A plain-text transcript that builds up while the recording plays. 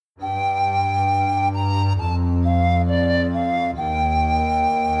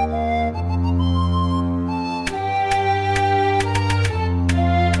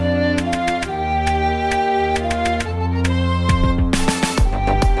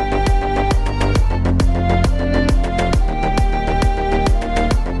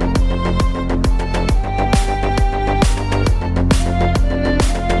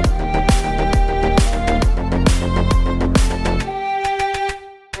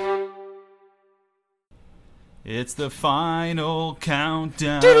It's the final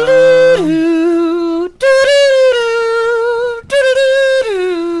countdown. Big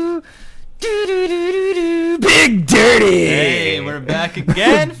Dirty. Hey, we're back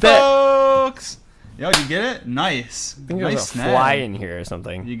again, folks. Yo, you get it? Nice. I think nice there's a snag. fly in here or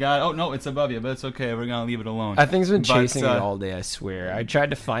something. You got it? Oh, no, it's above you, but it's okay. We're going to leave it alone. I think it's been But, chasing me all day, I swear. I tried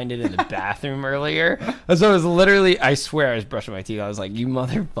to find it in the bathroom earlier. So I was literally, I swear I was brushing my teeth. I was like, you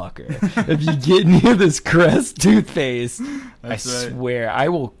motherfucker. If you get near this Crest toothpaste, That's I right. swear I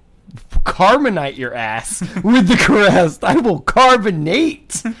will carbonate your ass with the Crest. I will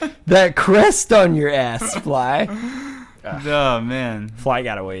carbonate that Crest on your ass, Fly. Oh, man. Fly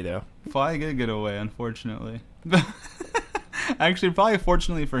got away, though. Fly did get away, unfortunately. Actually, probably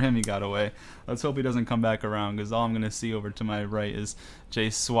fortunately for him, he got away. Let's hope he doesn't come back around, because all I'm going to see over to my right is Jay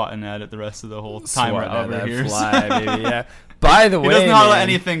swatting at it the rest of the whole time we're Swatting at over that here. Fly, baby, yeah. By the way, He doesn't know how to let man,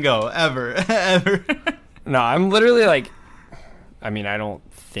 anything go, ever. Ever. No, I'm literally like, I mean, I don't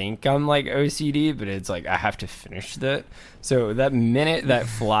think I'm like OCD, but it's like I have to finish that. So that minute that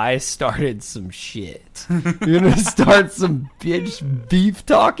Fly started some shit, you're gonna start some bitch beef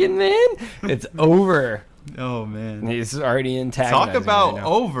talking, man. It's over. Oh, man. He's already intact. Talk about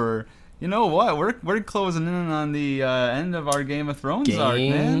over. You know what? We're closing in on the end of our Game of Thrones arc,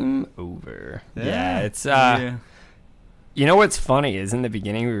 man. Game over. Yeah. Yeah, it's Yeah. You know what's funny is in the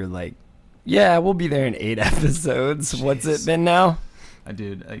beginning we were like, yeah, we'll be there in 8 episodes. What's it Jeez. been now? I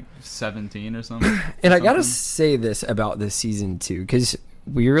did like 17 or something. And I gotta Something. say this about this season too, because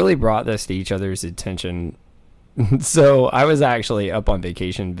we really brought this to each other's attention. So I was actually up on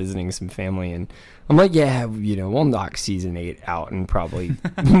vacation visiting some family, and I'm like, yeah, we'll knock season 8 out in probably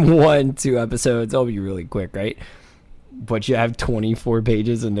 1-2 episodes. It'll be really quick, right? But you have 24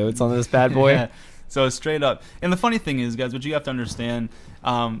 pages of notes on this bad boy. Yeah. So straight up. And the funny thing is, guys, what you have to understand,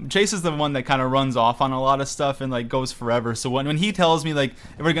 Chase is the one that kind of runs off on a lot of stuff and like goes forever. So when he tells me like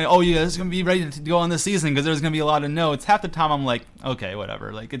we're gonna, oh, you guys are gonna be ready to go on this season because there's gonna be a lot of notes, half the time I'm like, okay,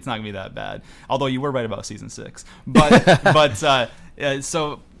 whatever, like it's not gonna be that bad. Although you were right about season 6, but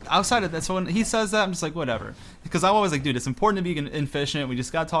so outside of that, so when he says that, I'm just like, whatever, because I'm always like, dude, it's important to be efficient. We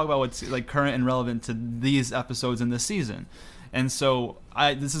just gotta talk about what's like current and relevant to these episodes in this season. And so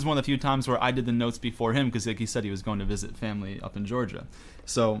this is one of the few times where I did the notes before him because, like he said, he was going to visit family up in Georgia.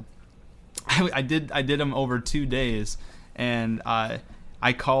 So I did them over 2 days, and I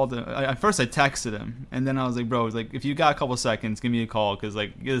called him. At first, I texted him, and then I was like, "Bro, like if you got a couple seconds, give me a call because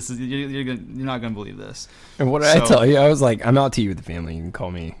like this is you're not gonna believe this." And what did I tell you? I was like, I'm out to you with the family. You can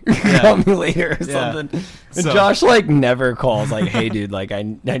call me. Call me later or Yeah. something. And So- Josh like never calls. Like, hey, dude, like I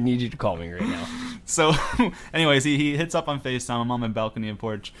need you to call me right now. So, anyways, he hits up on FaceTime. I'm on my balcony and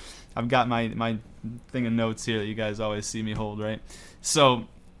porch. I've got my thing of notes here that you guys always see me hold, right? So,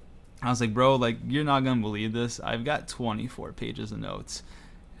 I was like, bro, like, you're not going to believe this. I've got 24 pages of notes.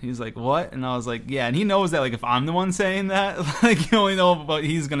 He's like, what? And I was like, yeah. And he knows that, like, if I'm the one saying that, like, you only know what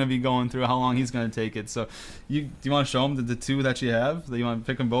he's going to be going through, how long he's going to take it. So, do you want to show him the 2 that you have? That you want to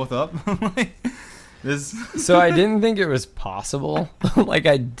pick them both up? Like, this. So I didn't think it was possible. Like,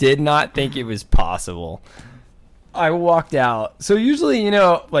 I did not think it was possible. I walked out. So usually,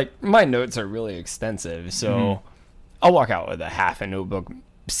 like, my notes are really extensive. So I'll walk out with a half a notebook.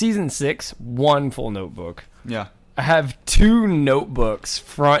 Season 6, 1 full notebook. Yeah. I have 2 notebooks,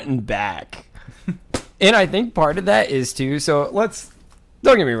 front and back. And I think part of that is, too, so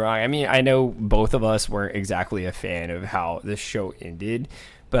don't get me wrong. I mean, I know both of us weren't exactly a fan of how the show ended.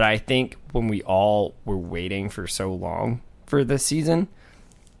 But I think when we all were waiting for so long for this season,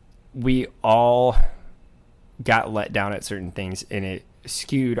 we all got let down at certain things, and it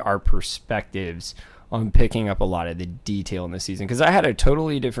skewed our perspectives on picking up a lot of the detail in the season. Because I had a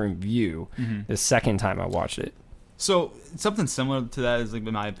totally different view the second time I watched it. So something similar to that is like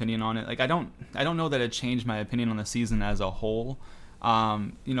my opinion on it. Like I don't know that it changed my opinion on the season as a whole.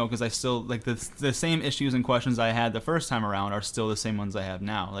 Because I still like the same issues and questions I had the first time around are still the same ones I have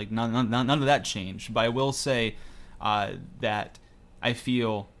now. Like none of that changed. But I will say that I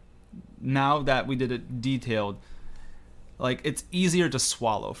feel now that we did it detailed, like it's easier to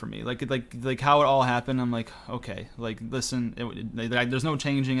swallow for me. Like how it all happened. I'm like, okay, like listen, there's no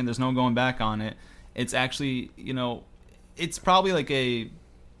changing it. There's no going back on it. It's actually, it's probably like a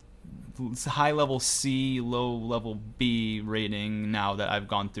high level C, low level B rating now that I've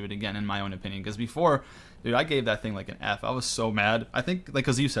gone through it again, in my own opinion. Because before, dude, I gave that thing like an F. I was so mad. I think, like,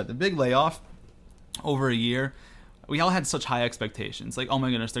 because you said, the big layoff over a year, we all had such high expectations. Like, oh my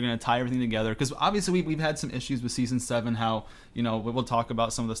goodness, they're going to tie everything together. Because obviously we've had some issues with season 7, how, we'll talk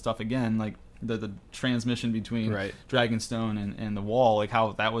about some of the stuff again, like the transmission between Right. Dragonstone and the Wall, like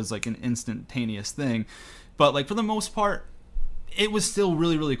how that was like an instantaneous thing. But like for the most part, it was still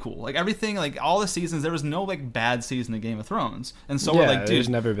really, really cool. Like everything, like all the seasons, there was no like bad season of Game of Thrones. And so we're like, dude, there's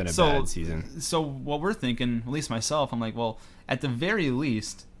never been a bad season. So what we're thinking, at least myself, I'm like, well, at the very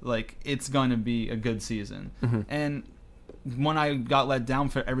least, like it's going to be a good season. Mm-hmm. And when I got let down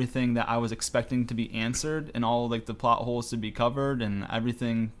for everything that I was expecting to be answered and all like the plot holes to be covered and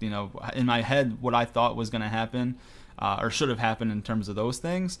everything, you know, in my head, what I thought was going to happen. Or should have happened in terms of those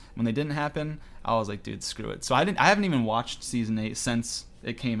things. When they didn't happen, I was like, dude, screw it. So I haven't even watched season 8 since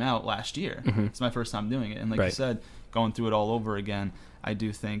it came out last year. Mm-hmm. It's my first time doing it, and like you said, going through it all over again. I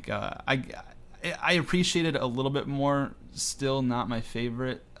do think I appreciate it a little bit more. Still not my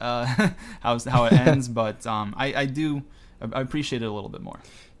favorite how it ends, but I appreciate it a little bit more.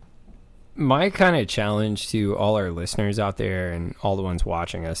 My kind of challenge to all our listeners out there and all the ones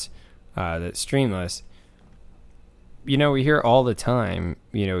watching us that stream us. You know, we hear all the time,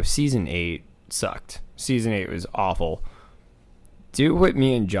 you know, season 8 sucked. Season 8 was awful. Do what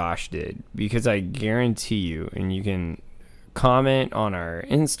me and Josh did, because I guarantee you, and you can comment on our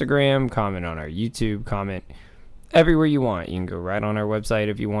Instagram, comment on our YouTube, comment everywhere you want. You can go right on our website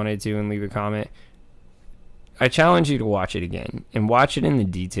if you wanted to and leave a comment. I challenge you to watch it again and watch it in the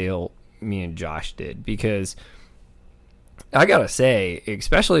detail me and Josh did, because I gotta say,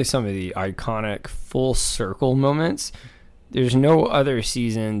 especially some of the iconic full circle moments, there's no other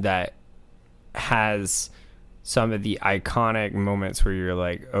season that has some of the iconic moments where you're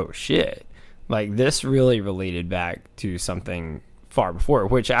like, oh shit, like this really related back to something far before,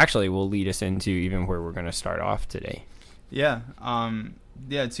 which actually will lead us into even where we're going to start off today. Yeah.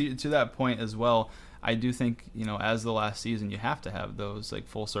 To that point as well, I do think, you know, as the last season, you have to have those like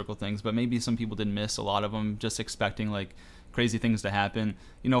full circle things, but maybe some people did miss a lot of them, just expecting like crazy things to happen,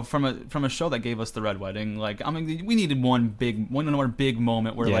 you know, from a show that gave us the Red Wedding. Like, I mean, we needed one more big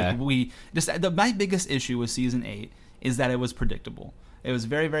moment where like we just my biggest issue with season 8 is that it was predictable. It was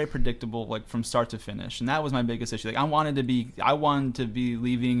very, very predictable, like from start to finish, and that was my biggest issue. Like, I wanted to be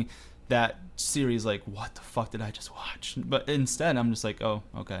leaving that series like, what the fuck did I just watch? But instead, I'm just like, oh,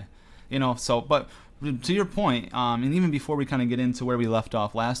 okay, you know. So, but to your point, and even before we kind of get into where we left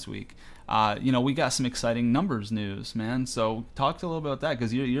off last week, you know, we got some exciting numbers news, man. So talk a little bit about that,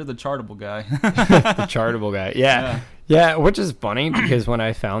 because you're the Chartable guy. The Chartable guy, yeah. Which is funny, because when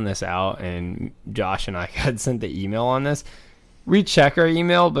I found this out and Josh and I had sent the email on this, we check our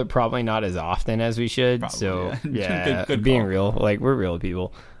email, but probably not as often as we should. Probably, so yeah, good being real, like we're real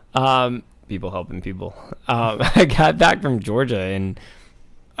people, people helping people. I got back from Georgia and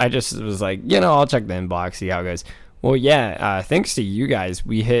I just was like, you know, I'll check the inbox, see how it goes. Well, yeah, thanks to you guys,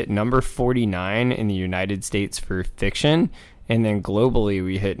 we hit number 49 in the United States for fiction, and then globally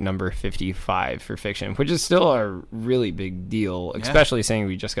we hit number 55 for fiction, which is still a really big deal, especially saying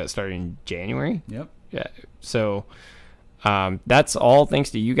we just got started in January. Yep. Yeah. So that's all thanks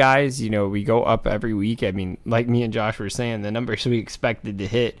to you guys. You know, we go up every week. I mean, like me and Josh were saying, the numbers we expected to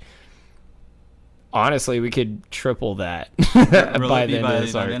hit, honestly, we could triple that by the end of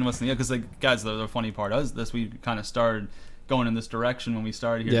this arc. Yeah, because like, guys, the funny part is this: we kind of started going in this direction when we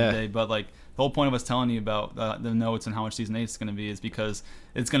started here today. But like, the whole point of us telling you about the notes and how much season 8 is going to be is because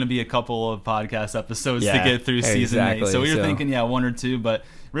it's going to be a couple of podcast episodes to get through season 8. So we were thinking, 1 or 2, but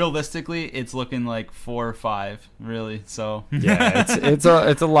realistically, it's looking like 4 or 5, really. So yeah, it's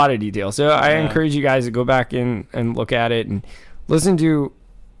a lot of detail. So I encourage you guys to go back in and look at it and listen to.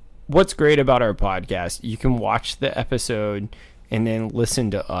 What's great about our podcast, you can watch the episode and then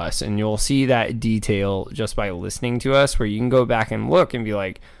listen to us, and you'll see that detail just by listening to us, where you can go back and look and be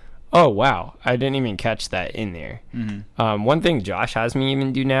like, oh, wow, I didn't even catch that in there. Mm-hmm. One thing Josh has me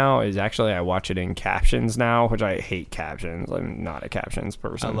even do now is actually I watch it in captions now, which I hate captions. I'm not a captions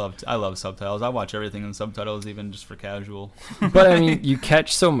person. I love subtitles. I watch everything in subtitles, even just for casual. But I mean, you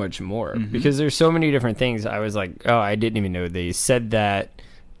catch so much more because there's so many different things. I was like, oh, I didn't even know they said that.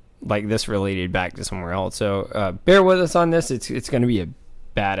 Like this related back to somewhere else. So bear with us on this. It's going to be a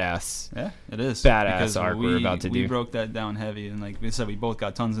badass. Yeah, it is. Badass arc we're about to do. We broke that down heavy, and like we said, we both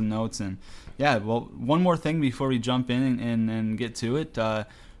got tons of notes. And yeah, well, one more thing before we jump in and get to it.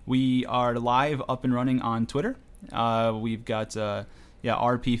 We are live, up and running on Twitter. We've got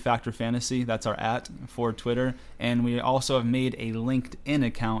RP Factor Fantasy. That's our @ for Twitter, and we also have made a LinkedIn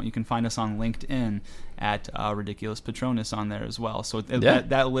account. You can find us on LinkedIn at Ridiculous Patronus on there as well. So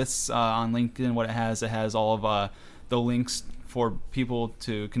that lists on LinkedIn what it has. It has all of the links for people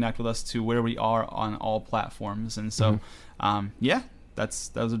to connect with us to where we are on all platforms. And so,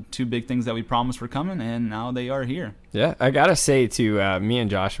 those are 2 big things that we promised were coming, and now they are here. Yeah, I gotta say too, me and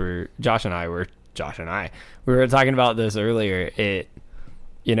Josh and I, we were talking about this earlier.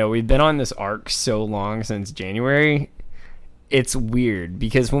 we've been on this arc so long since January. It's weird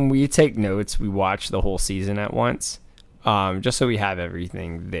because when we take notes, we watch the whole season at once, just so we have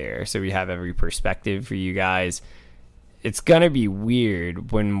everything there. So we have every perspective for you guys. It's going to be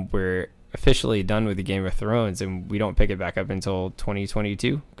weird when we're officially done with the Game of Thrones and we don't pick it back up until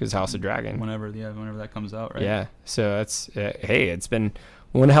 2022 because House of Dragon. Whenever that comes out, right? Yeah. So that's, hey, it's been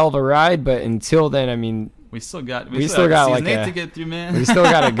one hell of a ride, but until then, I mean, we still got season like 8 to get through, man. We still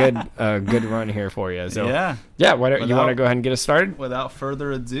got a good run here for you. So yeah. You want to go ahead and get us started? Without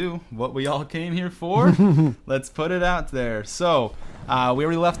further ado, what we all came here for, let's put it out there. So we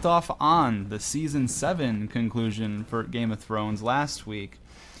already left off on the season 7 conclusion for Game of Thrones last week.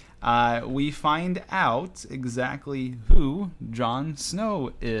 We find out exactly who Jon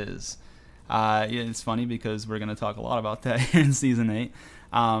Snow is. It's funny because we're going to talk a lot about that here in season 8.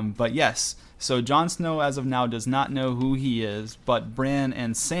 But yes, so Jon Snow as of now does not know who he is, but Bran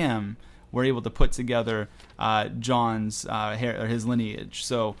and Sam were able to put together Jon's his lineage.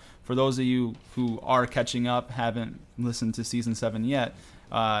 So for those of you who are catching up, haven't listened to season 7 yet,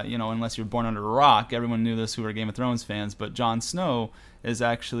 unless you're born under a rock, everyone knew this who were Game of Thrones fans, but Jon Snow is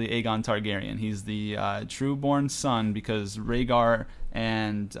actually Aegon Targaryen. He's the true-born son because Rhaegar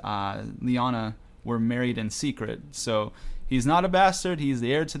and Lyanna were married in secret. So he's not a bastard. He's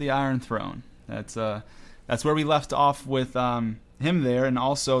the heir to the Iron Throne. That's where we left off with him there. And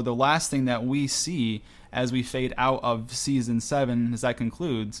also the last thing that we see as we fade out of season 7, as that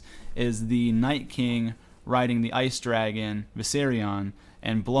concludes, is the Night King riding the ice dragon Viserion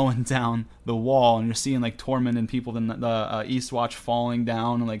and blowing down the wall, and you're seeing like Tormund and people in the Eastwatch falling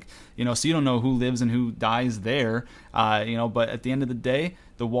down, and so you don't know who lives and who dies there, but at the end of the day,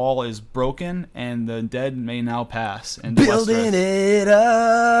 the wall is broken and the dead may now pass. And building it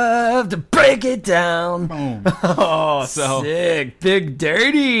up to break it down. Boom. Oh, so sick, big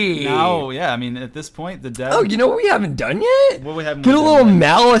dirty. Now, yeah, I mean at this point the dead. Oh, you know what we haven't done yet? What we haven't get a little yet?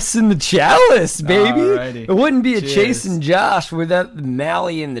 Malice in the chalice, baby. Alrighty. It wouldn't be a Cheers. Chase and Josh without the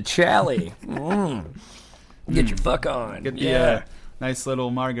Mally and the Chally. Get your fuck on. Yeah. Nice little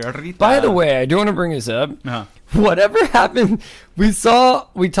margarita. By the way, I do want to bring this up. Uh-huh. Whatever happened, we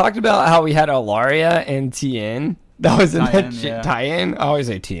talked about how we had Alaria and TN. That was in that shit. Yeah. Tie-in. I always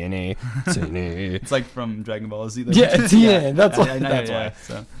say TNA. TNA. It's like from Dragon Ball Z. Yeah, TN. That's why. I know, that's yeah, why.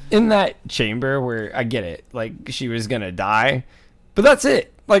 So. In that chamber where I get it, like she was gonna die, but that's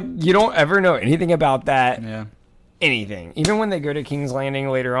it. Like you don't ever know anything about that. Yeah. Anything. Even when they go to King's Landing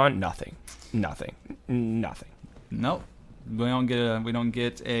later on, nothing. Nope. We don't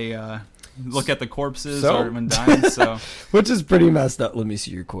get a look at the corpses So? or when dying. So Which is pretty messed up. Let me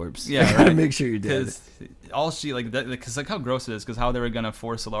see your corpse. Yeah, I gotta right. make sure you're dead. because all she because how gross it is, because how they were gonna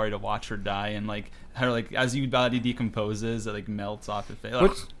force Alaria to watch her die, and her as your body decomposes, it melts off her face.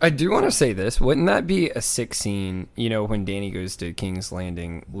 Which I do want to say this. Wouldn't that be a sick scene, when Dany goes to King's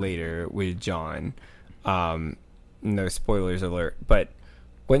Landing later with Jon? No spoilers alert, but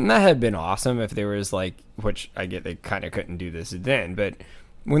wouldn't that have been awesome if there was which I get they kind of couldn't do this then, but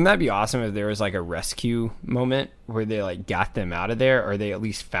wouldn't that be awesome if there was a rescue moment where they got them out of there, or they at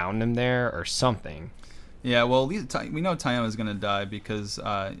least found them there or something? Yeah, well, at least we know Tywin gonna die because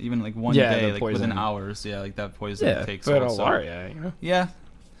even one Yeah, day, the poison. within hours, that poison takes but hold. So, Alaria, yeah.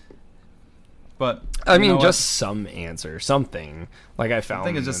 But I you mean, know what? just some answer, something. I found. I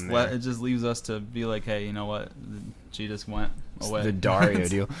think it them just in there. it just leaves us to be like, hey, you know what? She just went away. The Dario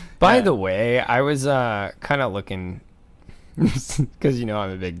deal. By Yeah. the way, I was kind of looking because I'm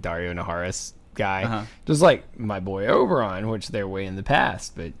a big Dario Naharis guy, Uh-huh. just like my boy Oberon, which they're way in the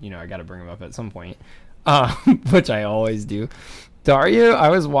past, but I got to bring him up at some point, which I always do. Dario, I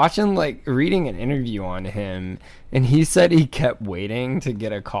was watching reading an interview on him, and he said he kept waiting to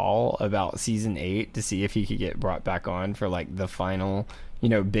get a call about season 8 to see if he could get brought back on for the final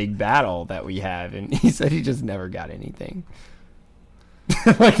big battle that we have, and he said he just never got anything.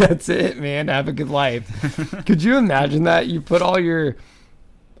 That's it, man. Have a good life. Could you imagine that? You put all your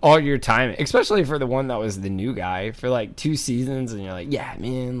time, especially for the one that was the new guy, for 2 seasons, and you're like, yeah,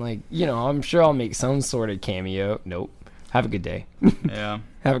 man, I'm sure I'll make some sort of cameo. Nope. Have a good day. Yeah.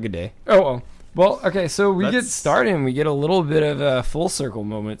 Have a good day. Oh, well, okay, so we get started and we get a little bit of full circle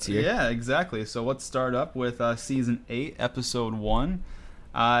moments here. Yeah, exactly. So let's start up with season 8, episode 1.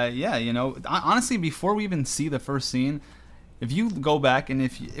 Honestly, before we even see the first scene, if you go back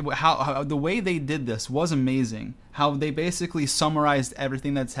and how the way they did this was amazing. How they basically summarized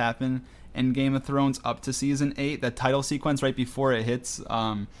everything that's happened in Game of Thrones up to season 8. The title sequence right before it hits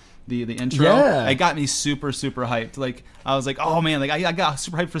the intro, it got me super hyped. Like I was like, oh man, like I got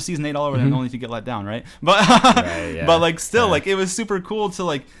super hyped for season 8 all over, and only to get let down, right? But but like still, like it was super cool to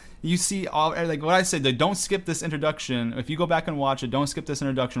like. You see all like what I said. Like, don't skip this introduction. If you go back and watch it, don't skip this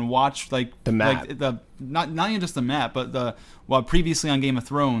introduction. Watch like the map, like the not even just the map, but the previously on Game of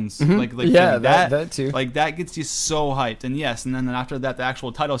Thrones. That too. Like that gets you so hyped. And yes, and then after that, the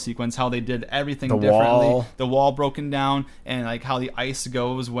actual title sequence, how they did everything differently. The wall broken down, and like how the ice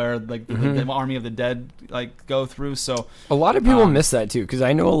goes, where like the army of the dead like go through. So a lot of people miss that too, because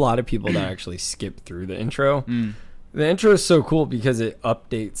I know a lot of people that actually skip through the intro. The intro is so cool because it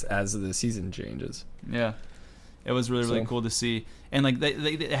updates as the season changes. Yeah, it was really cool to see, and like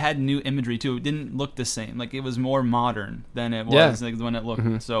they had new imagery too. It didn't look the same. Like it was more modern than it was like when it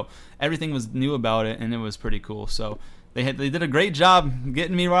looked. So everything was new about it, and it was pretty cool. So they did a great job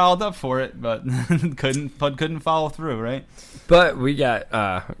getting me riled up for it, but couldn't follow through, right? But we got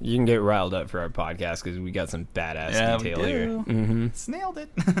you can get riled up for our podcast because we got some badass detail here. Nailed it.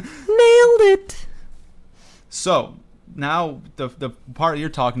 Nailed it. So now the part you're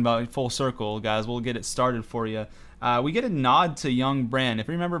talking about, full circle, guys. We'll get it started for you. We get a nod to young Bran. If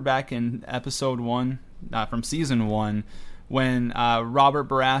you remember back in episode 1 from season 1, when Robert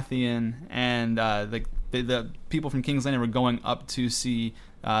Baratheon and the people from King's Landing were going up to see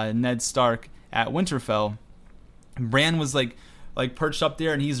Ned Stark at Winterfell, Bran was like perched up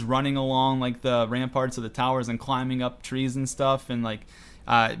there, and he's running along like the ramparts of the towers and climbing up trees and stuff, and like.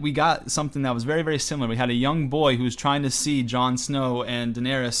 We got something that was very, very similar. We had a young boy who was trying to see Jon Snow and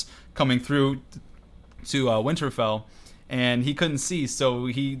Daenerys coming through to Winterfell, and he couldn't see, so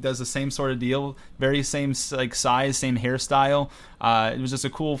he does the same sort of deal, very same like size, same hairstyle. It was just a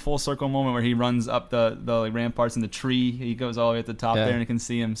cool full circle moment where he runs up the like, ramparts in the tree. He goes all the way at the top there, and you can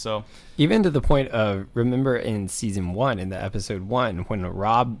see him. So even to the point of, remember in season 1, in the episode 1, when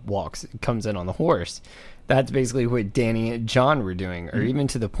Robb comes in on the horse. That's basically what Dany and Jon were doing, or even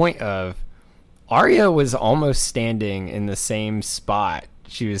to the point of Arya was almost standing in the same spot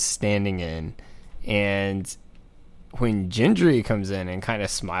she was standing in, and when Gendry comes in and kind of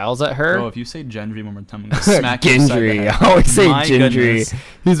smiles at her. Oh, if you say Gendry one more time, I'm gonna smack you Gendry. I always say Gendry.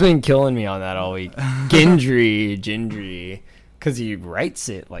 He's been killing me on that all week. Gendry. Because he writes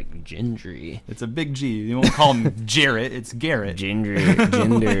it like Gendry. It's a big G. You won't call him Jarrett. It's Garrett. Gendry.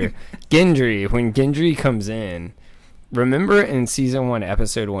 When Gendry comes in, remember in season 1,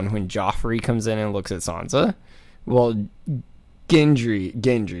 episode 1, when Joffrey comes in and looks at Sansa? Well, Gendry,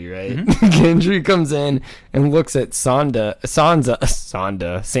 right? Gendry comes in and looks at Sansa,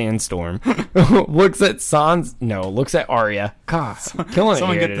 Sandstorm. looks at Arya. God, killing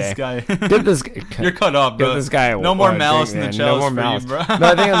Someone it here get today. This guy. Get this. You're cut off, bro. Get this guy. No more malice in the chalice. No more malice, bro. No,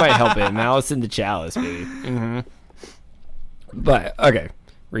 I think I might help it. Malice in the chalice, baby. But okay,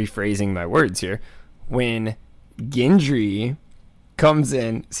 rephrasing my words here. When Gendry comes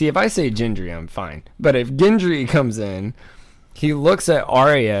in, see if I say Gendry, I'm fine. But if Gendry comes in. He looks at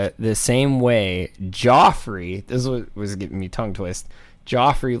Arya the same way Joffrey, this was getting me tongue twist,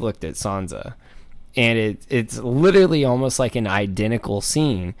 Joffrey looked at Sansa. And it's literally almost like an identical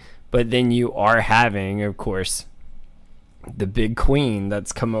scene. But then you are having, of course, the big queen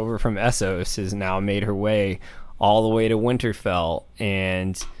that's come over from Essos has now made her way all the way to Winterfell.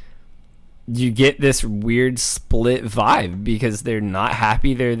 And you get this weird split vibe because they're not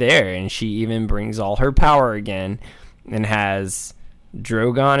happy they're there. And she even brings all her power again. And has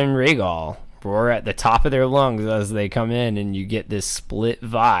Drogon and Rhaegal roar at the top of their lungs as they come in, and you get this split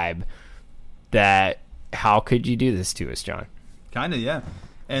vibe that, how could you do this to us, John? Kind of, yeah.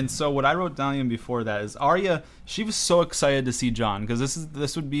 And so what I wrote down even before that is Arya, she was so excited to see Jon, because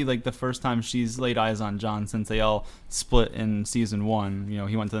this would be like the first time she's laid eyes on Jon since they all split in season 1. You know,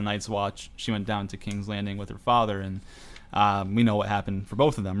 he went to the Night's Watch, she went down to King's Landing with her father, and we know what happened for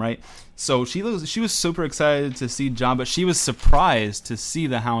both of them, right? So she was super excited to see Jon, but she was surprised to see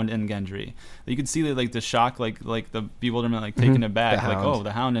the Hound and Gendry. You could see the shock, like the bewilderment, like taken aback, like, oh,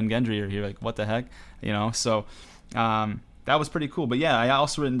 the Hound and Gendry are here, like what the heck, you know? So that was pretty cool. But yeah, I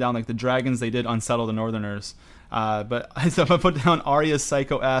also written down like the dragons, they did unsettle the Northerners. But I put down Arya's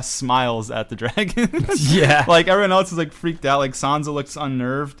psycho ass smiles at the dragons. Yeah, like everyone else is like freaked out. Like Sansa looks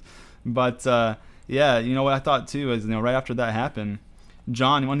unnerved, but. Yeah, you know what I thought too is, you know, right after that happened,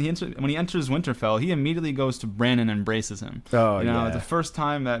 Jon, when he enters Winterfell, he immediately goes to Bran and embraces him. Oh, you know, the first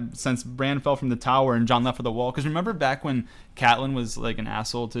time that since Bran fell from the tower and Jon left for the wall. Because remember back when Catelyn was like an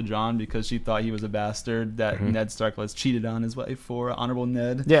asshole to Jon because she thought he was a bastard that Ned Stark was cheated on his wife for, Honorable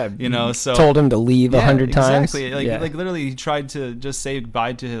Ned. Yeah, you know, so told him to leave 100 times. Exactly. Like literally, he tried to just say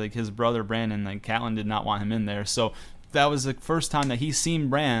goodbye to like his brother Bran, and like Catelyn did not want him in there. So that was the first time that he's seen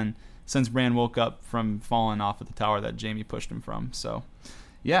Bran since Bran woke up from falling off of the tower that Jaime pushed him from. So,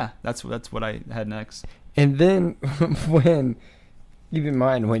 yeah, that's what I had next. And then when, keep in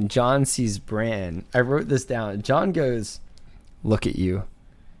mind, when Jon sees Bran, I wrote this down. Jon goes, "Look at you.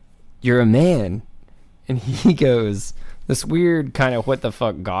 You're a man." And he goes, this weird kind of what the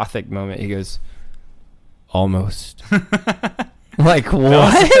fuck gothic moment. He goes, "Almost." Like,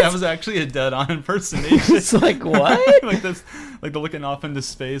 what? That was actually a dead-on impersonation. It's like, what? Like this, like the looking off into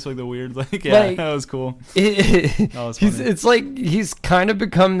space, like the weird, like, yeah, Like, that was cool. That was funny. It's like he's kind of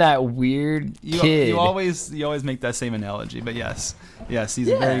become that weird kid. You always make that same analogy, but yes, he's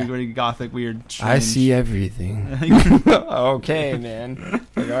a very, very gothic, weird. I Strange. see everything. Okay, man.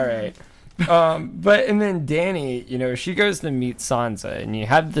 Like, all right. But and then Dany, you know, she goes to meet Sansa, and you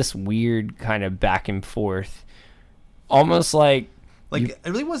have this weird kind of back and forth, almost like it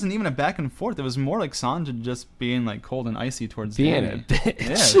really wasn't even a back and forth. It was more like Sansa just being like cold and icy towards being Dany. a bitch.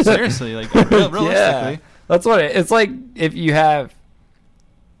 Yeah, seriously, like realistically. Yeah, that's what it's like. If you have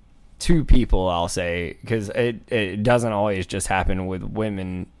two people, I'll say, because it doesn't always just happen with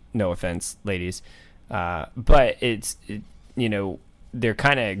women. No offense, ladies, but you know, they're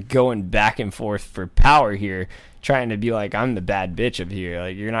kind of going back and forth for power here, trying to be like, I'm the bad bitch of here.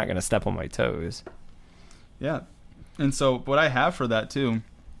 Like, you're not gonna step on my toes. Yeah. And so what I have for that too,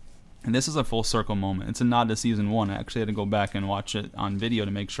 and this is a full circle moment. It's a nod to season 1. I actually had to go back and watch it on video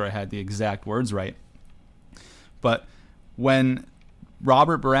to make sure I had the exact words right. But when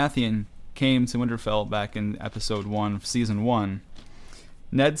Robert Baratheon came to Winterfell back in episode 1 of season 1,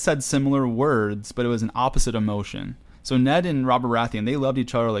 Ned said similar words, but it was an opposite emotion. So Ned and Robert Baratheon, they loved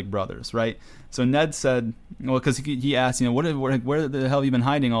each other like brothers, right? So Ned said, well, because he asked, you know, where the hell have you been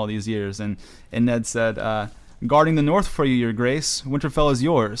hiding all these years? And Ned said, guarding the north for you, your grace. Winterfell is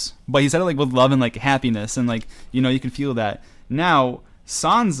yours. But he said it like with love and like happiness, and like, you know, you can feel that. Now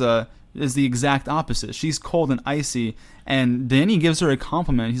Sansa is the exact opposite. She's cold and icy, and Dany gives her a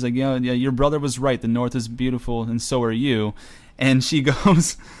compliment. He's like, yeah, your brother was right. The north is beautiful, and so are you. And she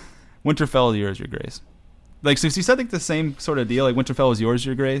goes, Winterfell is yours, your grace. Like, so she said like the same sort of deal, like Winterfell is yours,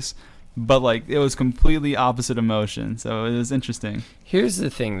 your grace. But like it was completely opposite emotion, so it was interesting. Here's the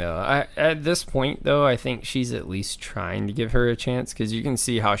thing, though. At this point, though, I think she's at least trying to give her a chance, because you can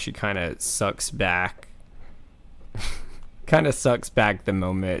see how she kind of sucks back the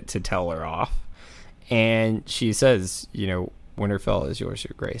moment to tell her off, and she says, you know, Winterfell is yours,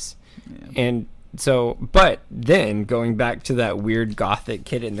 your grace. Yeah. And so, but then going back to that weird gothic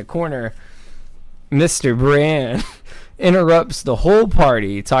kid in the corner, Mr. Bran interrupts the whole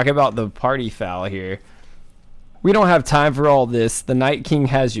party, talking about the party foul here. We don't have time for all this. The Night King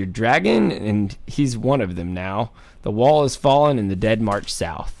has your dragon, and he's one of them now. The wall has fallen, and the dead march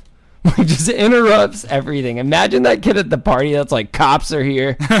south. Like, just interrupts everything. Imagine that kid at the party that's like, cops are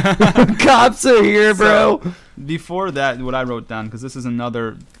here. Cops are here, bro. So, before that, what I wrote down, because this is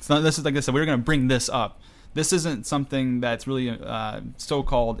another... this is like I said, we were going to bring this up. This isn't something that's really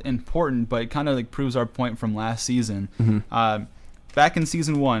so-called important, but it kind of like proves our point from last season. Mm-hmm. Back in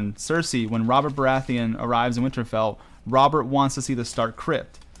season 1, Cersei, when Robert Baratheon arrives in Winterfell, Robert wants to see the Stark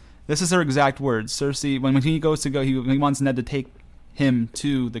crypt. This is her exact words. Cersei, when he goes to go, he wants Ned to take him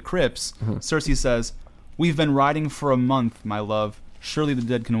to the crypts. Mm-hmm. Cersei says, "We've been riding for a month, my love. Surely the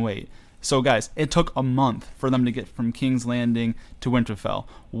dead can wait." So, guys, it took a month for them to get from King's Landing to Winterfell.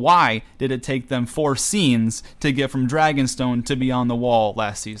 Why did it take them 4 scenes to get from Dragonstone to Beyond the Wall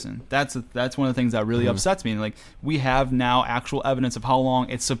last season? That's one of the things that really upsets me. Like, we have now actual evidence of how long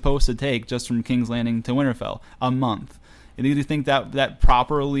it's supposed to take just from King's Landing to Winterfell. A month. And do you think that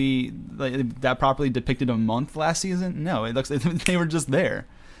properly depicted a month last season? No, it looks like they were just there.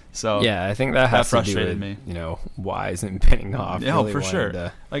 So yeah, I think that has frustrated to do with, me. You know, Wise and pinning off. Yeah, really for sure.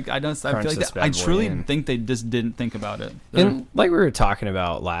 Like I feel like I truly think they just didn't think about it. And like we were talking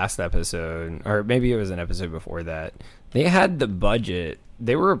about last episode, or maybe it was an episode before that, they had the budget.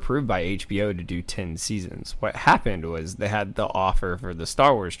 They were approved by HBO to do 10 seasons. What happened was they had the offer for the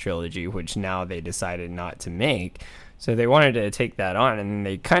Star Wars trilogy, which now they decided not to make. So they wanted to take that on, and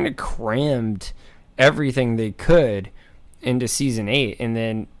they kind of crammed everything they could into season 8, and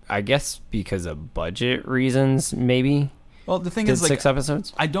then I guess because of budget reasons, maybe. Well, the thing is, like, 6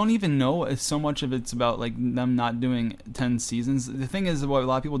 episodes. I don't even know if so much of it's about like them not doing 10 seasons. The thing is, what a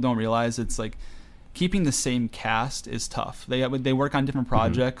lot of people don't realize, it's like keeping the same cast is tough. They work on different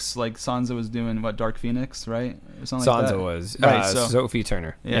projects. Like Sansa was doing Dark Phoenix, right? Or something like that. Sansa was right. So Sophie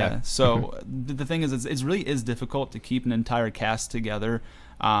Turner. Yeah. So the thing is, it really is difficult to keep an entire cast together.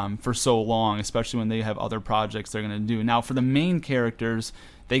 for so long, especially when they have other projects they're going to do. Now, for the main characters,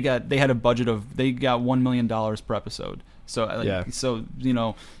 they got $1 million per episode. So so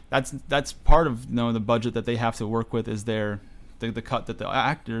that's part of the budget that they have to work with is the cut that the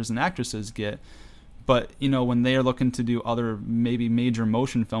actors and actresses get. But when they are looking to do other maybe major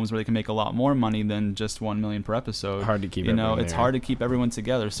motion films where they can make a lot more money than just $1 million per episode, hard to keep. It's hard to keep everyone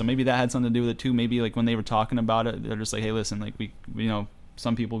together. So maybe that had something to do with it too. Maybe like when they were talking about it, they're just like, hey, listen, like we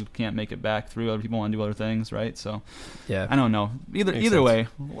some people can't make it back through. Other people want to do other things, right? So yeah, I don't know. Either way,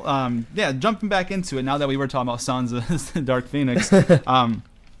 jumping back into it now that we were talking about Sansa, Dark Phoenix.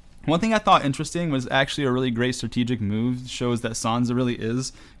 One thing I thought interesting was actually a really great strategic move. Shows that Sansa really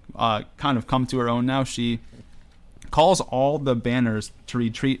is kind of come to her own now. She calls all the banners to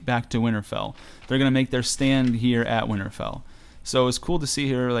retreat back to Winterfell. They're going to make their stand here at Winterfell. So it's cool to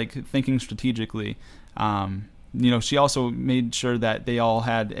see her like thinking strategically. She also made sure that they all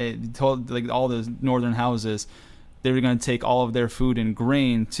had told like all the northern houses they were going to take all of their food and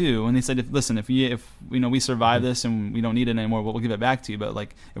grain too. And they said, if we survive this and we don't need it anymore, we'll give it back to you. But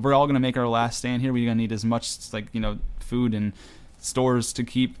like if we're all going to make our last stand here, we're going to need as much food and stores to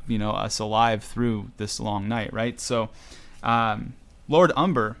keep us alive through this long night, right? So Lord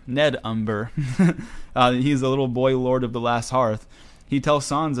Umber, Ned Umber, he's the little boy lord of the Last Hearth. He tells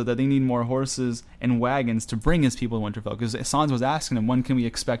Sansa that they need more horses and wagons to bring his people to Winterfell, because Sansa was asking him, when can we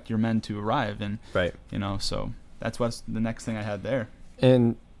expect your men to arrive? And right, so that's what's the next thing I had there.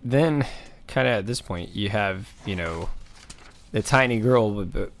 And then kind of at this point you have the tiny girl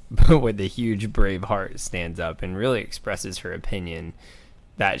with the huge brave heart stands up and really expresses her opinion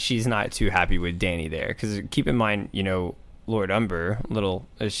that she's not too happy with Dany there, because keep in mind Lord Umber,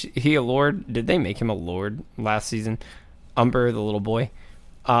 is he a lord? Did they make him a lord last season? Umber, the little boy.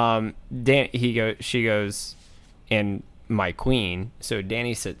 She goes, and my queen. So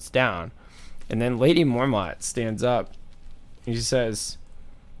Dany sits down, and then Lady Mormont stands up. And she says,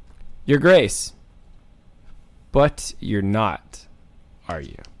 "Your Grace, but you're not, are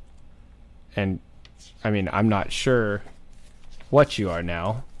you?" And I mean, I'm not sure what you are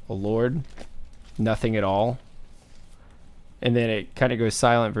now. A lord? Nothing at all? And then it kind of goes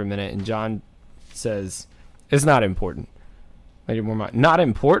silent for a minute, and Jon says, "It's not important." Lady Mormont, "Not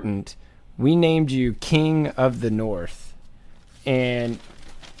important? We named you King of the North." And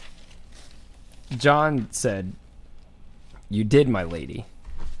Jon said, "You did, my lady.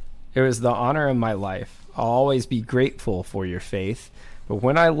 It was the honor of my life. I'll always be grateful for your faith. But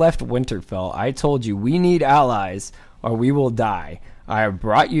when I left Winterfell, I told you we need allies or we will die. I have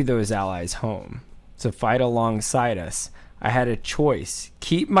brought you those allies home to fight alongside us. I had a choice,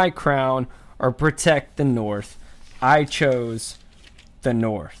 keep my crown or protect the North. I chose the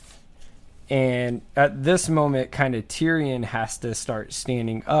North." And at this moment, kind of Tyrion has to start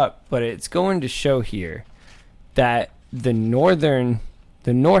standing up, but it's going to show here that the Northmen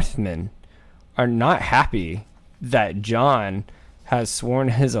are not happy that Jon has sworn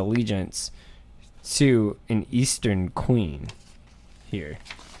his allegiance to an Eastern queen here.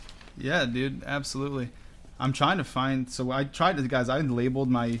 Yeah, dude, absolutely. I'm trying to find, so I labeled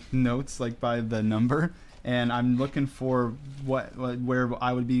my notes like by the number, and I'm looking for where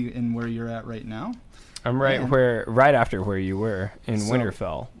I would be and where you're at right now. I'm right after where you were in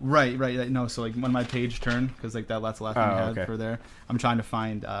Winterfell. Right. No, so like when my page turned, because like that's the last thing I had for there. I'm trying to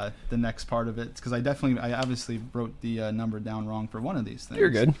find the next part of it, because I obviously wrote the number down wrong for one of these things. You're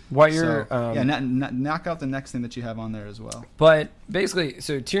good. While you're knock out the next thing that you have on there as well. But basically,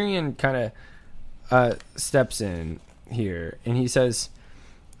 so Tyrion kind of steps in here, and he says,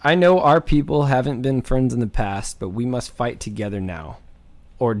 "I know our people haven't been friends in the past, but we must fight together now,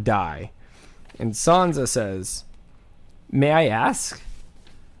 or die." And Sansa says, "May I ask,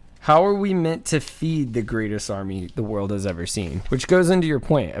 how are we meant to feed the greatest army the world has ever seen?" Which goes into your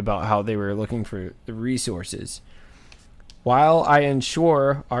point about how they were looking for the resources. "While I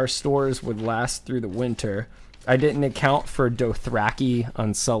ensure our stores would last through the winter, I didn't account for Dothraki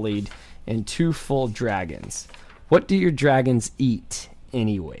Unsullied and 2 full dragons. What do your dragons eat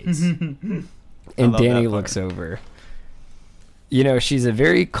anyways?" And Dany looks over. She's a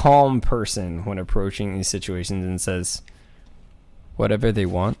very calm person when approaching these situations and says, "Whatever they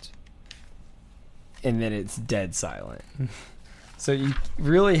want." And then it's dead silent. So you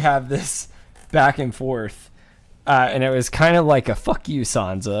really have this back and forth. And it was kind of like a fuck you,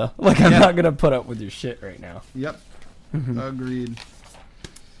 Sansa. Like, I'm not going to put up with your shit right now. Yep. Agreed.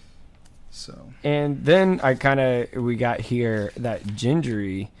 So. And then we got here that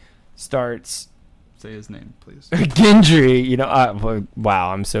Gendry starts... Say his name, please. Gendry,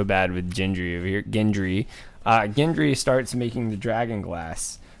 wow, I'm so bad with Gendry over here. Gendry Gendry starts making the dragon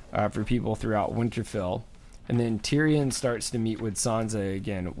glass for people throughout Winterfell. And then Tyrion starts to meet with Sansa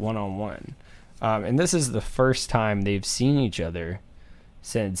again, one-on-one. And this is the first time they've seen each other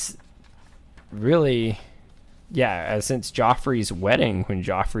since since Joffrey's wedding, when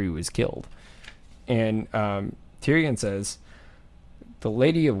Joffrey was killed. And Tyrion says, "The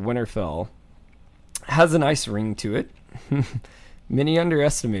Lady of Winterfell has a nice ring to it. Many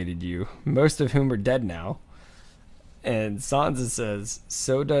underestimated you, most of whom are dead now." And Sansa says,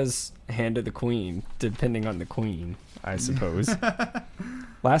 "So does Hand of the Queen, depending on the queen, I suppose."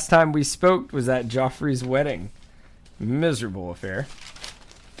 "Last time we spoke was at Joffrey's wedding. Miserable affair."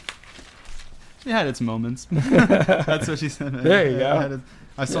 It had its moments. That's what she said. There you go.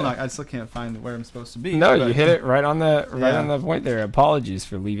 I still can't find where I'm supposed to be. No, you hit it right on the point there. Apologies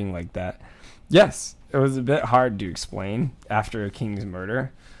for leaving like that. Yes, it was a bit hard to explain after a king's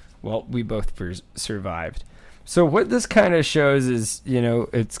murder. Well, we both survived. So what this kind of shows is,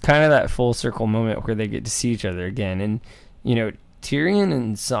 it's kind of that full circle moment where they get to see each other again. And, Tyrion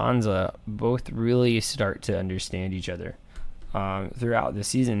and Sansa both really start to understand each other throughout the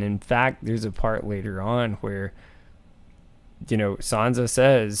season. In fact, there's a part later on where, Sansa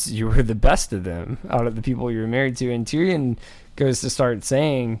says, "You were the best of them out of the people you were married to." And Tyrion goes to start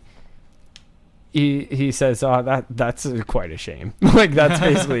saying, he says, "Oh, that's quite a shame." Like, that's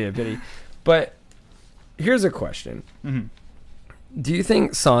basically a pity. But here's a question. Mm-hmm. Do you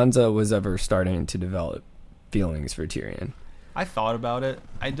think Sansa was ever starting to develop feelings for Tyrion? I thought about it.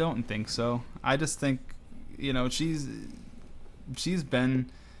 I don't think so. I just think, she's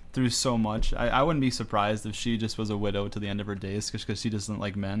been through so much. I wouldn't be surprised if she just was a widow to the end of her days because she doesn't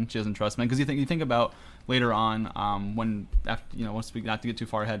like men. She doesn't trust men. Because you think about later on when after not to get too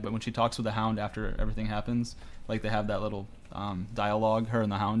far ahead, but when she talks with the Hound after everything happens, like they have that little dialogue, her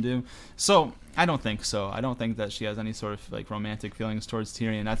and the Hound do. So I don't think so. I don't think that she has any sort of like romantic feelings towards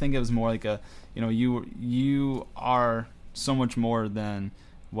Tyrion. I think it was more like you are so much more than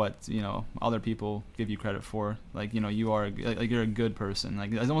what other people give you credit for. Like you are like you're a good person.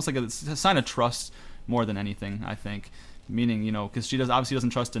 Like it's almost like a sign of trust more than anything. I think, meaning because she obviously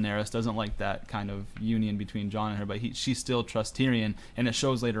doesn't trust Daenerys, doesn't like that kind of union between Jon and her, but she still trusts Tyrion, and it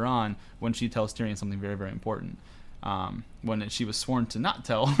shows later on when she tells Tyrion something very, very important. When she was sworn to not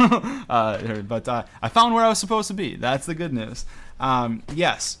tell her, but I found where I was supposed to be. That's the good news.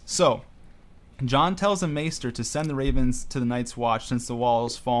 Yes, so Jon tells a maester to send the ravens to the Night's Watch since the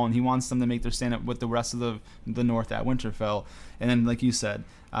wall's fallen. He wants them to make their stand up with the rest of the North at Winterfell. And then, like you said,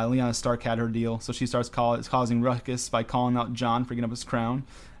 Lyanna Stark had her deal, so she starts causing ruckus by calling out Jon for giving up his crown.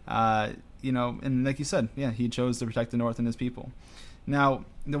 And like you said, yeah, he chose to protect the North and his people. Now,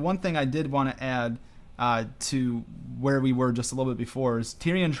 the one thing I did want to add to where we were just a little bit before is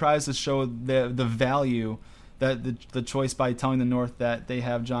Tyrion tries to show the value that the choice by telling the North that they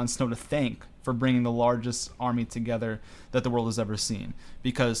have Jon Snow to thank for bringing the largest army together that the world has ever seen,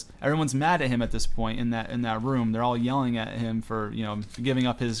 because everyone's mad at him at this point in that room. They're all yelling at him for giving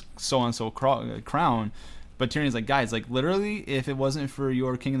up his so-and-so crown. But Tyrion's like, guys, like literally, if it wasn't for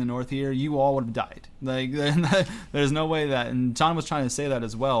your king in the North here, you all would have died. Like there's no way that. And Jon was trying to say that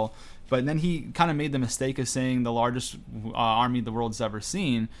as well. But then he kind of made the mistake of saying the largest army the world's ever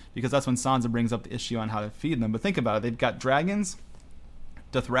seen, because that's when Sansa brings up the issue on how to feed them. But think about it. They've got dragons,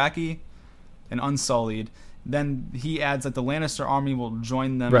 Dothraki, and Unsullied. Then he adds that the Lannister army will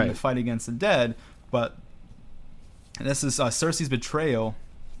join them in the fight against the dead. But this is Cersei's betrayal.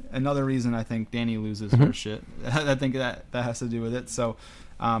 Another reason I think Dany loses her shit. I think that has to do with it. So,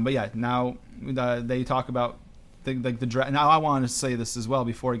 but yeah, now they talk about now I want to say this as well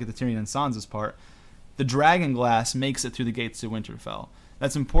before I get to Tyrion and Sansa's part. The dragon glass makes it through the gates to Winterfell.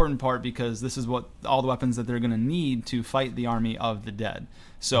 That's an important part because this is what all the weapons that they're going to need to fight the army of the dead.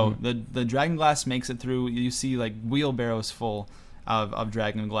 So the dragon glass makes it through. You see like wheelbarrows full of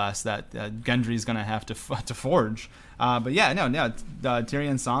dragon glass that Gendry's going to have to forge. But yeah, Tyrion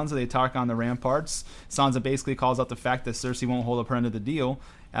and Sansa, they talk on the ramparts. Sansa basically calls out the fact that Cersei won't hold up her end of the deal,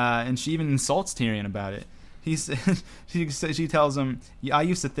 and she even insults Tyrion about it. She tells him, "I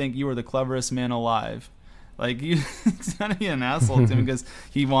used to think you were the cleverest man alive." Like, he's gonna be an asshole to him because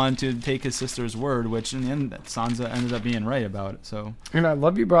he wanted to take his sister's word, which in the end, Sansa ended up being right about it. So, and I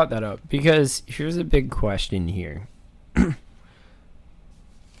love you brought that up because here's a big question here.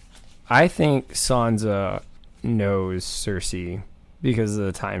 I think Sansa knows Cersei because of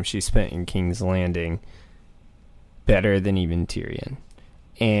the time she spent in King's Landing better than even Tyrion,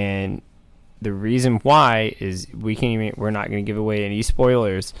 and the reason why is we're not going to give away any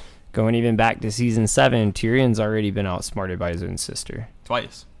spoilers. Going even back to season 7, Tyrion's already been outsmarted by his own sister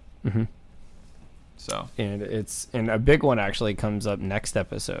twice. So and a big one actually comes up next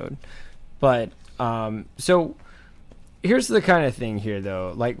episode. But so here's the kind of thing here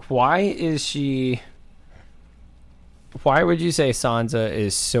though. Like, why would you say Sansa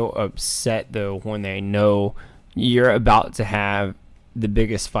is so upset though when they know you're about to have the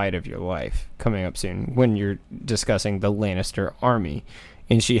biggest fight of your life coming up soon, when you're discussing the Lannister army,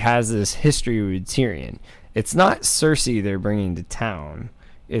 and she has this history with Tyrion? It's not Cersei they're bringing to town.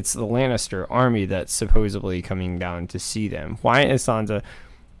 It's the Lannister army that's supposedly coming down to see them. Why is Sansa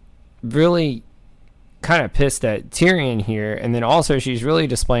really kind of pissed at Tyrion here? And then also she's really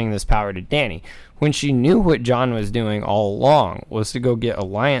displaying this power to Dany when she knew what Jon was doing all along was to go get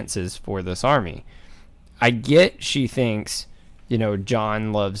alliances for this army. I get she thinks,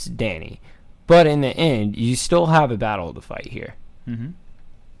 Jon loves Dany, but in the end, you still have a battle to fight here. Mm-hmm.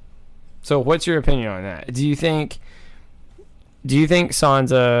 So what's your opinion on that? Do you think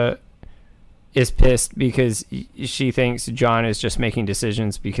Sansa is pissed because she thinks Jon is just making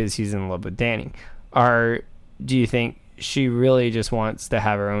decisions because he's in love with Dany? Or do you think she really just wants to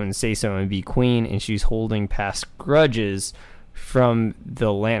have her own say-so and be queen, and she's holding past grudges from the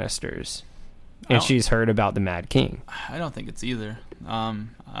Lannisters, and she's heard about the Mad King? I don't think it's either.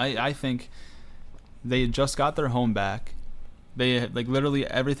 I think they just got their home back. They literally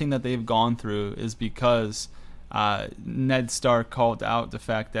everything that they've gone through is because Ned Stark called out the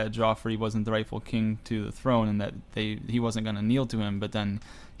fact that Joffrey wasn't the rightful king to the throne, and that he wasn't going to kneel to him, but then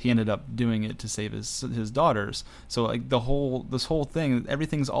he ended up doing it to save his daughters. So this whole thing,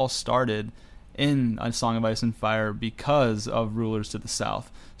 everything's all started in A Song of Ice and Fire because of rulers to the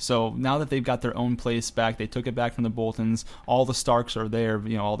south. So now that they've got their own place back, they took it back from the Boltons. All the Starks are there.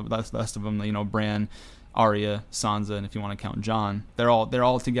 All the rest of them. Bran, Arya, Sansa, and if you want to count Jon, they're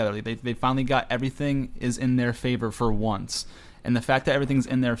all together. They finally got everything is in their favor for once. And the fact that everything's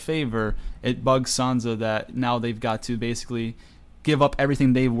in their favor, it bugs Sansa that now they've got to basically give up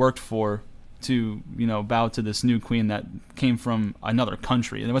everything they've worked for to bow to this new queen that came from another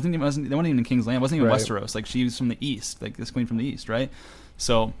country. They weren't even in King's Land. It wasn't even right. Westeros. Like, she was from the east, like this queen from the east, right?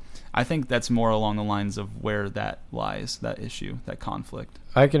 So I think that's more along the lines of where that lies, that issue, that conflict.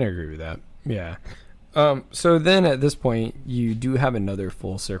 I can agree with that. Yeah. So then at this point, you do have another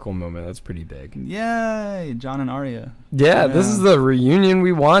full circle moment that's pretty big. Yay, Jon and Arya. Yeah, this is the reunion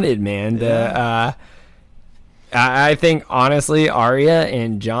we wanted, man. Yeah. I think honestly, Arya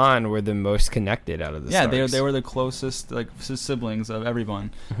and Jon were the most connected out of the Starks. Yeah, they were the closest siblings of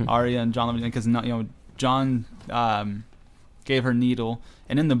everyone. Arya and Jon, because Jon gave her needle,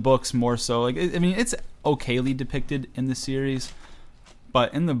 and in the books more so. It's okayly depicted in the series,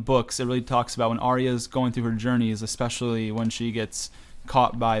 but in the books it really talks about when Arya's going through her journeys, especially when she gets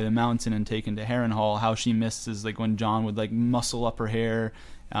caught by the mountain and taken to Harrenhal, how she misses when Jon would muscle up her hair.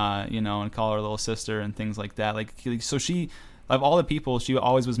 And call her little sister and things like that. So she, of all the people, she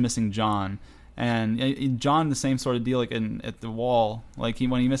always was missing Jon. And Jon, the same sort of deal. At the Wall, when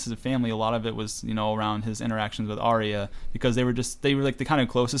he misses a family, a lot of it was around his interactions with Arya, because they were the kind of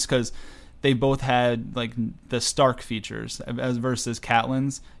closest, because they both had the Stark features as versus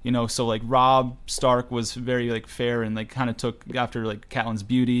Catelyn's. So Robb Stark was very fair and kind of took after Catelyn's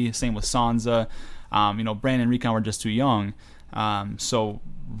beauty. Same with Sansa. Bran and Rickon were just too young. So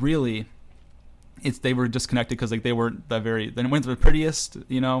really, they were disconnected because they weren't they weren't the prettiest,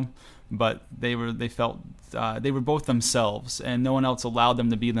 but they were both themselves, and no one else allowed them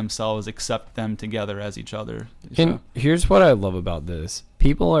to be themselves except them together as each other. And here's what I love about this: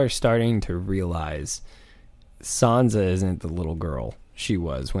 people are starting to realize Sansa isn't the little girl she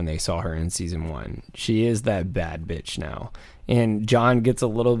was when they saw her in season 1. She is that bad bitch now, and Jon gets a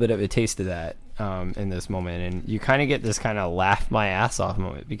little bit of a taste of that in this moment, and you kind of get this kind of laugh my ass off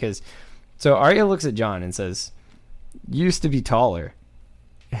moment, because so Arya looks at Jon and says, "You used to be taller,"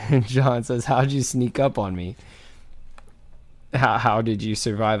 and Jon says, "How'd you sneak up on me? How did you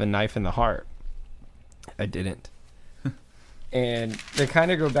survive a knife in the heart?" "I didn't." And they kind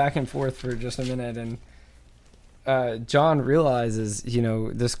of go back and forth for just a minute, and Jon realizes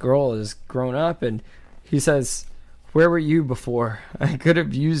this girl is grown up, and he says, "Where were you before? I could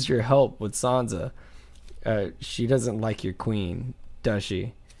have used your help with Sansa. She doesn't like your queen, does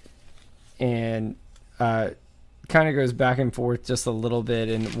she?" And kind of goes back and forth just a little bit.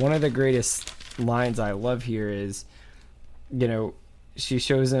 And one of the greatest lines I love here is, she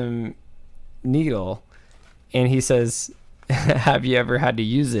shows him needle, and he says, "Have you ever had to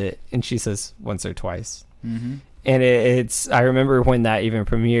use it?" And she says, "Once or twice." Mm-hmm. And it's I remember when that even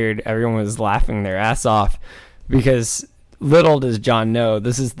premiered, everyone was laughing their ass off, because little does Jon know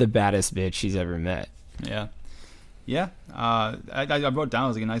this is the baddest bitch he's ever met. Yeah. Yeah, I wrote down it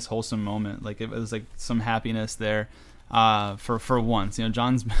was like a nice wholesome moment. Like it was like some happiness there, for once. You know,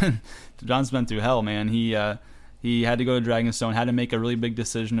 John's been through hell, man. He had to go to Dragonstone, had to make a really big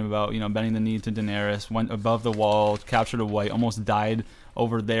decision about, you know, bending the knee to Daenerys, went above the wall, captured a white, almost died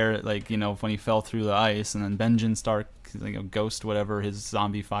over there, like, you know, when he fell through the ice, and then Benjen Stark, you know, ghost, whatever, his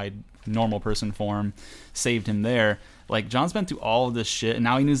zombified normal person form, saved him there. Like, Jon's been through all of this shit, and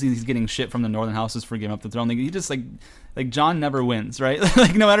now he knows he's getting shit from the Northern Houses for giving up the throne. Like, he just, like Jon never wins, right?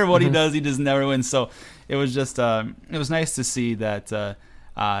 Like, no matter what he does, he just never wins. So it was just, it was nice to see that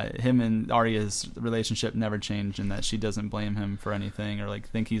him and Arya's relationship never changed, and that she doesn't blame him for anything or, like,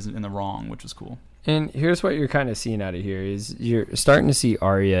 think he's in the wrong, which was cool. And here's what you're kind of seeing out of here is you're starting to see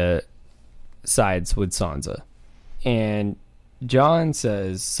Arya sides with Sansa. And Jon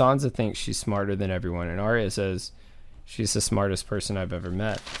says Sansa thinks she's smarter than everyone, and Arya says she's the smartest person I've ever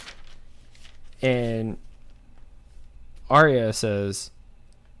met. And Arya says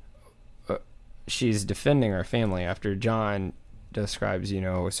she's defending our family after Jon describes, you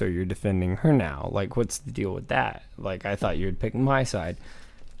know, so you're defending her now. Like, what's the deal with that? Like, I thought you'd pick my side.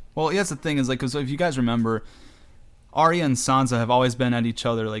 Well, yeah, that's the thing is, like, because if you guys remember, Arya and Sansa have always been at each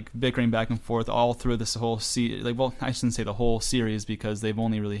other, like, bickering back and forth all through this whole like, well, I shouldn't say the whole series, because they've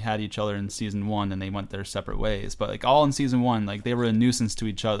only really had each other in season 1, and they went their separate ways. But, like, all in season 1, like, they were a nuisance to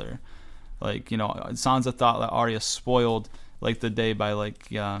each other. Like, you know, Sansa thought that Arya spoiled, like, the day by,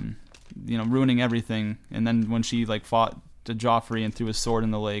 like, you know, ruining everything. And then when she, like, fought to Joffrey and threw his sword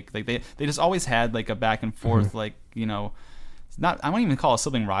in the lake, like, they just always had, like, a back and forth, like, you know, I wouldn't even call it a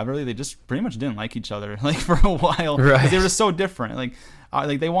sibling rivalry. They just pretty much didn't like each other, like, for a while. Right. They were so different. Like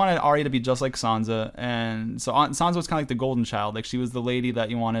they wanted Arya to be just like Sansa, and so Sansa was kind of like the golden child. Like, she was the lady that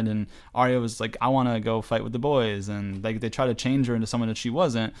you wanted, and Arya was like, I want to go fight with the boys, and like they tried to change her into someone that she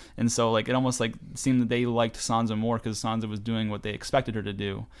wasn't. And so, like, it almost like seemed that they liked Sansa more because Sansa was doing what they expected her to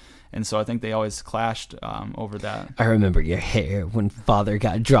do. And so I think they always clashed over that. I remember your hair when father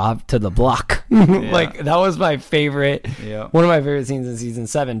got dropped to the block. Like, that was my favorite. Yeah. One of my favorite scenes in season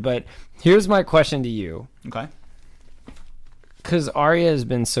 7. But here's my question to you. Okay. Because Arya has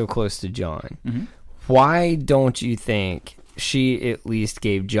been so close to Jon. Mm-hmm. Why don't you think she at least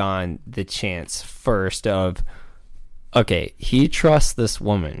gave Jon the chance first of, okay, he trusts this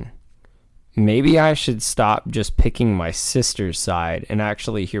woman. Maybe I should stop just picking my sister's side and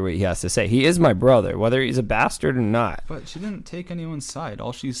actually hear what he has to say. He is my brother, whether he's a bastard or not. But she didn't take anyone's side.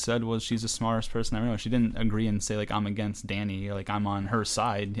 All she said was she's the smartest person I know. She didn't agree and say, like, I'm against Dany, or like, I'm on her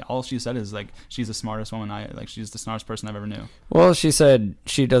side. All she said is, like, she's the smartest woman she's the smartest person I've ever knew. Well, she said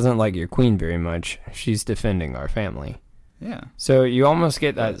she doesn't like your queen very much. She's defending our family. Yeah. So you almost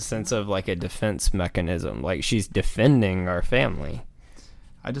get that sense of, like, a defense mechanism. Like, she's defending our family.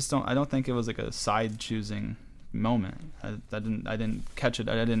 I don't think it was like a side choosing moment. I didn't catch it.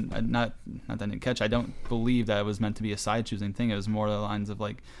 I don't believe that it was meant to be a side choosing thing. It was more along the lines of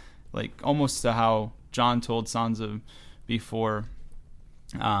like almost to how Jon told Sansa before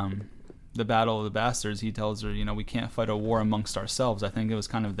the Battle of the Bastards. He tells her, you know, we can't fight a war amongst ourselves. I think it was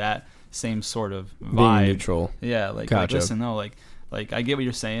kind of that same sort of vibe. Being neutral. Yeah, like listen, no, like I get what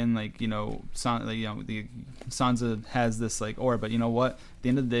you're saying, like, you know, Sansa has this, like, aura, but you know what? At the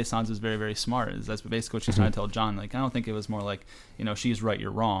end of the day, Sansa's very, very smart. That's basically what she's trying to tell Jon. Like, I don't think it was more like, you know, she's right, you're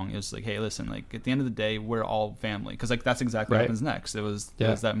wrong. It was like, hey, listen, like, at the end of the day, we're all family. Because, like, that's exactly what happens next. It was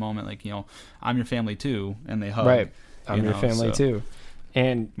that moment, like, you know, I'm your family too, and they hug. Right. I'm your family too.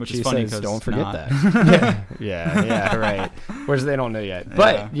 And which she is funny, says, don't forget that. yeah, right. Which they don't know yet.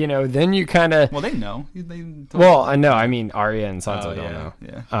 But, you know, then you kind of... Well, they know. I know. I mean, Arya and Sansa don't know.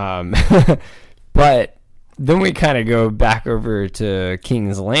 Yeah. But then we kind of go back over to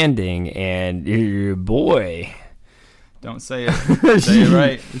King's Landing, and your boy... Don't say it. Say it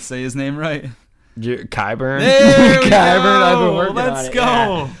right. Say his name right. Qyburn. There we Qyburn, I've been working Let's on it. go.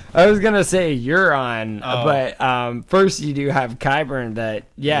 Yeah. I was gonna say Euron, but first you do have Qyburn. That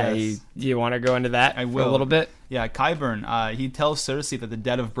you want to go into that? I will a little bit. Yeah, Qyburn. He tells Cersei that the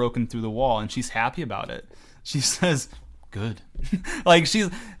dead have broken through the wall, and she's happy about it. She says, "Good." Like, she's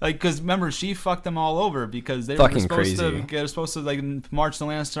like, because remember, she fucked them all over because they were supposed to like march the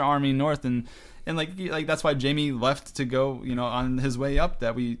Lannister army north, and like that's why Jaime left to go, you know, on his way up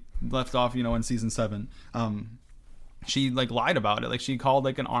that we left off, you know, in season 7. She like lied about it. Like, she called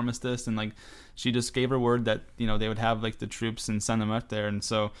like an armistice, and like she just gave her word that, you know, they would have like the troops and send them up there. And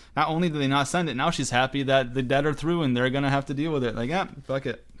so not only did they not send it, now she's happy that the dead are through and they're gonna have to deal with it. Like, yeah, fuck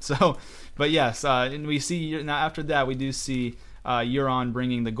it. So, but yes, and we see now after that we do see Euron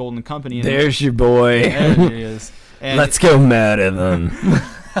bringing the Golden Company in. There's your boy. There he is. And let's go mad at them.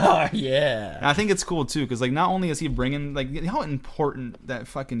 Oh yeah. And I think it's cool too, because like not only is he bringing like how important that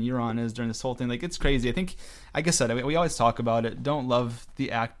fucking Euron is during this whole thing. Like it's crazy. I think, like I said, we always talk about it. Don't love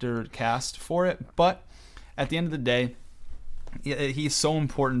the actor cast for it, but at the end of the day, he's so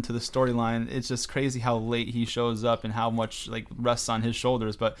important to the storyline. It's just crazy how late he shows up and how much like rests on his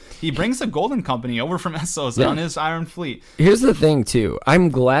shoulders. But he brings the Golden Company over from Essos on his Iron Fleet. Here's the thing too. I'm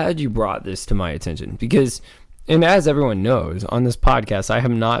glad you brought this to my attention because, and as everyone knows on this podcast, I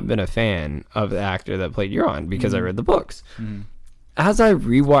have not been a fan of the actor that played Euron because I read the books. As I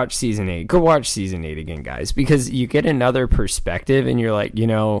rewatch season 8, go watch season 8 again, guys, because you get another perspective and you're like,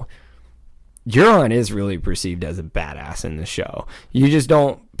 Euron is really perceived as a badass in the show. You just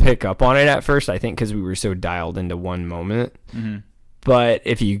don't pick up on it at first, I think, because we were so dialed into one moment. But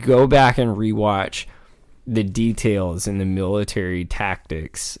if you go back and rewatch the details and the military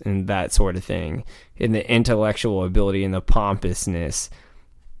tactics and that sort of thing, and the intellectual ability and the pompousness,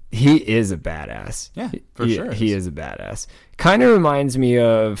 he is a badass. Yeah, for sure. He is a badass. Kind of reminds me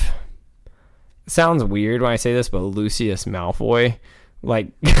of, sounds weird when I say this, but Lucius Malfoy. Like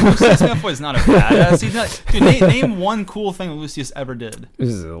Lucius Malfoy is not a badass. He's not, dude, name one cool thing Lucius ever did. This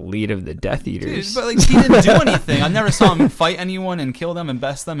is the lead of the Death Eaters. Dude, but like he didn't do anything. I never saw him fight anyone and kill them and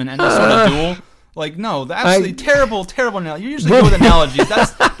best them in any sort of duel. Like no, that's absolutely terrible analogy. You usually go with analogies.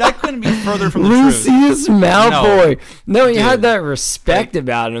 That couldn't be further from the truth. Lucius Malfoy. No, he had that respect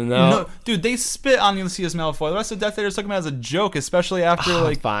about him though. No, dude, they spit on Lucius Malfoy. The rest of Death Eaters took him as a joke, especially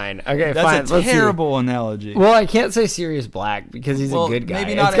after fine. Okay, that's a terrible analogy. Well, I can't say Sirius Black because he's a good guy.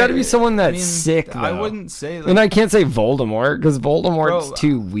 Maybe not, it's got to be someone that's sick. Though. I wouldn't say that. And I can't say Voldemort because Voldemort's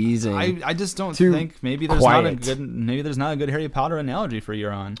too wheezing. I just don't think maybe there's not a good Harry Potter analogy for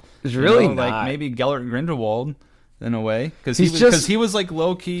Euron. It's really not. Like maybe Gellert Grindelwald in a way because he was like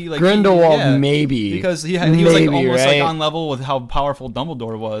low key like Grindelwald maybe because he was like almost like on level with how powerful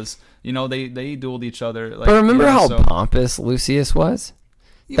Dumbledore was. They dueled each other. Like, but remember how pompous Lucius was?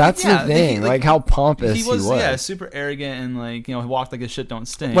 That's the thing, like how pompous he was. Yeah, super arrogant and like he walked like his shit don't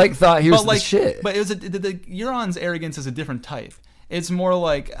stink. Like thought he was the shit. But it was the Euron's arrogance is a different type. It's more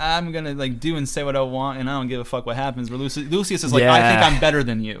like I'm gonna like do and say what I want, and I don't give a fuck what happens. Where Lucius is like, I think I'm better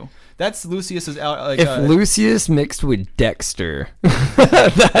than you. That's Lucius's like. If Lucius mixed with Dexter,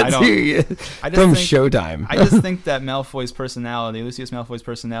 that's who he is from Showtime. I just think that Lucius Malfoy's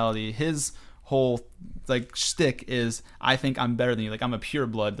personality, his whole like shtick is I think I'm better than you. Like I'm a pure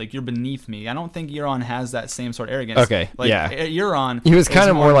blood. Like you're beneath me. I don't think Euron has that same sort of arrogance. Okay, like, yeah. Euron. He was kind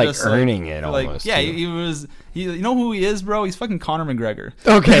of more like earning it almost. Yeah, he was. You know who he is, bro? He's fucking Conor McGregor.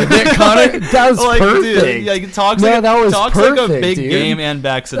 Okay, Conor. That was perfect. Dude, he talks like a big game and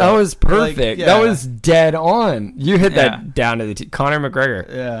backs it up. That was perfect. That was dead on. You hit that down to the Conor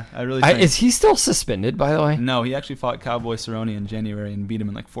McGregor. Yeah, I really think. Is he still suspended, by the way? No, he actually fought Cowboy Cerrone in January and beat him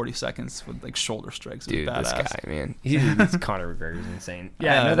in like 40 seconds with like shoulder strikes. Dude, this guy, man. Conor McGregor's insane.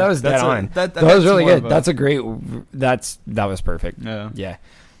 Yeah, no, that was dead on. That was really good. That's a great. That was perfect. Yeah.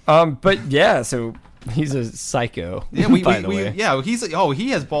 But yeah, so. He's a psycho. Yeah, by the way. Yeah, he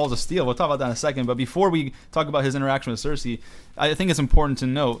has balls of steel. We'll talk about that in a second. But before we talk about his interaction with Cersei, I think it's important to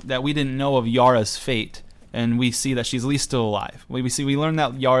note that we didn't know of Yara's fate, and we see that she's at least still alive. We learn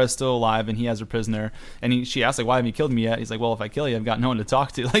that Yara's still alive, and he has her prisoner. And she asks like, "Why haven't you killed me yet?" He's like, "Well, if I kill you, I've got no one to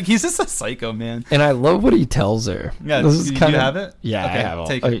talk to." Like he's just a psycho, man. And I love what he tells her. Yeah, do you have it? Yeah, okay, I have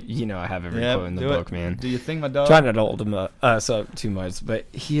it. I have every quote in the book, man. Do you think my dog? Try not to hold him up too much, but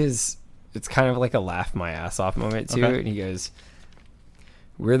he is. It's kind of like a laugh my ass off moment too, and he goes,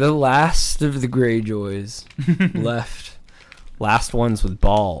 "We're the last of the Greyjoys left, last ones with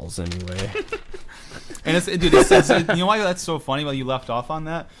balls anyway." And it says, you know why that's so funny? Why you left off on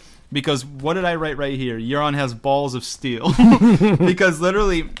that? Because what did I write right here? Euron has balls of steel. Because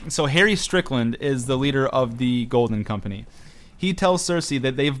literally, so Harry Strickland is the leader of the Golden Company. He tells Cersei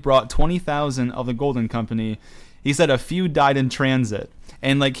that they've brought 20,000 of the Golden Company. He said a few died in transit.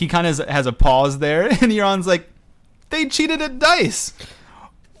 And like he kind of has a pause there, and Euron's like, "They cheated at dice,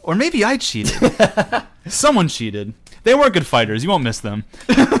 or maybe I cheated. Someone cheated. They weren't good fighters. You won't miss them."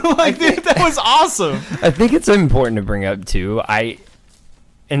 Like, dude, that was awesome. I think it's important to bring up too.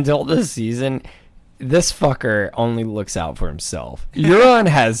 Until this season, this fucker only looks out for himself. Euron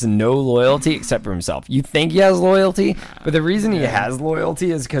has no loyalty except for himself. You think he has loyalty, but the reason he has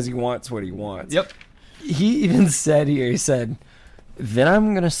loyalty is because he wants what he wants. Yep. He even said here, he said, "Then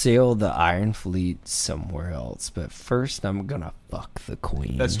I'm going to sail the Iron Fleet somewhere else, but first I'm going to fuck the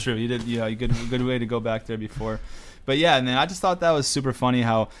queen." That's true. He did, good way to go back there before. But yeah, and then I just thought that was super funny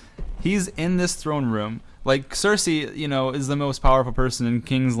how he's in this throne room Like, Cersei, you know, is the most powerful person in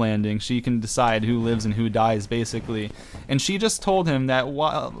King's Landing. She can decide who lives and who dies, basically. And she just told him that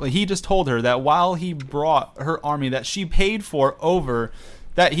he told her that while he brought her army that she paid for over,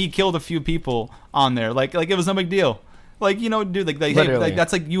 that he killed a few people on there. Like it was no big deal. Like, you know, dude, like hey, like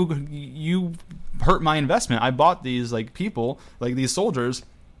that's like you hurt my investment. I bought these like people, like these soldiers.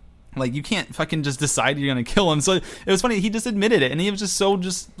 Like, you can't fucking just decide you're gonna kill him. So it was funny. He just admitted it, and he was just so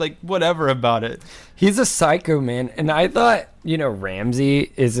like whatever about it. He's a psycho, man. And I thought, you know,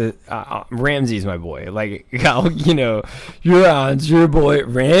 Ramsay is Ramsay's my boy. Like, how, you know, it's your boy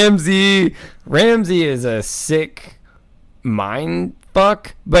Ramsay. Ramsay is a sick mind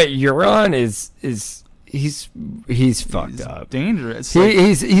fuck, but Euron is he's fucked up. Dangerous.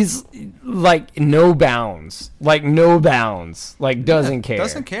 He's like no bounds. Like doesn't care.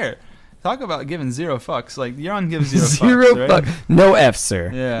 Doesn't care. Talk about giving zero fucks. Like, Euron gives zero zero fucks, right? No F's,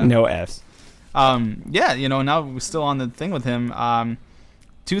 sir. Yeah. No F's. Yeah, you know, now we're still on the thing with him.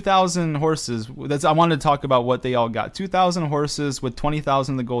 2,000 horses. I wanted to talk about what they all got. 2,000 horses with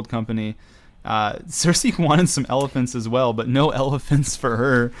 20,000 of the Gold Company. Cersei wanted some elephants as well, but no elephants for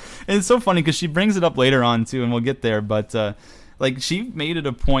her. And it's so funny because she brings it up later on too, and we'll get there. But like, she made it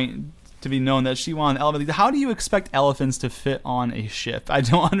a point to be known that she wanted elephants. How do you expect elephants to fit on a ship? I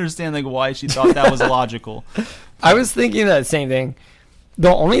don't understand like why she thought that was logical. I was thinking that same thing.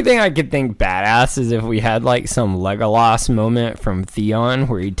 The only thing I could think badass is if we had like some Legolas moment from Theon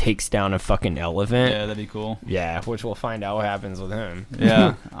where he takes down a fucking elephant. Yeah, that'd be cool. Yeah, which we'll find out what happens with him.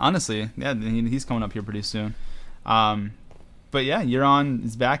 Yeah, honestly, yeah, he's coming up here pretty soon. But yeah, Euron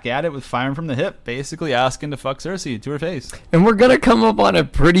is back at it with firing from the hip, basically asking to fuck Cersei to her face. And we're gonna come up on a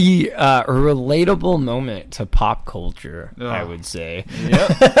pretty relatable moment to pop culture, I would say.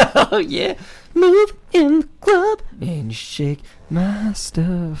 Yep. Oh yeah, move in the club and shake my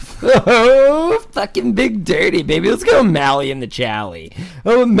stuff. Oh, fucking Big Dirty, baby. Let's go Mally in the Chally.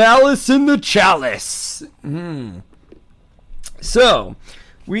 Oh, Malice in the Chalice. So,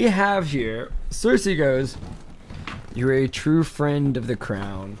 we have here, Cersei goes, "You're a true friend of the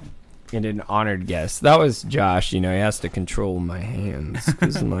crown and an honored guest." That was Josh, you know, he has to control my hands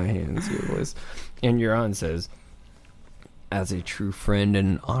because my hands are voice. And Euron says, "As a true friend and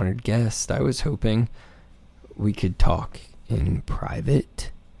an honored guest, I was hoping we could talk in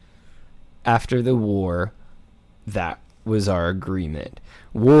private. After the war, that was our agreement.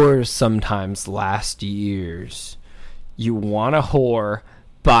 Wars sometimes last years. You want a whore,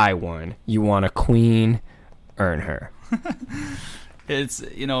 buy one. You want a queen, earn her." It's,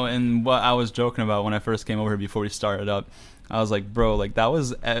 you know, and what I was joking about when I first came over here before we started up, I was like, bro, like, that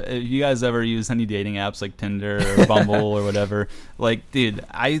was, if you guys ever use any dating apps like Tinder or Bumble or whatever, like, dude,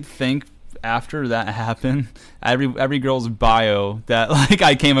 I think after that happened, every girl's bio that like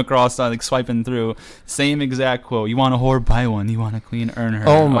I came across like swiping through, same exact quote: "You want a whore, buy one. You want a queen, earn her."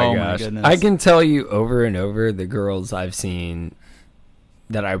 Oh my gosh. Goodness. I can tell you over and over the girls I've seen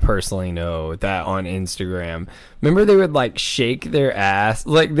that I personally know that on Instagram, remember they would like shake their ass,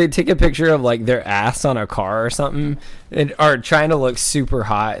 like they'd take a picture of like their ass on a car or something, or trying to look super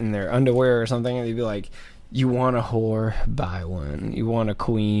hot in their underwear or something, and they'd be like, "You want a whore, buy one. You want a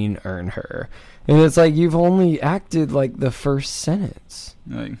queen, earn her." And it's like, you've only acted like the first sentence.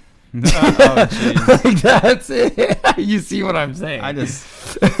 Like, oh, geez. Like, that's it. You see what I'm saying? I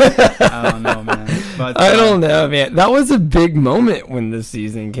don't know, man. But I don't know, man. That was a big moment when this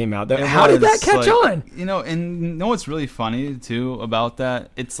season came out. How did that catch on? You know, and you know what's really funny too about that?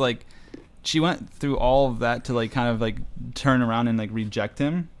 It's like she went through all of that to like kind of like turn around and like reject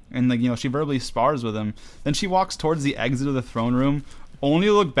him. And like, you know, she verbally spars with him. Then she walks towards the exit of the throne room, only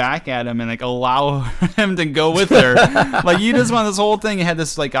to look back at him and like allow him to go with her. Like, you just want this whole thing. It had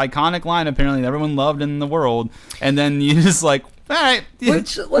this like iconic line apparently that everyone loved in the world, and then you just like, all right.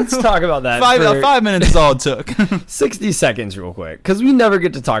 Which, let's talk about that. 5 minutes is all it took. 60 seconds real quick, because we never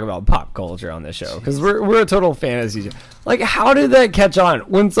get to talk about pop culture on this show because we're a total fantasy show. Like, how did that catch on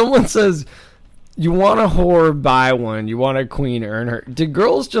when someone says, "You want a whore, buy one. You want a queen, earn her"? Do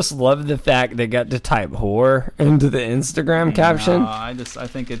girls just love the fact they got to type whore into the Instagram caption? No, I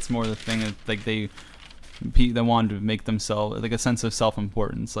think it's more the thing that like they wanted to make themselves like a sense of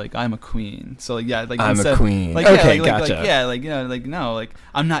self-importance. Like, I'm a queen, so like, yeah, like I'm a queen. Like, okay, yeah, gotcha. Like, yeah, like, you know, like, no, like,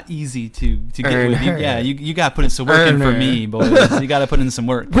 I'm not easy to get Earn with you. her. Yeah, you got to put in some work in for me, boys. You got to put in some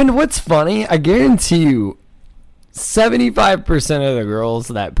work. When what's funny, I guarantee you, 75% of the girls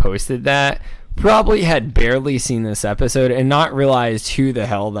that posted that probably had barely seen this episode and not realized who the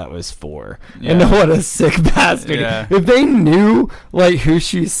hell that was for. Yeah. And what a sick bastard. Yeah. If they knew like who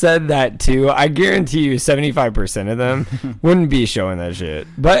she said that to, I guarantee you 75% of them wouldn't be showing that shit.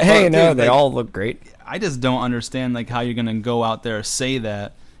 But hey, Well, no, dude, they like, all look great. I just don't understand like how you're gonna go out there say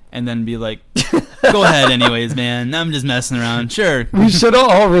that and then be like, go ahead anyways, man. I'm just messing around. Sure. We should have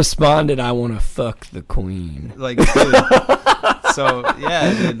all responded, I want to fuck the queen. Like, dude. So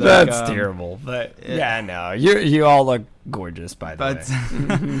yeah, dude, like, that's terrible. But yeah, no, you all look gorgeous by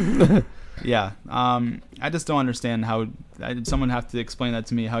the way. Yeah, I just don't understand how someone have to explain that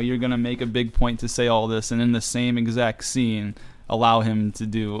to me. How you're gonna make a big point to say all this, and in the same exact scene, allow him to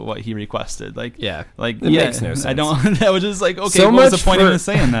do what he requested. Like, yeah, like it makes no sense. I don't. That was just like, okay, So what was the much point for- of him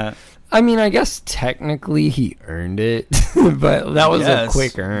saying that? I mean, I guess technically he earned it, but that was a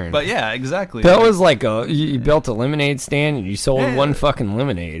quick earn. But yeah, exactly. That was like you built a lemonade stand and you sold one fucking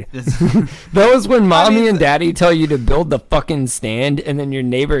lemonade. That was when mommy and daddy tell you to build the fucking stand, and then your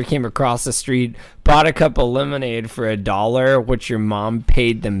neighbor came across the street, bought a cup of lemonade for $1, which your mom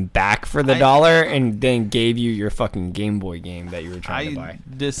paid them back for the $1, and then gave you your fucking Game Boy game that you were trying to buy. I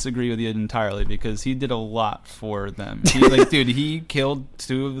disagree with you entirely because he did a lot for them. He, like, dude, he killed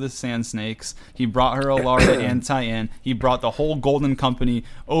 2 of the sand snakes. He brought her Alara and Tyann. He brought the whole Golden Company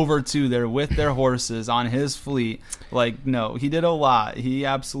over to there with their horses on his fleet. Like, no, he did a lot. He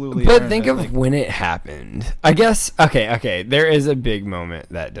absolutely. But think of when it happened. I guess. Okay. There is a big moment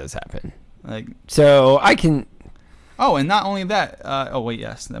that does happen. Like, so I can. Oh, and not only that. Oh wait,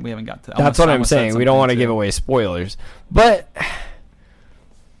 yes, we haven't got to. That's what I'm saying. We don't want to give away spoilers, but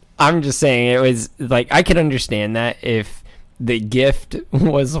I'm just saying it was like I could understand that if the gift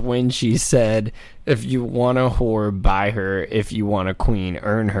was when she said, "If you want a whore, buy her. If you want a queen,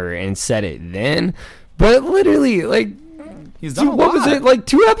 earn her," and said it then. But literally, like. He's done what was it like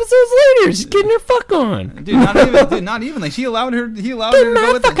 2 episodes later? She's getting her fuck on. Dude, not even. Like, he allowed her to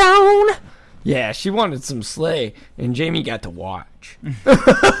go with fuck on. Yeah, she wanted some slay, and Jamie got to watch.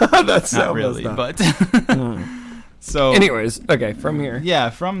 That's not really, but so. Anyways, okay, from here. Yeah,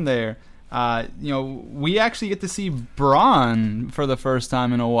 from there, we actually get to see Bronn for the first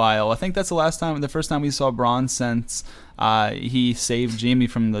time in a while. I think that's the first time we saw Bronn since he saved Jamie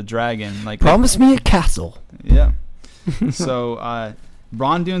from the dragon. Like, promise me a castle. Yeah. So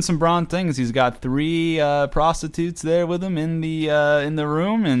Bronn doing some Bronn things. He's got 3 prostitutes there with him in the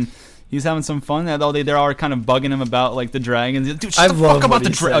room, and he's having some fun. Although they're all kind of bugging him about like the dragons. Dude, shut the fuck about the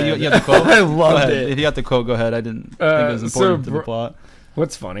dragons. Oh, you have the quote. I loved it. If you got the quote, go ahead. I didn't think it was important to the plot.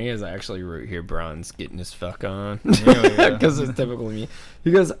 What's funny is I actually wrote here Bronn's getting his fuck on because it's typical me. He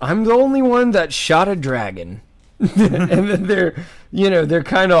goes, "I'm the only one that shot a dragon," and then they're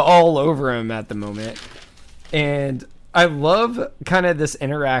kind of all over him at the moment. And I love kind of this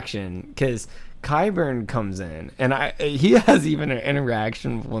interaction because Qyburn comes in, and he has even an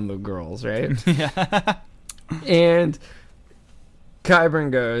interaction with one of the girls, right? Yeah. And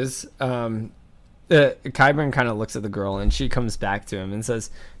Qyburn goes, Qyburn kind of looks at the girl, and she comes back to him and says,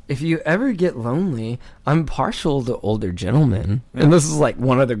 "If you ever get lonely, I'm partial to older gentlemen." Yeah. And this is like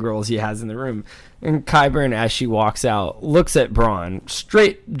one of the girls he has in the room. And Qyburn, as she walks out, looks at Bronn,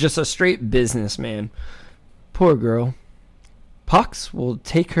 just a straight businessman. "Poor girl. Pox will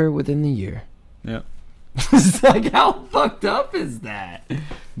take her within the year." Yeah. It's like, how fucked up is that?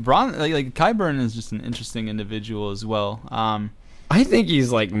 Bronn, like Qyburn is just an interesting individual as well. I think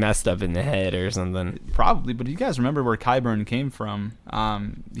he's like messed up in the head or something. Probably, but you guys remember where Qyburn came from?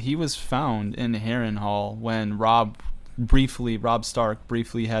 He was found in Harrenhal when Robb Stark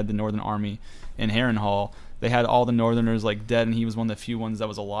briefly had the Northern Army in Harrenhal. They had all the Northerners like dead, and he was one of the few ones that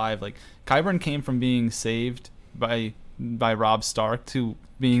was alive. Like, Qyburn came from being saved by Robb Stark to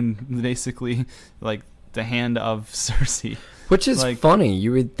being basically like the hand of Cersei. Which is like, funny.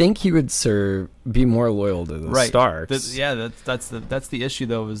 You would think he would be more loyal to the Starks. That's the issue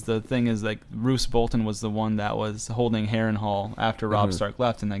though. Is the thing is like Roose Bolton was the one that was holding Harrenhal after Robb Stark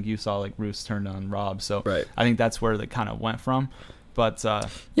left, and like you saw like Roose turned on Robb. So I think that's where they kind of went from. But I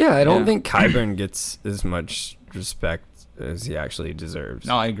don't think Qyburn gets as much respect as he actually deserves.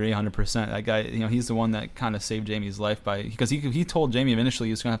 No, I agree 100%. That guy, he's the one that kind of saved Jaime's life because he told Jaime initially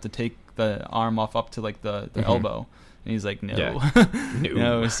he was gonna have to take the arm off up to like the elbow, and he's like, no,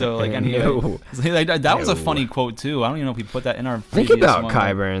 no. So like, anyway, that was a funny quote too. I don't even know if we put that in our. Think about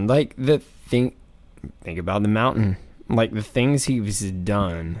Qyburn, like think about the Mountain, like the things he's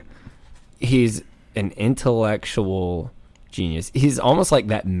done. He's an intellectual genius. He's almost like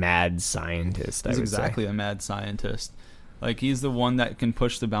that mad scientist. He's exactly a mad scientist. Like, he's the one that can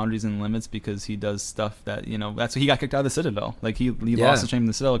push the boundaries and limits because he does stuff that, that's what he got kicked out of the Citadel. Like, he lost his name in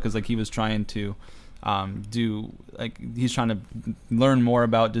the Citadel because, like, he was trying to do, like, he's trying to learn more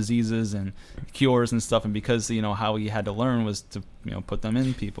about diseases and cures and stuff, and because how he had to learn was to put them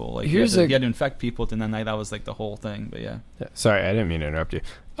in people, like he had to infect people, and then that was like the whole thing. But yeah. Sorry, I didn't mean to interrupt you.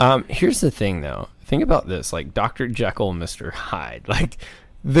 Here's the thing though, think about this, like Dr. Jekyll, Mr. Hyde, like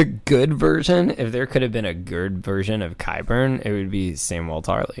the good version, if there could have been a good version of Qyburn, it would be Samwell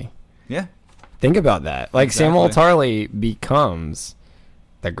Tarly. Yeah, think about that. Like, exactly. Samwell Tarly becomes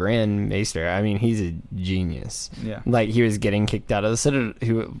the Grand Maester. I mean, he's a genius. Yeah. Like, he was getting kicked out of the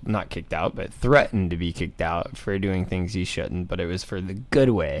Citadel, not kicked out, but threatened to be kicked out for doing things he shouldn't, but it was for the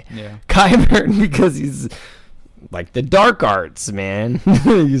good way. Yeah. Qyburn, because he's like the dark arts, man.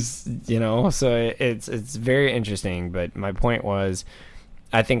 He's, so it's very interesting. But my point was,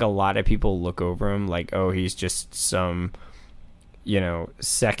 I think a lot of people look over him like, oh, he's just some,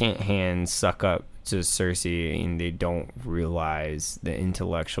 secondhand suck up to Cersei, and they don't realize the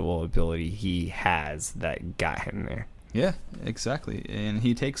intellectual ability he has that got him there. Yeah, exactly. And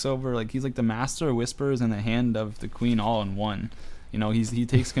he takes over, like, he's like the master of whispers and the hand of the queen all in one. He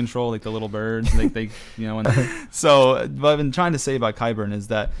takes control, like the little birds, like they, so what I've been trying to say about Qyburn is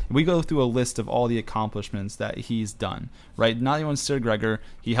that we go through a list of all the accomplishments that he's done, right? Not even Sir Gregor,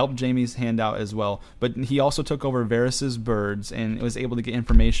 he helped Jaime's hand out as well, but he also took over Varys's birds and was able to get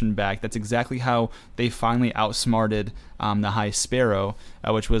information back. That's exactly how they finally outsmarted the High Sparrow,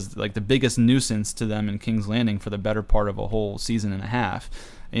 which was like the biggest nuisance to them in King's Landing for the better part of a whole season and a half.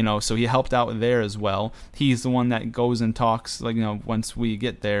 So he helped out there as well. He's the one that goes and talks, like, once we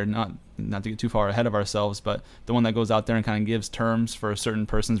get there, not to get too far ahead of ourselves, but the one that goes out there and kind of gives terms for a certain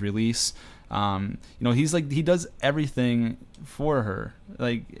person's release. He's like, he does everything for her,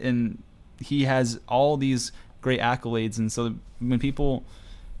 like, and he has all these great accolades. And so when people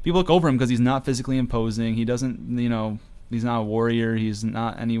look over him because he's not physically imposing, he doesn't, he's not a warrior, he's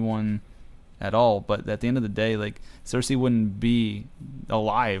not anyone at all, but at the end of the day, like, Cersei wouldn't be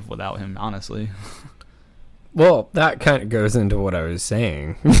alive without him, honestly. Well, that kind of goes into what I was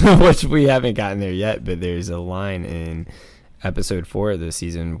saying, which we haven't gotten there yet, but there's a line in episode 4 of the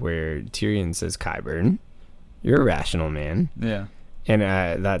season where Tyrion says, Qyburn, you're a rational man. Yeah. And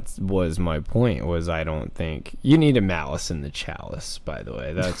that was my point, was I don't think you need a malice in the chalice, by the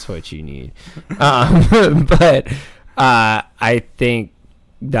way. That's what you need. But I think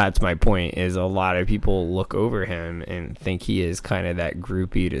that's my point, is a lot of people look over him and think he is kind of that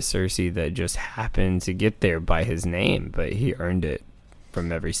groupie to Cersei that just happened to get there by his name, but he earned it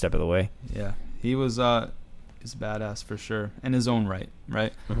from every step of the way. Yeah, he was he's badass for sure, in his own right?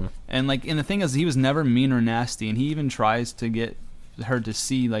 Mm-hmm. And the thing is, he was never mean or nasty, and he even tries to get her to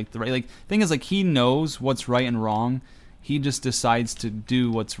see, like, the right, like, thing is, like, he knows what's right and wrong. He just decides to do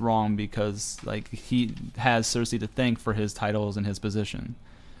what's wrong because, like, he has Cersei to thank for his titles and his position.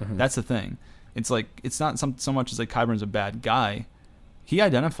 Mm-hmm. That's the thing. It's like, it's not so much as like Qyburn's a bad guy. He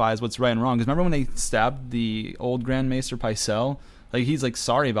identifies what's right and wrong. Because remember when they stabbed the old Grand Maester Pycelle? Like, he's like,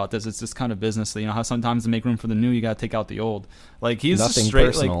 sorry about this. It's just kind of business. How sometimes to make room for the new, you got to take out the old. Like, he's nothing just straight,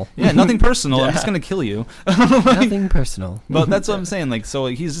 personal. like, yeah, nothing personal. Yeah. I'm just gonna kill you. Nothing personal. But that's what I'm saying. Like, so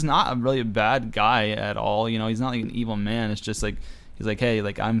he's just not really a bad guy at all. He's not like an evil man. It's just like, he's like, hey,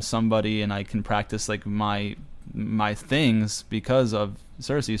 like, I'm somebody and I can practice like my things because of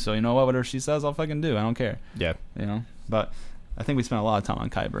Cersei. So whatever she says, I'll fucking do. I don't care. Yeah. But I think we spent a lot of time on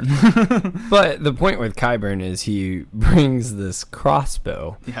Qyburn. But the point with Qyburn is he brings this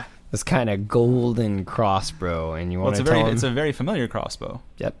crossbow. Yeah. This kind of golden crossbow, and you want to tell him? It's a very familiar crossbow.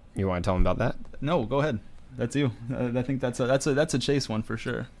 Yep. You want to tell him about that? No, go ahead. That's you. I think that's a chase one for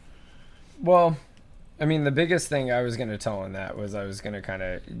sure. Well, I mean, the biggest thing I was going to tell him that was I was going to kind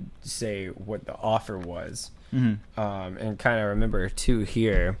of say what the offer was. Mm-hmm. And kind of remember, too,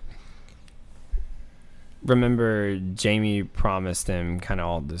 here. Remember, Jaime promised him kind of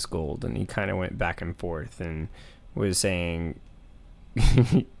all this gold, and he kind of went back and forth and was saying,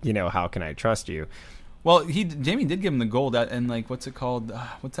 how can I trust you? Well, Jaime did give him the gold and like, what's it called?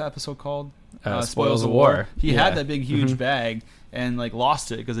 What's that episode called? Spoils of War. He had that big, huge bag and like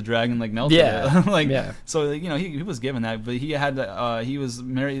lost it because the dragon like melted it. So he was given that, but he had he was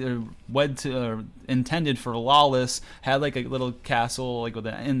married or wed to intended for Lawless, had like a little castle like with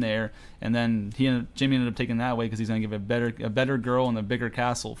that in there, and then Jaime ended up taking that away because he's gonna give a better girl and a bigger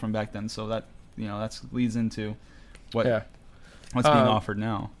castle from back then. So that that leads into what's being offered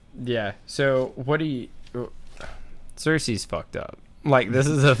now. Yeah. So what do you? Cersei's fucked up. Like, this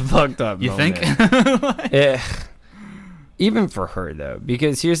is a fucked up. You moment. think? Even for her though,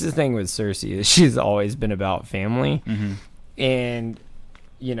 because here's the thing with Cersei: is she's always been about family, and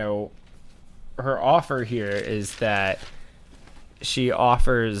her offer here is that she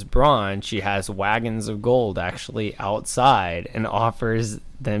offers Braun, she has wagons of gold actually outside and offers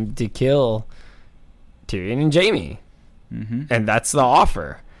them to kill Tyrion and Jaime. Mm-hmm. And that's the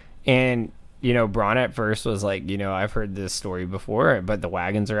offer. And, you know, Braun at first was like, you know, I've heard this story before, but the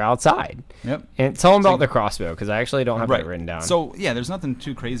wagons are outside. Yep. And tell them about the crossbow, because I actually don't have Right. that written down. So, yeah, there's nothing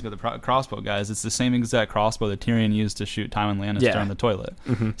too crazy about the crossbow, guys. It's the same exact crossbow that Tyrion used to shoot Tywin Lannister Yeah. in the toilet.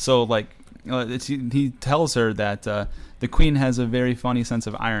 Mhm. So, like, he tells her that the queen has a very funny sense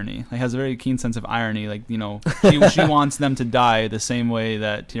of irony. Like, has a very keen sense of irony. Like, you know, she wants them to die the same way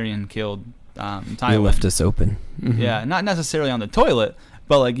that Tyrion killed Tywin. You left us open. Mhm. Yeah, not necessarily on the toilet,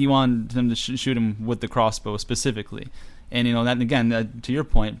 but like you want him to shoot him with the crossbow specifically. And you know that again, to your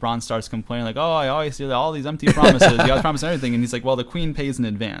point, Bronn starts complaining like, "Oh, I always hear all these empty promises. You always promise everything." And he's like, "Well, the queen pays in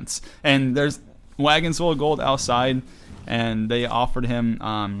advance." And there's wagons full of gold outside, and they offered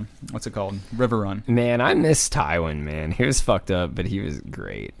him what's it called, River Run. Man, I miss Tywin, man. He was fucked up, but he was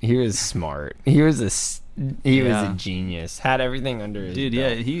great. He was smart. He was a genius. Had everything under his Dude,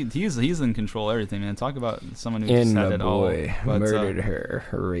 belt. yeah, he's in control of everything, man. Talk about someone who And said my it all. boy But, murdered her,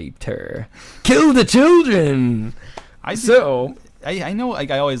 raped her, killed the children. I know,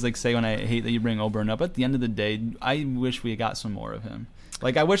 like I always like say when I hate that you bring Oberyn up. At the end of the day, I wish we got some more of him.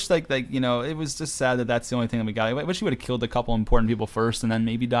 Like I wish, like you know, it was just sad that that's the only thing that we got. I wish he would have killed a couple important people first and then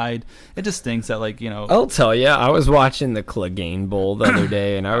maybe died. It just stinks that like you know. I'll tell you, I was watching the Clegane Bowl the other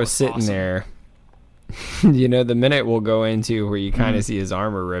day, and I was sitting awesome. there. You know, the minute we'll go into where you kind of see his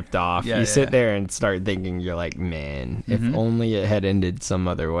armor ripped off, Yeah, you sit yeah. there and start thinking, you're like, man, Mhm. if only it had ended some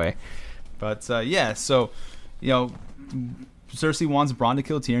other way. But yeah, so you know, Cersei wants Bronn to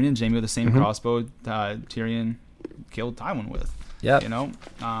kill Tyrion and Jaime with the same Mhm. crossbow Tyrion killed Tywin with. Yep. You know,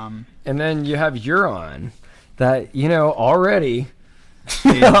 And then you have Euron, that, you know, already.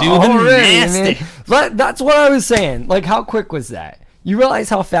 they do the nasty. man. That's what I was saying. Like, how quick was that? You realize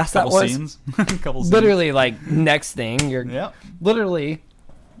how fast that Couple was? scenes. Couple scenes. Literally, like, next thing, you're Yeah. literally,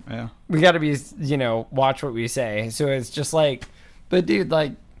 Yeah. we got to be, you know, watch what we say. So it's just like, but dude,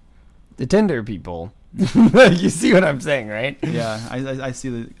 like, the Tinder people. You see what I'm saying, right? Yeah. I see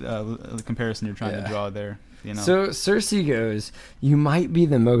the comparison you're trying to Yeah. draw there. You know. So Cersei goes, you might be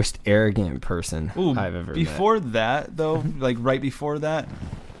the most arrogant person Ooh, I've ever met. before that though, like right before that,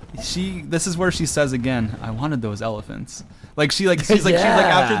 this is where she says again, I wanted those elephants. Like she's like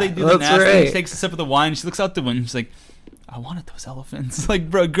after they do the that's nasty, right. she takes a sip of the wine, she looks out the window, she's like, I wanted those elephants. Like,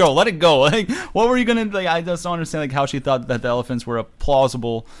 bro, girl, let it go. Like, what were you gonna like? I just don't understand like how she thought that the elephants were a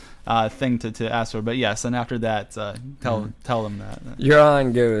plausible thing to ask for. But yes, and after that, tell them that.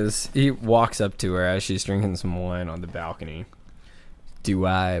 Euron goes, he walks up to her as she's drinking some wine on the balcony. Do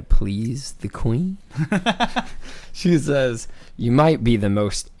I please the queen? She says, you might be the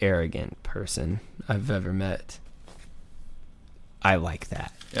most arrogant person I've ever met. I like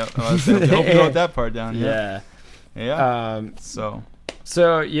that. Yeah, I hope you wrote that part down. Yeah.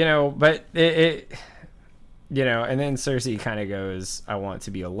 So, you know, but it you know, and then Cersei kind of goes, I want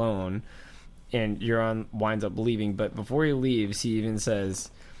to be alone. And Euron winds up leaving. But before he leaves, he even says,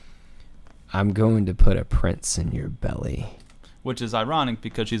 I'm going to put a prince in your belly. Which is ironic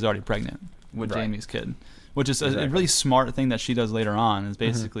because she's already pregnant with Right. Jaime's kid. Which is a Exactly. really smart thing that she does later on. Is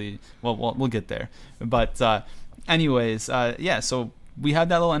basically, well, we'll get there. But anyways, yeah, so we had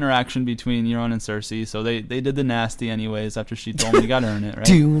that little interaction between Euron and Cersei. So they did the nasty anyways after she told him you gotta earn it, right?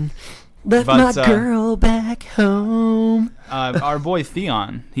 Doing, let But, my girl back home. Our boy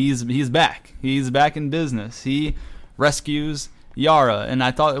Theon, he's back. He's back in business. He rescues Yara, and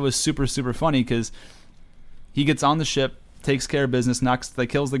I thought it was super funny because he gets on the ship, takes care of business,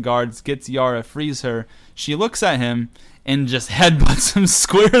 kills the guards, gets Yara, frees her. She looks at him and just headbutts him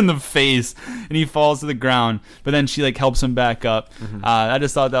square in the face, and he falls to the ground. But then she helps him back up. I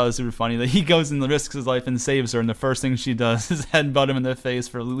just thought that was super funny. That he goes and risks his life and saves her, and the first thing she does is headbutt him in the face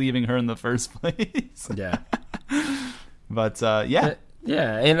for leaving her in the first place. Yeah. But yeah.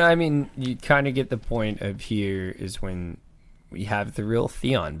 Yeah, and I mean, you kind of get the point of here is when we have the real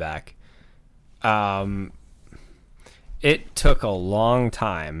Theon back. It took a long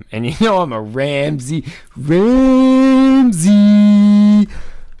time, and you know I'm a Ramsay,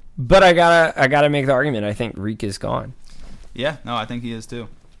 but I gotta make the argument. I think Reek is gone. Yeah, no, I think he is too.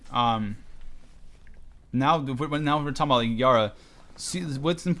 Now we're talking about Yara. See,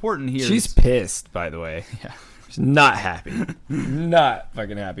 what's important here? She's pissed, by the way. Yeah. She's not happy. Not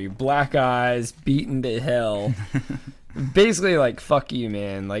fucking happy. Black eyes, beaten to hell. Basically, fuck you,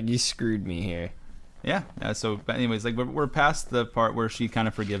 man. You screwed me here. Yeah. So, but anyways, like we're past the part where she kind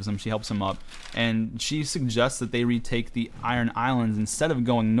of forgives him. She helps him up, and she suggests that they retake the Iron Islands instead of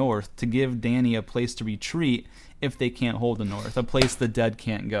going north to give Dany a place to retreat if they can't hold the north, a place the dead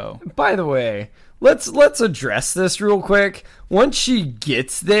can't go. By the way, let's address this real quick. Once she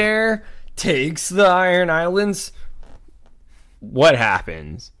gets there, takes the Iron Islands, what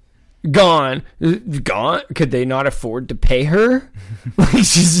happens? Gone. Could they not afford to pay her? Like,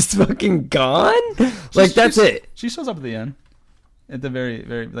 she's just fucking gone? Like, that's it. She shows up at the end. At the very,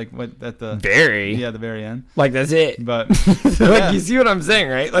 like, what, at the... Very? Yeah, the very end. Like, that's it. But... Like, yeah. you see what I'm saying,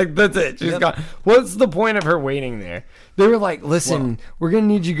 right? Like, that's it. She's gone. What's the point of her waiting there? They were like, listen, we're going to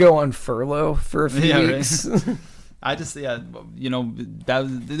need you to go on furlough for a few weeks. Right. I just, you know,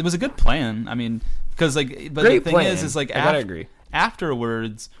 it was a good plan. I mean, because, like... But Great the thing plan. is like... I gotta agree.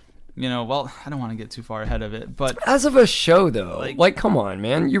 Afterwards... You know, well, I don't want to get too far ahead of it, but... As of a show, though, like come on,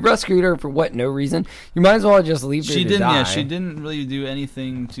 man. You rescued her for what, no reason? You might as well just leave her to die. Yeah, she didn't really do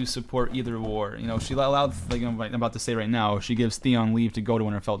anything to support either war. You know, she allowed, like I'm about to say right now, she gives Theon leave to go to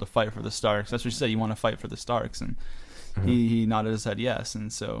Winterfell to fight for the Starks. That's what she said, you want to fight for the Starks, and he nodded his head yes,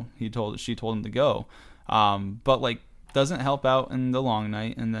 and so she told him to go. But, like, doesn't help out in the Long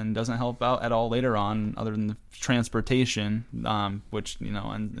Night, and then doesn't help out at all later on, other than the transportation, which, you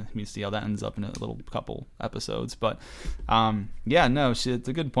know, and we see how that ends up in a little couple episodes. But yeah, no, it's a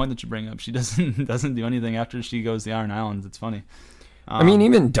good point that you bring up. She doesn't do anything after she goes to the Iron Islands. It's funny. I mean,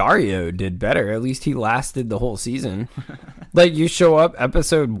 even Dario did better. At least he lasted the whole season. Like, you show up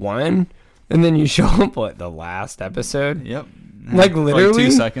episode 1, and then you show up the last episode. Yep. Like, literally, like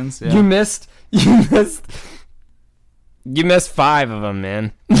 2 seconds. Yeah. You missed 5 of them,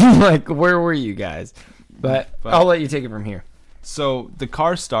 man. Like, where were you guys? But I'll let you take it from here. So the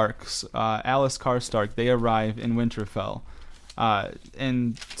Karstarks, Alice Karstark, they arrive in Winterfell.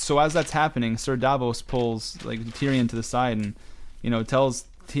 And so as that's happening, Sir Davos pulls like Tyrion to the side and, you know, tells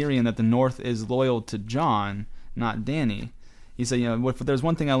Tyrion that the North is loyal to Jon, not Dany. He said, you know, if there's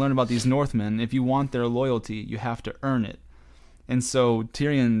one thing I learned about these Northmen, if you want their loyalty, you have to earn it. And so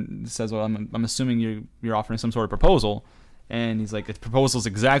Tyrion says, well, I'm assuming you're offering some sort of proposal. And he's like, the proposal's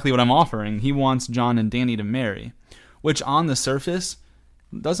exactly what I'm offering. He wants Jon and Dany to marry, which on the surface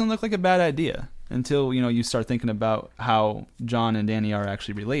doesn't look like a bad idea until, you know, you start thinking about how Jon and Dany are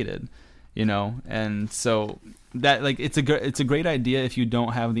actually related, you know. And so that, like, it's a great idea if you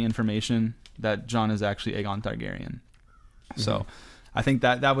don't have the information that Jon is actually Aegon Targaryen. Mm-hmm. So I think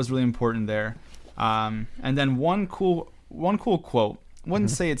that was really important there. And then one cool quote.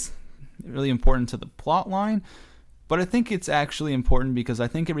 Wouldn't say it's really important to the plot line, but I think it's actually important because I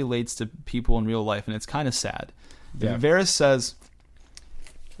think it relates to people in real life, and it's kind of sad. Yeah. Varys says,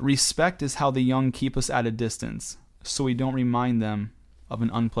 "Respect is how the young keep us at a distance, so we don't remind them of an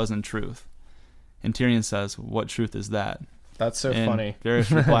unpleasant truth." And Tyrion says, "What truth is that?" That's so funny.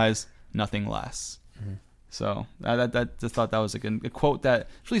 Varys replies, "Nothing less." Mm-hmm. So I just thought that was a quote that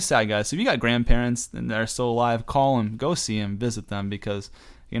it's really sad, guys. So if you got grandparents and they're still alive, call them, go see them, visit them, because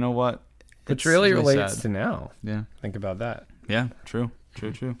you know what? Which really relates to now. Yeah. Think about that. Yeah, true.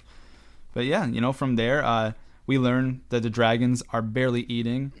 But yeah, you know, from there, we learn that the dragons are barely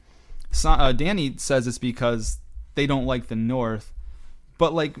eating. Dany says it's because they don't like the North.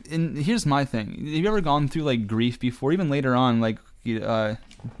 But, like, here's my thing. Have you ever gone through, like, grief before? Even later on, like,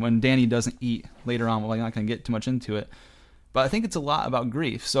 when Dany doesn't eat later on, well, I'm not going to get too much into it. But I think it's a lot about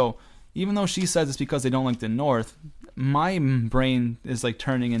grief. So even though she says it's because they don't like the North, my brain is, like,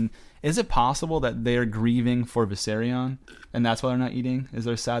 turning in. Is it possible that they're grieving for Viserion, and that's why they're not eating? Is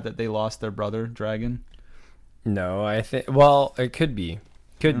they sad that they lost their brother, dragon? No, I think... Well, it could be.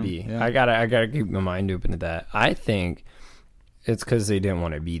 Could be. Yeah. I gotta keep my mind open to that. I think it's because they didn't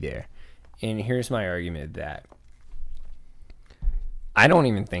want to be there. And here's my argument that I don't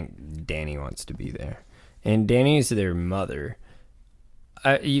even think Dany wants to be there. And Dany is their mother.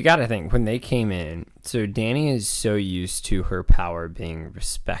 You got to think, when they came in, so Dany is so used to her power being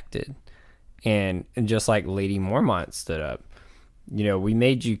respected. And just like Lady Mormont stood up, you know, we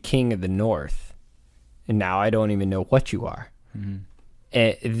made you king of the North, and now I don't even know what you are. Mm-hmm.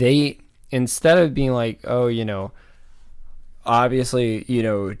 And they, instead of being like, oh, you know, obviously, you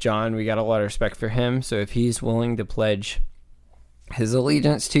know, Jon, we got a lot of respect for him, so if he's willing to pledge his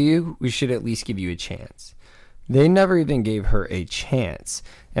allegiance to you, we should at least give you a chance. They never even gave her a chance.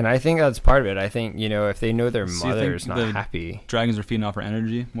 And I think that's part of it. I think, you know, if they know their mother's not happy. Dragons are feeding off her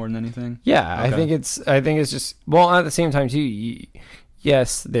energy more than anything? Yeah, okay. I think it's just, well, at the same time too,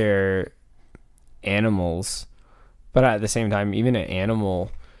 yes, they're animals, but at the same time, even an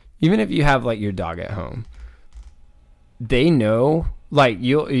animal, even if you have like your dog at home, they know like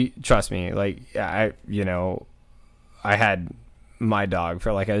trust me, like I had my dog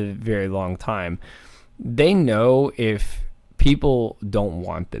for like a very long time. They know if people don't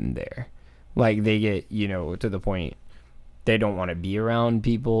want them there. Like they get, to the point they don't want to be around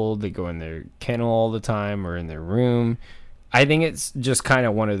people. They go in their kennel all the time or in their room. I think it's just kind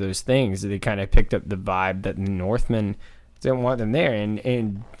of one of those things. They kind of picked up the vibe that the Northmen didn't want them there.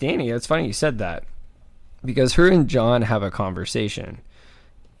 And Danny, it's funny you said that, because her and John have a conversation.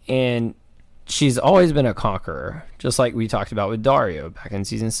 And she's always been a conqueror, just like we talked about with Dario back in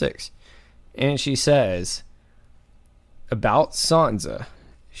season 6. And she says about Sansa,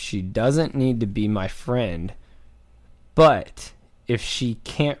 she doesn't need to be my friend, but if she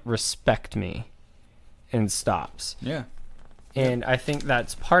can't respect me, and stops. Yeah. And I think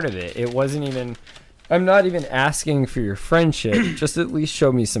that's part of it. It wasn't even, I'm not even asking for your friendship, just at least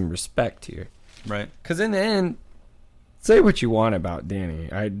show me some respect here. Right. Because in the end, say what you want about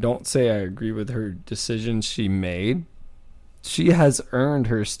Dany. I don't say I agree with her decisions she made. She has earned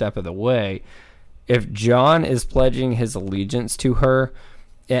her step of the way. If Jon is pledging his allegiance to her,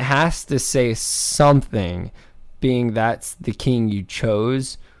 it has to say something, being that's the king you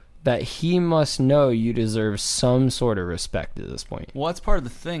chose, that he must know you deserve some sort of respect at this point. Well, that's part of the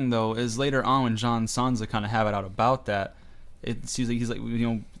thing, though, is later on when Jon and Sansa kind of have it out about that, it seems like he's like,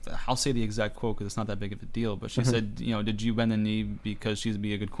 I'll say the exact quote because it's not that big of a deal, but she said, did you bend the knee because she's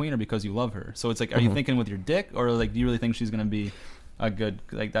be a good queen or because you love her? So it's like, are you thinking with your dick, or like, do you really think she's going to be a good,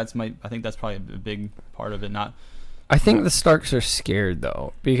 like, I think that's probably a big part of it. Not, I think the Starks are scared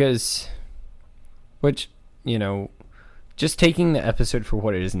though, because, just taking the episode for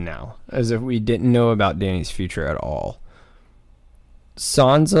what it is now, as if we didn't know about Dany's future at all.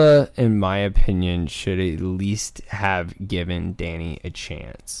 Sansa, in my opinion, should at least have given Dany a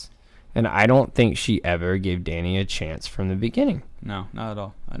chance. And I don't think she ever gave Dany a chance from the beginning. No, not at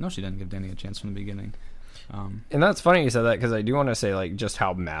all. I know she didn't give Dany a chance from the beginning. And that's funny you said that, because I do want to say, like, just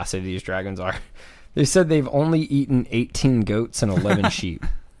how massive these dragons are. They said they've only eaten 18 goats and 11 sheep.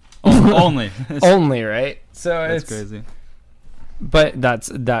 Only. Only, right? So that's crazy. But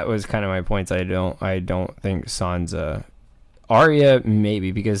that was kind of my points. I don't think Sansa, Arya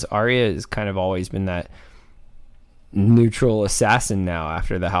maybe, because Arya has kind of always been that neutral assassin now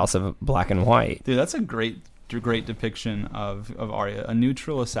after the House of Black and White. Dude, that's a great depiction of Arya, a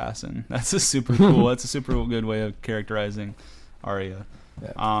neutral assassin. That's a super cool. That's a super good way of characterizing Arya.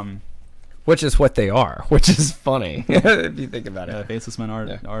 Yeah. Which is what they are, which is funny if you think about it. Yeah, faceless men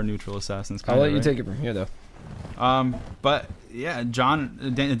are neutral assassins. I'll let you take it from here, though. But yeah,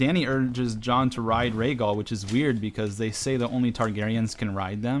 Dany urges Jon to ride Rhaegal, which is weird because they say that only Targaryens can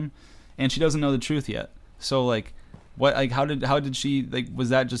ride them, and she doesn't know the truth yet. So like, what, like, how did she, like, was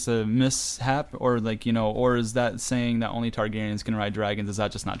that just a mishap, or like, or is that saying that only Targaryens can ride dragons? Is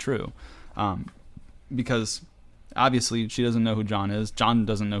that just not true? Because obviously she doesn't know who Jon is. Jon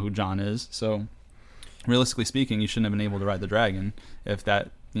doesn't know who Jon is. So realistically speaking, you shouldn't have been able to ride the dragon if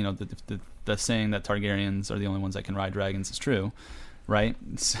that, the saying that Targaryens are the only ones that can ride dragons is true, right?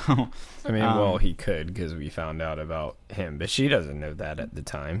 So, I mean, well, he could, because we found out about him, but she doesn't know that at the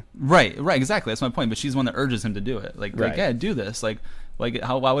time. Right, exactly. That's my point. But she's the one that urges him to do it. Like, yeah, do this. Like,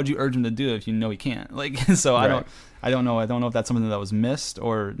 why would you urge him to do it if you know he can't? Like, so I don't know. I don't know if that's something that was missed,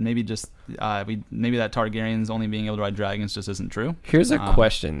 or maybe just maybe that Targaryens only being able to ride dragons just isn't true. Here's a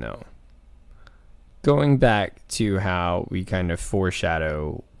question though. Going back to how we kind of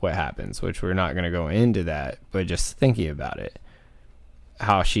foreshadow what happens, which we're not going to go into that, but just thinking about it,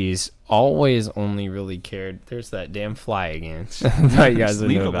 how she's always only really cared. There's that damn fly again. I you guys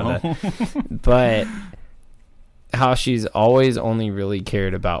didn't know about that. But how she's always only really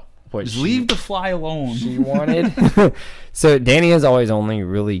cared about what just leave the fly alone. She wanted. So Dany has always only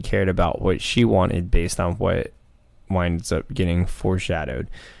really cared about what she wanted based on what winds up getting foreshadowed.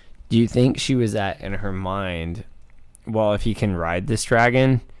 Do you think she was at in her mind, well, if he can ride this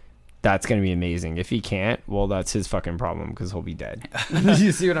dragon, that's going to be amazing. If he can't, well, that's his fucking problem, because he'll be dead.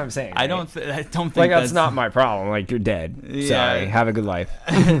 You see what I'm saying? I don't think like that's not my problem. Like, you're dead. Yeah. Sorry. Have a good life.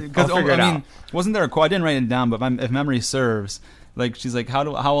 I'll figure it out. Wasn't there a quote? I didn't write it down, but if memory serves, like, she's like, how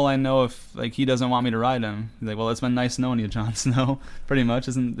will I know if, like, he doesn't want me to ride him? He's like, well, it's been nice knowing you, Jon Snow. Pretty much,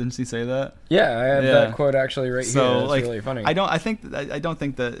 didn't she say that? Yeah, I have that quote actually right here. That's like, really funny. I think that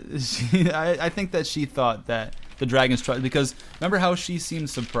I think that she thought that the dragons tried, because remember how she seemed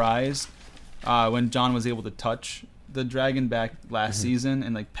surprised when Jon was able to touch the dragon back last season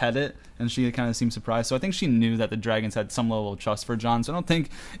and like pet it, and she kind of seemed surprised. So I think she knew that the dragons had some level of trust for Jon. So I don't think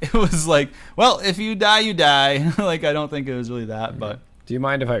it was like, well, if you die, you die. Like, I don't think it was really that. But do you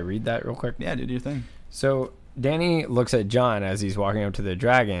mind if I read that real quick? Yeah, do your thing. So Danny looks at John as he's walking up to the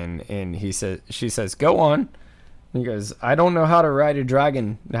dragon, and she says, "Go on." And he goes, "I don't know how to ride a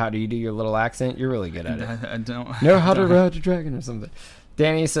dragon." How do you do your little accent? You're really good at it. I don't Know how to ride a dragon or something.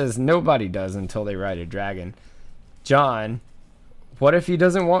 Danny says, "Nobody does until they ride a dragon." John, "What if he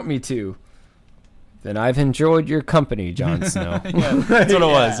doesn't want me to?" "Then I've enjoyed your company, Jon Snow." Yeah, that's what it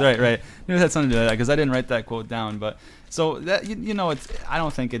was. Right. Maybe it had something to do with that because I didn't write that quote down. But so that it's. I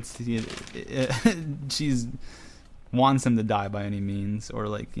don't think it's. She's wants him to die by any means, or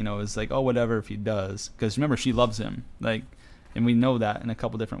it's like, oh, whatever if he does. Because remember, she loves him. And we know that in a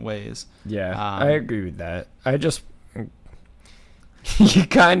couple different ways. Yeah, I agree with that. I just. You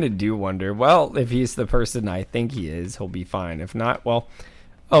kind of do wonder, well, if he's the person I think he is, he'll be fine. If not, well,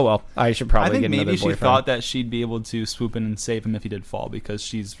 oh well, I should probably get another boyfriend. I think maybe she thought that she'd be able to swoop in and save him if he did fall because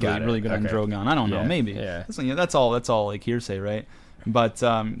she's really good on Drogon. I don't know, maybe. Yeah. That's all like hearsay, right? But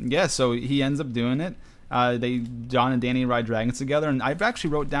so he ends up doing it. John and Danny ride dragons together, and I've actually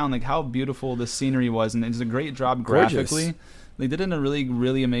wrote down how beautiful the scenery was, and it's a great job graphically. Gorgeous. They did a really,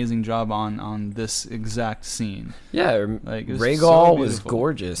 really amazing job on this exact scene. Yeah, Rhaegal was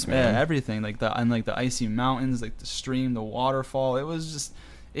gorgeous, man. Yeah, everything the icy mountains, the stream, the waterfall. It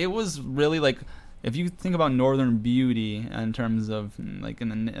was really if you think about northern beauty in terms of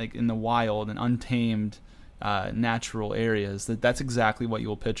in the wild and untamed natural areas, that's exactly what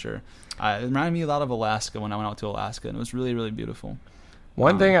you'll picture. It reminded me a lot of Alaska when I went out to Alaska, and it was really, really beautiful.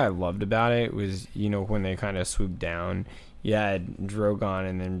 One thing I loved about it was when they kind of swooped down. You had Drogon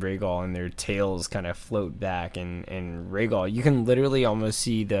and then Rhaegal, and their tails kind of float back, and Rhaegal, you can literally almost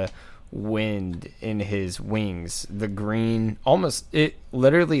see the wind in his wings, the green, it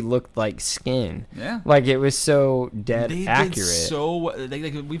literally looked like skin. Yeah, it was so dead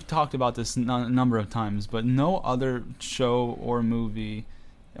accurate. We've talked about this a number of times, but no other show or movie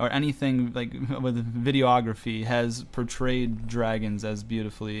or anything with videography has portrayed dragons as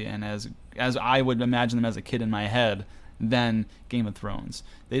beautifully and as I would imagine them as a kid in my head than Game of Thrones.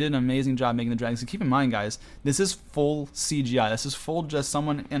 They did an amazing job making the dragons. So keep in mind, guys, this is full CGI. This is full just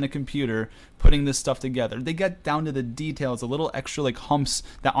someone in a computer putting this stuff together. They get down to the details, the little extra humps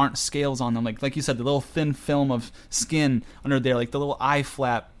that aren't scales on them, like you said, the little thin film of skin under there, the little eye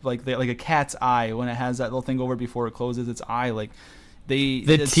flap, like a cat's eye when it has that little thing over before it closes its eye, the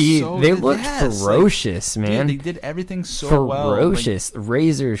teeth, they looked ferocious, man. Dude, they did everything so well. Ferocious,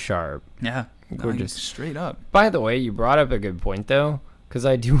 razor sharp. Yeah. Gorgeous. Straight up. By the way, you brought up a good point, though, because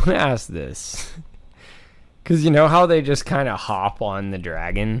I do want to ask this. Because you know how they just kind of hop on the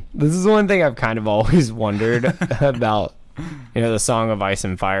dragon? This is one thing I've kind of always wondered about, the Song of Ice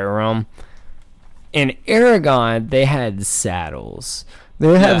and Fire realm. In Aragon, they had saddles.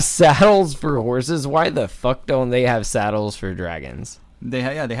 They have saddles for horses. Why the fuck don't they have saddles for dragons? They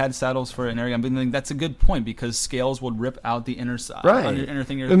had saddles for an Aragon, but that's a good point because scales would rip out the inner side. Right. Inner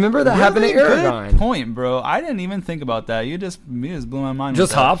thing. Remember that happened to Aragon. Good point, bro. I didn't even think about that. You just blew my mind.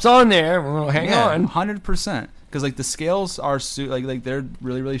 Just hops on there. Well, hang on. 100%. Because the scales are they're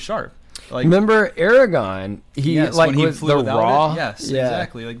really, really sharp. Remember Aragon? When he was flew the raw. Yes,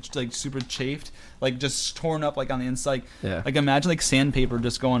 exactly. Super chafed. Just torn up on the inside. Yeah. Imagine sandpaper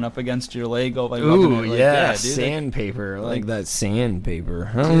just going up against your leg. Ooh, yeah, dude, sandpaper, that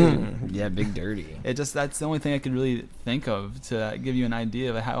sandpaper. Yeah, big dirty. That's the only thing I could really think of to give you an idea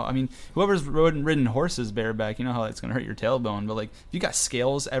of how. I mean, whoever's ridden horses bareback, you know how it's gonna hurt your tailbone. But if you got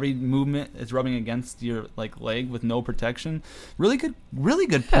scales, every movement is rubbing against your leg with no protection. Really good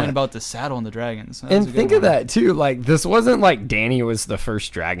point about the saddle and the dragons. And think of that too. This wasn't like Danny was the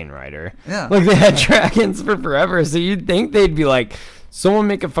first dragon rider. Yeah. They had dragons for forever, so you'd think they'd be someone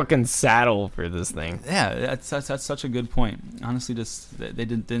make a fucking saddle for this thing. Yeah, that's such a good point. Honestly, just they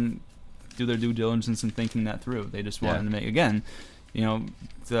didn't do their due diligence in thinking that through. They just wanted to make, again,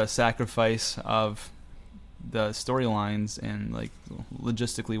 the sacrifice of the storylines and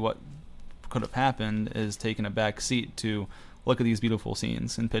logistically what could have happened is taking a back seat to look at these beautiful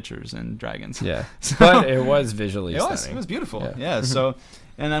scenes and pictures and dragons. Yeah, but it was visually stunning. It was beautiful. Yeah. So,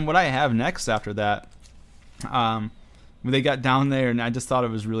 and then what I have next after that, when they got down there, and I just thought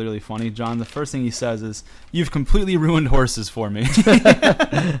it was really, really funny. John, the first thing he says is, "You've completely ruined horses for me."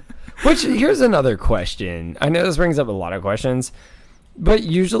 Which, here's another question. I know this brings up a lot of questions. But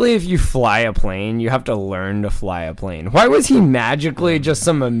usually if you fly a plane, you have to learn to fly a plane. Why was he magically just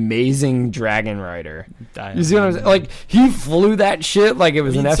some amazing dragon rider? You see what I'm saying? He flew that shit like it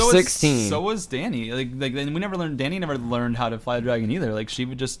was an F-16. So was Danny. Danny never learned how to fly a dragon either. She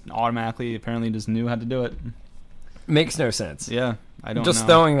would just automatically, apparently just knew how to do it. Makes no sense. Yeah, I don't know. Just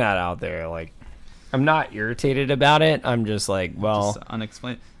throwing that out there. I'm not irritated about it. I'm just well. Just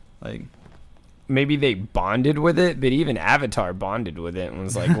unexplained. maybe they bonded with it, but even Avatar bonded with it and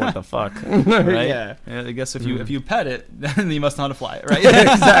was like, "What the fuck?" Right? Yeah. I guess if you pet it, then you must know how to fly it, right?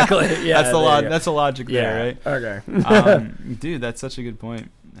 Exactly. Yeah. That's the logic there, right? Okay. Dude, that's such a good point.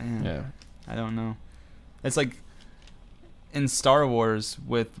 Man, Yeah. I don't know. It's like in Star Wars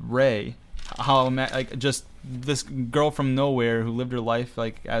with Rey, how like just this girl from nowhere who lived her life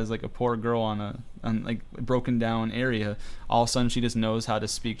like as like a poor girl on like a broken down area. All of a sudden, she just knows how to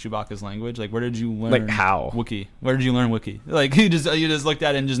speak Chewbacca's language. Like, where did you learn? Like how? Wookiee. Where did you learn Wookiee? Like you just looked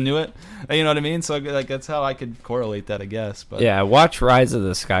at it and just knew it. You know what I mean? So like that's how I could correlate that, I guess. But Yeah, watch Rise of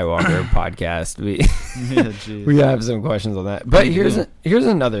the Skywalker podcast. yeah, We have some questions on that. But here's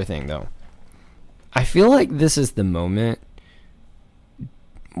another thing though. I feel like this is the moment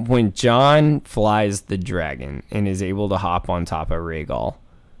when John flies the dragon and is able to hop on top of Rhaegal.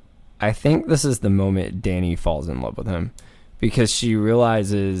 I think this is the moment Dany falls in love with him, because she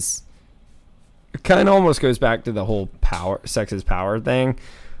realizes, it kind of almost goes back to the whole sex is power thing.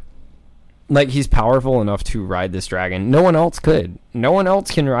 Like, he's powerful enough to ride this dragon. No one else could. No one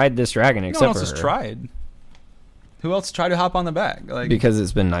else can ride this dragon except for her. No one else has tried. Who else tried to hop on the back? Like, because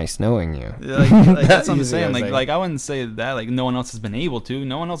it's been nice knowing you. Like that's what I'm saying. Like I wouldn't say that. Like, no one else has been able to.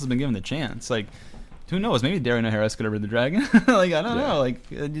 No one else has been given the chance. Like, who knows? Maybe Daenerys Harris could have rid the dragon. Like, I don't know.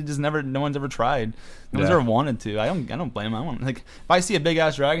 Like, you just never. No one's ever tried. No one's ever wanted to. I don't blame them. I want, like, if I see a big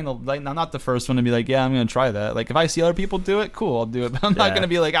ass dragon, like, I'm not the first one to be like, yeah, I'm gonna try that. Like, if I see other people do it, cool, I'll do it. But I'm not gonna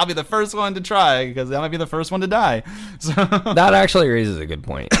be like, I'll be the first one to try, because I might be the first one to die. So that actually raises a good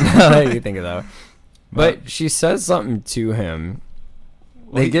point. Now that you think of that. But she says something to him.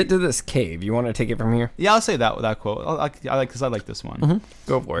 They get to this cave. You want to take it from here? Yeah, I'll say that quote. Because I like this one. Mm-hmm.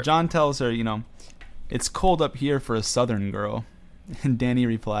 Go for it. John tells her, it's cold up here for a southern girl. And Dany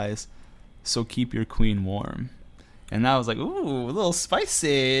replies, so keep your queen warm. And I was like, ooh, a little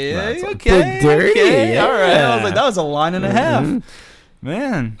spicy. That's okay. dirty. Okay. Yeah. All right. I was like, that was a line and a half.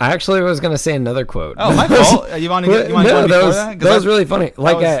 Man. I actually was going to say another quote. Oh, my fault. You want to get one before that? That was really funny.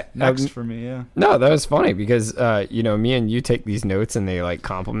 Like, that was next for me, yeah. No, that was funny because, me and you take these notes and they, like,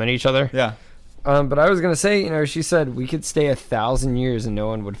 complement each other. Yeah. But I was going to say, she said, we could stay 1,000 years and no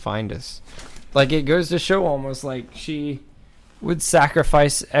one would find us. Like, it goes to show almost like she would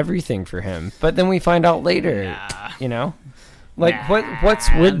sacrifice everything for him. But then we find out later, Like, what's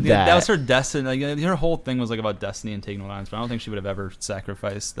with that? That was her destiny. Like, her whole thing was like about destiny and taking lives, but I don't think she would have ever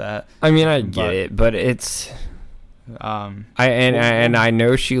sacrificed that. I mean, I get it, but it's I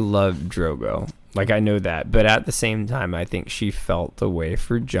know she loved Drogo. Like, I know that, but at the same time, I think she felt the way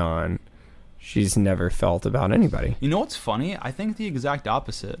for John she's never felt about anybody. You know what's funny? I think the exact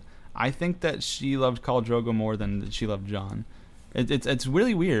opposite. I think that she loved Khal Drogo more than she loved John. It's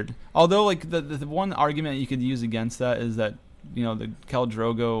really weird. Although, like, the one argument you could use against that is that, the Khal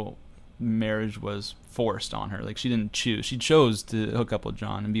Drogo marriage was forced on her. Like, she didn't choose. She chose to hook up with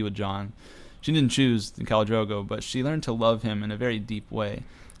John and be with John. She didn't choose Khal Drogo, but she learned to love him in a very deep way.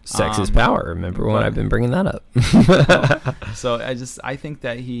 Sex is power. Remember when I've been bringing that up? So I think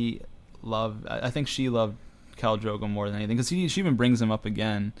that I think she loved Khal Drogo more than anything, because she even brings him up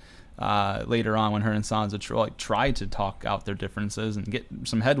again later on when her and Sansa try to talk out their differences and get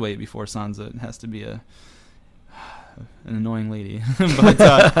some headway before Sansa has to be an annoying lady. But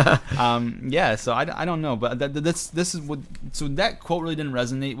so I don't know, but this is what, so that quote really didn't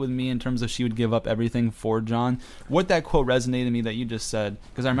resonate with me in terms of she would give up everything for John. What that quote resonated with me that you just said,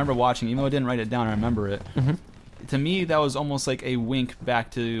 because I remember watching, even though I didn't write it down, I remember it. Mm-hmm. To me, that was almost like a wink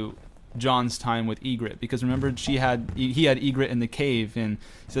back to John's time with Ygritte, because remember he had Ygritte in the cave and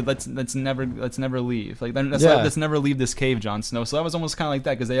said let's never leave, like let's never leave this cave, Jon Snow. So that was almost kind of like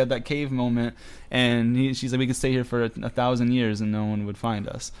that, because they had that cave moment and she's like, we could stay here for 1,000 years and no one would find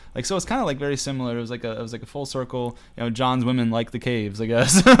us. Like, so it's kind of like very similar. It was like a full circle. John's women like the caves, I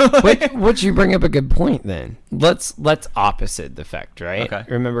guess. Which you bring up a good point. Then let's opposite the fact, right? Okay.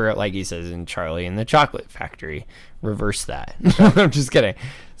 Remember, like he says in Charlie and the Chocolate Factory, reverse that. I'm just kidding.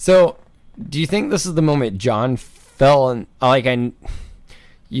 So, do you think this is the moment John fell in?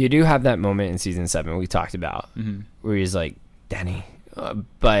 You do have that moment in season 7 we talked about, mm-hmm. where he's like, Dany.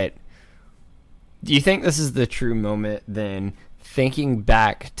 But do you think this is the true moment then, thinking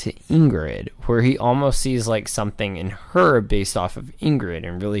back to Ingrid, where he almost sees like something in her based off of Ingrid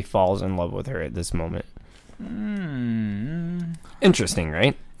and really falls in love with her at this moment? Interesting,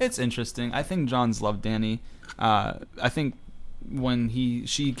 right? It's interesting. I think John's loved Dany. I think when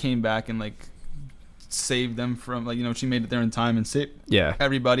she came back and like saved them from, like, she made it there in time and saved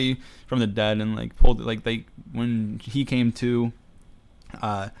everybody from the dead, and like pulled it, like when he came to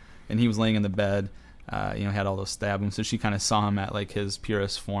and he was laying in the bed, had all those stab wounds, so she kind of saw him at like his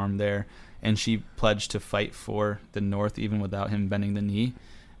purest form there, and she pledged to fight for the North even without him bending the knee.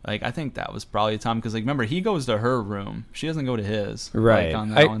 Like, I think that was probably a time, because, like, remember, he goes to her room. She doesn't go to his. Right. Like, on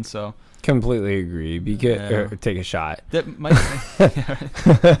that one, so. Completely agree. Take a shot. That might,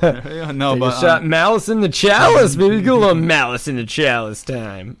 no, take but, a shot. Malice in the chalice, baby. Go a little malice in the chalice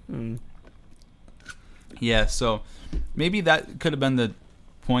time. Yeah, so maybe that could have been the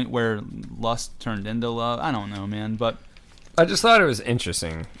point where lust turned into love. I don't know, man, but I just thought it was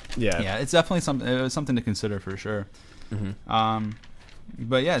interesting. Yeah, it's definitely something. It was something to consider for sure.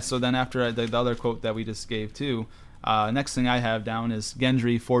 But yeah, so then after the other quote that we just gave too, next thing I have down is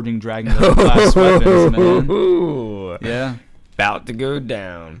Gendry forging dragon glass weapons, man. Yeah, about to go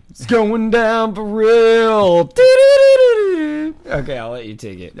down. It's going down for real. Okay, I'll let you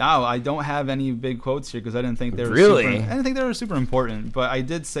take it. No, I don't have any big quotes here because I didn't think they were really. I didn't think they were super important. But I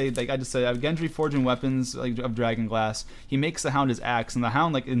did say, like I just said, Gendry forging weapons like of dragon glass. He makes the Hound his axe, and the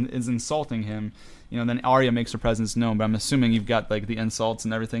Hound like is insulting him. You know, then Arya makes her presence known. But I'm assuming you've got like the insults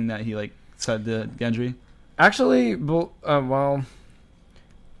and everything that he like said to Gendry. Actually, well.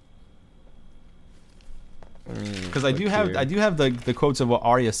 Because I do have the quotes of what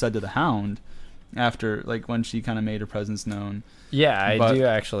Arya said to the Hound after, like, when she kind of made her presence known. Yeah, I do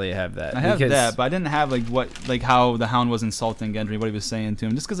actually have that. I have that, but I didn't have how the Hound was insulting Gendry, what he was saying to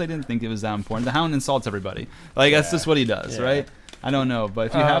him, just because I didn't think it was that important. The Hound insults everybody. Like, that's just what he does, right? I don't know, but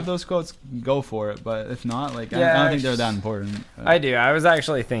if you have those quotes, go for it. But if not, like, I don't think they're that important. I do. I was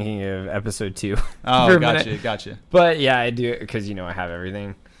actually thinking of episode 2. Oh, gotcha. But yeah, I do, because I have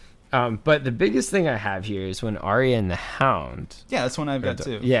everything. But the biggest thing I have here is when Arya and the Hound. Yeah, that's one I've got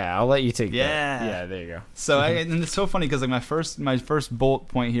too. Yeah, I'll let you take that. Yeah, there you go. So and it's so funny because like my first bullet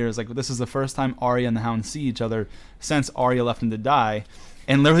point here is like this is the first time Arya and the Hound see each other since Arya left him to die,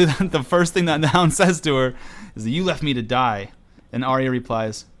 and literally the first thing that the Hound says to her is, "You left me to die," and Arya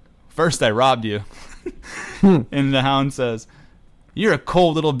replies, "First I robbed you," and the Hound says, "You're a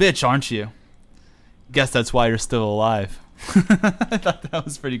cold little bitch, aren't you? Guess that's why you're still alive." I thought that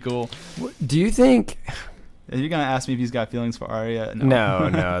was pretty cool. Do you think... Are you going to ask me if he's got feelings for Arya? No,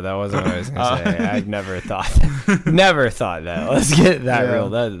 that wasn't what I was going to say. I never thought that. Let's get that real.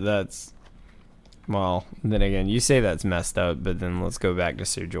 That's... Well, then again, you say that's messed up, but then let's go back to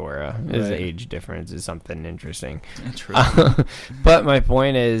Ser Jorah. His age difference is something interesting. True. But my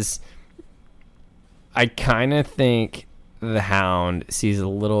point is, I kind of think the Hound sees a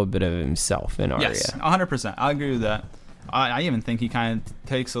little bit of himself in Arya. Yes, 100%. I agree with that. I even think he kind of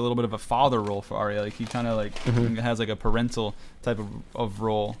takes a little bit of a father role for Arya. Like he kind of like has like a parental type of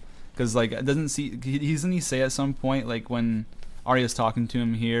role, because like doesn't he say at some point like when Arya's talking to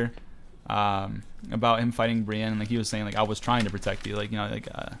him here about him fighting Brienne, and like he was saying like I was trying to protect you, like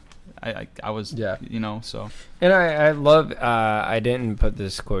I was so. And I love I didn't put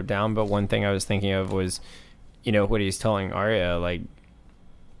this quote down, but one thing I was thinking of was what he's telling Arya, like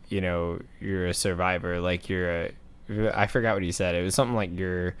you're a survivor, like I forgot what he said. It was something like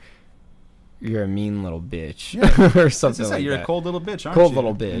you're a mean little bitch, or something like you're that. A cold little bitch, aren't cold you?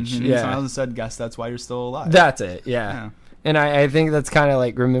 little bitch. Mm-hmm. Yeah. Someone said, "Guess that's why you're still alive." That's it. Yeah. And I think that's kind of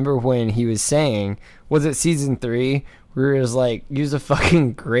like, remember when he was saying, was it season 3? Where it was like, use a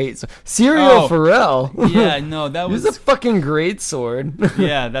fucking great Serial Pharrell. Yeah, no, that was use a fucking great sword.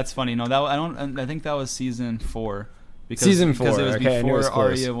 Yeah, that's funny. No, I think that was season 4. Season 4, because it was before it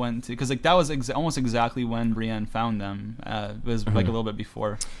Arya went to, because like that was almost exactly when Brienne found them. It was like a little bit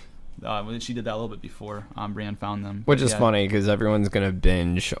before. She did that a little bit before Brienne found them. Which is funny because everyone's gonna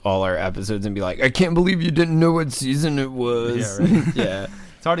binge all our episodes and be like, I can't believe you didn't know what season it was. Yeah, right. Yeah.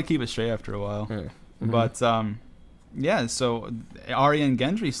 It's hard to keep it straight after a while. Mm-hmm. But yeah, so Arya and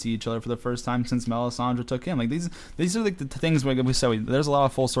Gendry see each other for the first time since Melisandre took him. Like these are like the things where we said there's a lot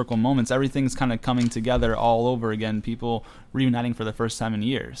of full circle moments. Everything's kind of coming together all over again. People reuniting for the first time in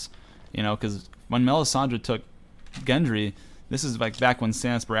years. Because when Melisandre took Gendry, this is like back when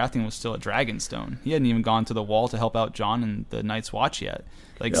Stannis Baratheon was still at Dragonstone. He hadn't even gone to the Wall to help out Jon and the Night's Watch yet.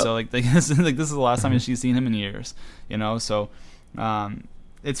 So this is the last time she's seen him in years. So.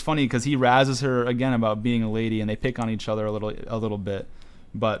 It's funny because he razzes her again about being a lady, and they pick on each other a little bit.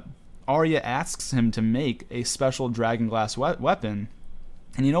 But Arya asks him to make a special dragon glass weapon,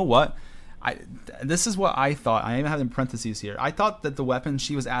 and you know what? This is what I thought. I even have in parentheses here. I thought that the weapon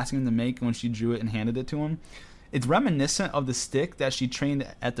she was asking him to make when she drew it and handed it to him, it's reminiscent of the stick that she trained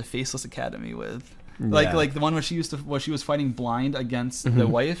at the Faceless Academy with. Like the one where she was fighting blind against the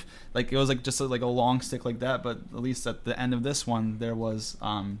wife. Like it was like just a long stick like that, but at least at the end of this one there was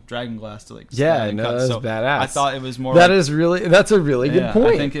dragon glass to cut. That's badass. I thought it was more. That's a really good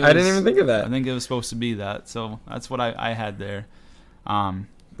point. I didn't even think of that. I think it was supposed to be that. So that's what I had there.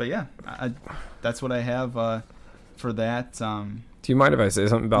 But yeah, that's what I have for that. Do you mind if I say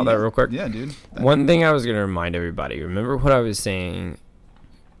something about that real quick? Yeah, dude. One thing I was going to remind everybody, remember what I was saying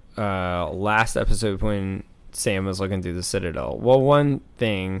last episode when Sam was looking through the Citadel? Well, one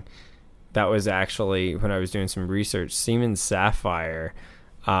thing that was actually, when I was doing some research, Seaman Sapphire,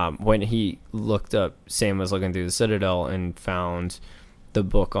 when he looked up, Sam was looking through the Citadel and found the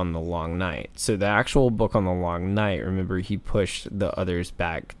book on the Long Night. So the actual book on the Long Night, remember, he pushed the others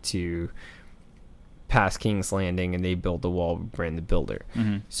back to past King's Landing, and they built the wall with Bran the Builder.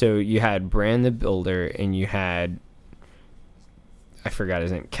 Mm-hmm. So you had Bran the Builder, and you had, I forgot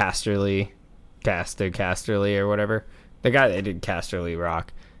his name, Casterly or whatever, the guy that did Casterly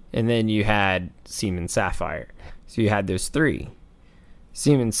Rock. And then you had Seaman Sapphire. So you had those three.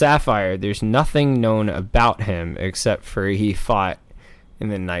 Seaman Sapphire, there's nothing known about him except for he fought in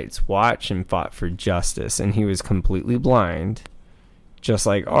the Night's Watch and fought for justice, and he was completely blind, just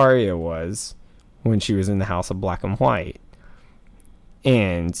like Arya was when she was in the House of Black and White.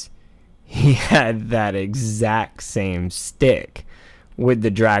 And he had that exact same stick with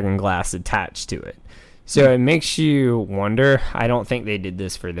the dragon glass attached to it. So it makes you wonder. I don't think they did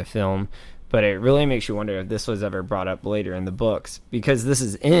this for the film, but it really makes you wonder if this was ever brought up later in the books, because this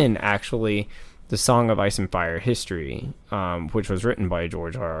is in actually the Song of Ice and Fire history, which was written by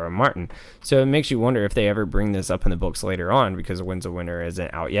George R.R. Martin. So it makes you wonder if they ever bring this up in the books later on, because Winds of Winter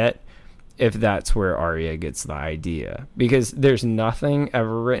isn't out yet, if that's where Arya gets the idea. Because there's nothing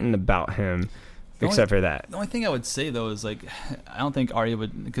ever written about him except for that. The only thing I would say, though, is, like, I don't think Arya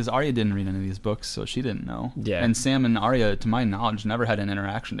would, because Arya didn't read any of these books, so she didn't know. Yeah. And Sam and Arya, to my knowledge, never had an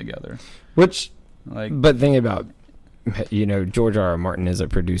interaction together. Which, like, but think about, George R.R. Martin is a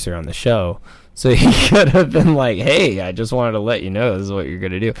producer on the show, so he could have been like, hey, I just wanted to let you know this is what you're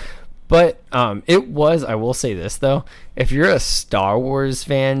going to do. But it was, I will say this, though, if you're a Star Wars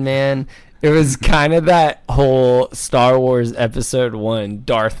fan, man, it was kind of that whole Star Wars Episode 1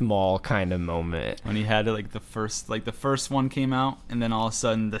 Darth Maul kind of moment. When he had the first one came out, and then all of a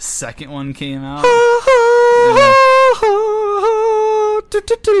sudden the second one came out.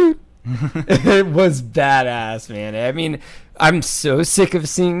 It was badass, man. I mean, I'm so sick of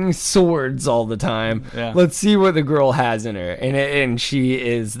seeing swords all the time. Yeah. Let's see what the girl has in her. And she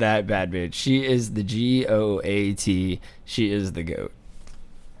is that bad bitch. She is the GOAT. She is the GOAT.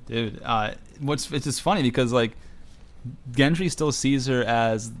 Dude, it's just funny because, like, Gendry still sees her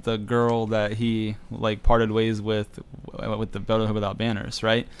as the girl that he, like, parted ways with the Brotherhood Without Banners,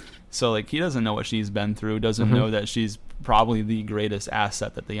 right? So, like, he doesn't know what she's been through, doesn't know that she's probably the greatest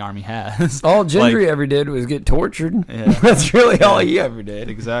asset that the army has. All Gendry ever did was get tortured. Yeah. That's really all he ever did.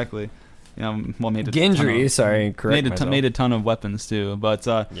 Exactly. Made a Gendry, made a ton of weapons too, but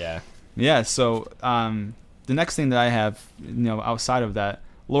yeah. So the next thing that I have, outside of that,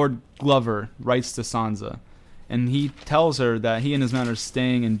 Lord Glover writes to Sansa, and he tells her that he and his men are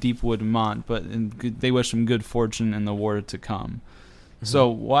staying in Deepwood Mont, but they wish him good fortune in the war to come. Mm-hmm. So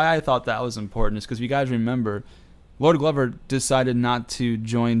why I thought that was important is because if you guys remember, Lord Glover decided not to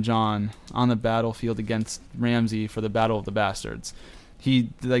join Jon on the battlefield against Ramsay for the Battle of the Bastards.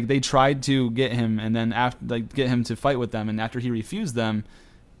 They tried to get him, and then get him to fight with them, and after he refused them,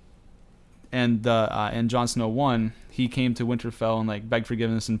 and Jon Snow won, he came to Winterfell and begged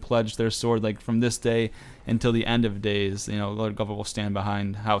forgiveness and pledged their sword from this day until the end of days. Lord Glover will stand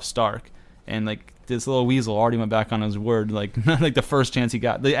behind House Stark, and this little weasel already went back on his word. The first chance he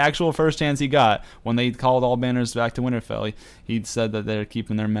got, the actual first chance he got when they called all banners back to Winterfell, he said that they're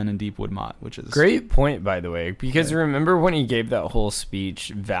keeping their men in Deepwood Mont, which is great point, by the way, because remember when he gave that whole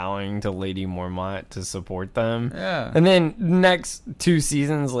speech vowing to Lady Mormont to support them? Yeah. And then next 2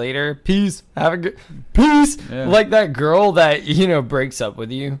 seasons later, peace, have a good peace. Yeah. Like that girl that breaks up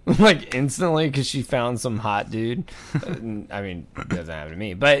with you instantly because she found some hot dude. I mean, it doesn't happen to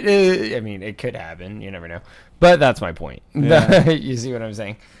me, but it could happen. You never know. But that's my point. Yeah. You see what I'm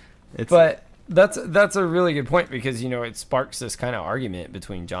saying? That's a really good point because it sparks this kind of argument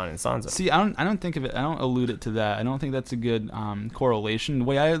between Jon and Sansa. See, I don't think of it. I don't allude it to that. I don't think that's a good correlation. The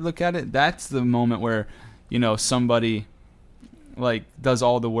way I look at it, that's the moment where somebody does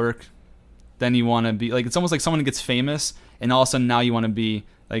all the work. Then you want to be it's almost like someone gets famous, and all of a sudden now you want to be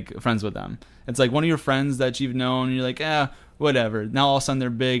friends with them. It's like one of your friends that you've known, and you're whatever. Now all of a sudden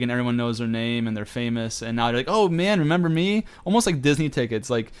they're big and everyone knows their name and they're famous, and now you're like, oh man, remember me? Almost like Disney tickets.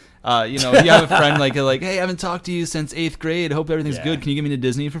 You have a friend hey, I haven't talked to you since 8th grade. Hope everything's good. Can you get me to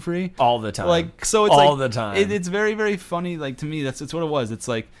Disney for free? All the time. So it's all the time. It's very, very funny. To me, it's what it was. It's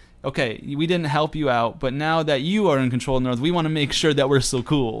okay, we didn't help you out, but now that you are in control of the North, we want to make sure that we're still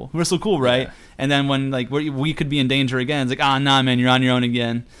cool. We're still cool, right? Yeah. And then when like we could be in danger again, it's like, nah, man, you're on your own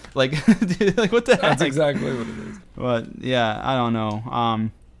again. Like, dude, like what the heck? That's exactly what it is. But yeah, I don't know.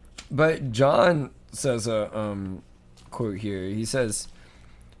 But John says a quote here. He says,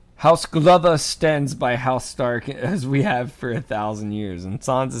 "House Glover stands by House Stark as we have for 1,000 years." And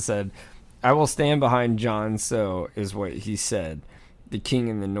Sansa said, "I will stand behind Jon Snow," is what he said, the king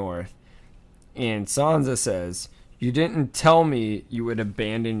in the north. And Sansa says, "You didn't tell me you would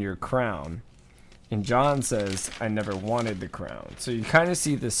abandon your crown." And Jon says, "I never wanted the crown." So you kind of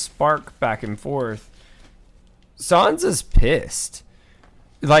see this spark back and forth. Sansa's pissed.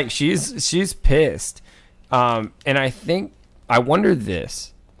 Like, she's pissed. And I wonder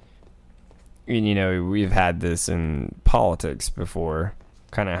this. And, you know, we've had this in politics before,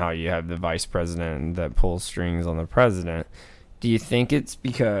 kind of how you have the vice president that pulls strings on the president. Do you think it's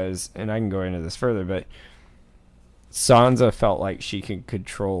because, and I can go into this further, but Sansa felt like she could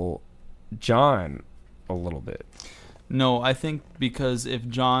control Jon a little bit? No, I think because if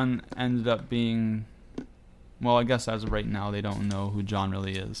Jon ended up being, well, I guess as of right now they don't know who Jon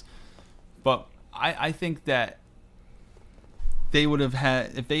really is, but I think that they would have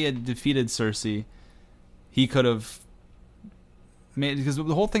had, if they had defeated Cersei, he could have made, because the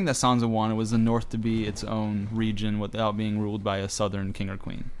whole thing that Sansa wanted was the North to be its own region without being ruled by a southern king or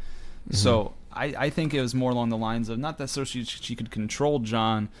queen. Mm-hmm. So I think it was more along the lines of, not that Cersei she could control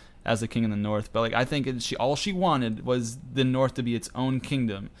Jon as the king in the North, but like I think all she wanted was the North to be its own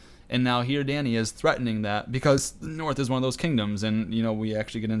kingdom. And now here Dany is threatening that because the North is one of those kingdoms, and you know we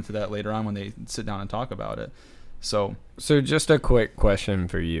actually get into that later on when they sit down and talk about it. So just a quick question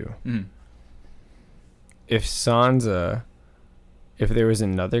for you. Mm-hmm. If there was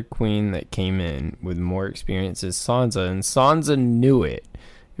another queen that came in with more experience as Sansa, and Sansa knew it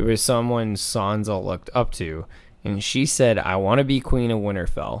was someone Sansa looked up to, and she said, "I want to be queen of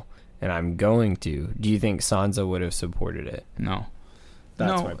Winterfell, and I'm going to," do you think Sansa would have supported it? No.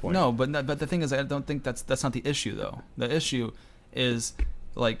 That's my point. No, but the thing is, I don't think that's not the issue though. The issue is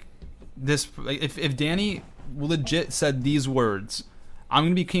like this: if Dany legit said these words, "I'm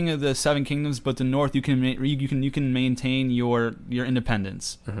gonna be king of the Seven Kingdoms, but the North you can maintain your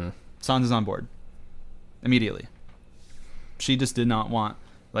independence." Mm-hmm. Sansa's on board immediately. She just did not want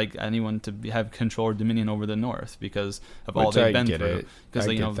like anyone to have control or dominion over the North because of all they've been through. Because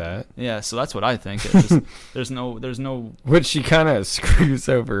I get that. Yeah, so that's what I think. It's just, there's no. Which she kind of screws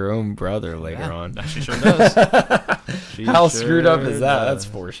over her own brother later on. She sure does. How screwed up is that? That's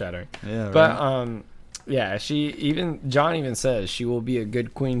foreshadowing. Yeah. Right. But yeah, Jon even says she will be a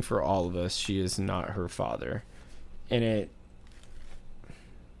good queen for all of us. She is not her father, and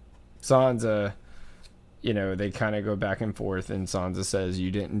Sansa. You know, they kind of go back and forth, and Sansa says,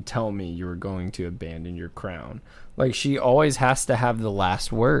 "You didn't tell me you were going to abandon your crown." Like, she always has to have the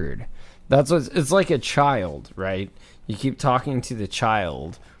last word. That's what it's like a child, right? You keep talking to the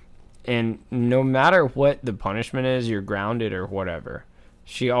child, and no matter what the punishment is, you're grounded or whatever.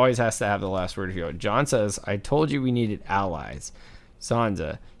 She always has to have the last word. Jon says, "I told you we needed allies."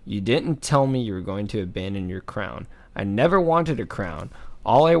 Sansa, "You didn't tell me you were going to abandon your crown. I never wanted a crown.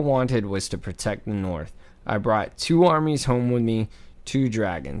 All I wanted was to protect the North. I brought 2 armies home with me, 2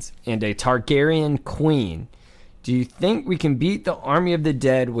 dragons, and a Targaryen queen. Do you think we can beat the army of the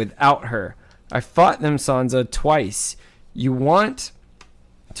dead without her? I fought them, Sansa, twice. You want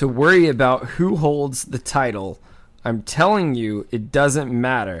to worry about who holds the title. I'm telling you, it doesn't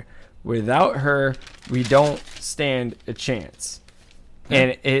matter. Without her, we don't stand a chance."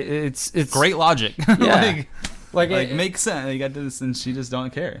 And it's great logic. Yeah. Like it makes sense. You got this, and she just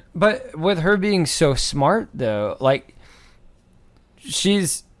don't care. But with her being so smart, though, like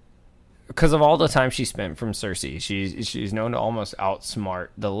she's, because of all the time she spent from Cersei, she's known to almost outsmart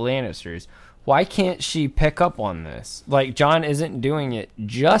the Lannisters. Why can't she pick up on this? Like, Jon isn't doing it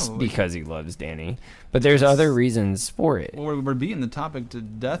just because he loves Dany, but there's other reasons for it. Well, we're beating the topic to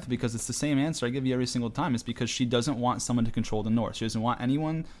death because it's the same answer I give you every single time. It's because she doesn't want someone to control the North. She doesn't want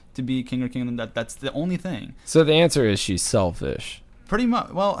anyone to be king or kingdom. That's the only thing. So the answer is she's selfish. Pretty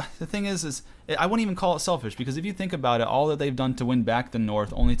much. Well, the thing is I wouldn't even call it selfish, because if you think about it, all that they've done to win back the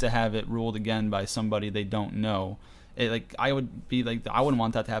North, only to have it ruled again by somebody they don't know. I would be like, I wouldn't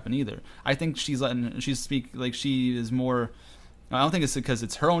want that to happen either. I think she is more. I don't think it's because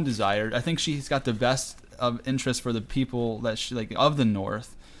it's her own desire. I think she's got the best of interest for the people that she of the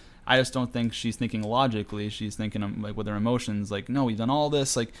North. I just don't think she's thinking logically. She's thinking like with her emotions, like, no, we've done all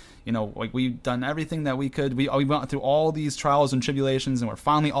this, like, you know, like we've done everything that we could. We went through all these trials and tribulations, and we're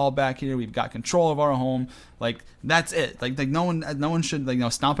finally all back here. We've got control of our home. Like, that's it. Like no one should, like, you know,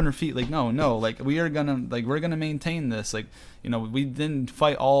 stomp on her feet. Like, no, like we're gonna maintain this. Like, you know, we didn't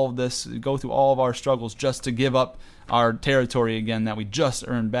fight all of this, go through all of our struggles just to give up our territory again that we just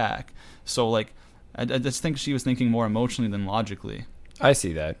earned back. So like, I just think she was thinking more emotionally than logically. I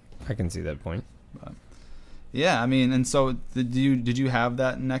see that. I can see that point. But, yeah, I mean, and so did you have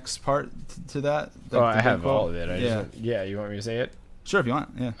that next part to that? Oh, I have all of it. Yeah. You want me to say it? Sure, if you want.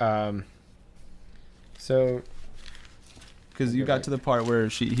 Yeah. So, because you got to the part where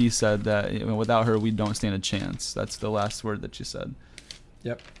he said that, you know, without her we don't stand a chance. That's the last word that she said.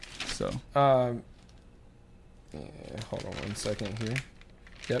 Yep. So. Hold on one second here.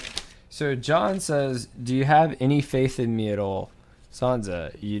 Yep. So John says, "Do you have any faith in me at all?"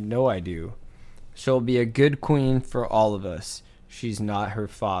 Sansa, "You know I do. She'll be a good queen for all of us. She's not her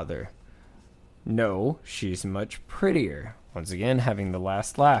father." "No, she's much prettier." Once again, having the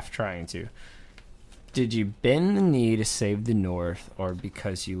last laugh, trying to. "Did you bend the knee to save the North, or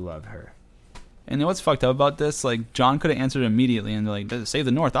because you love her?" And you know what's fucked up about this? Like, John could have answered immediately and like, save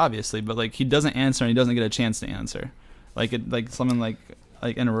the North, obviously, but like he doesn't answer and he doesn't get a chance to answer. Like it, like someone like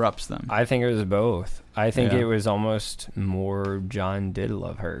interrupts them. I think it was both. I think it was almost more John did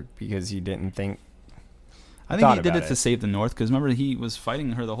love her because he didn't think. I think he did it to save the North, because remember, he was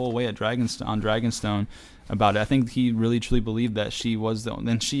fighting her the whole way at Dragonstone about it. I think he really truly believed that she was the. And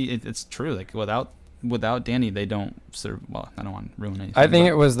it's true. Like without Dany, they don't serve. Well, I don't want to ruin anything. I think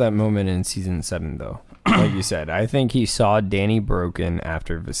it was that moment in season 7, though. Like you said, I think he saw Dany broken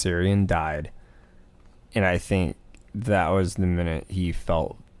after Viserion died, and I think that was the minute he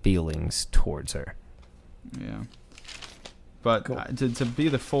felt feelings towards her. Yeah. But cool. To be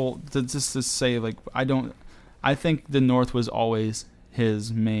the full, to just to say, like, I think the North was always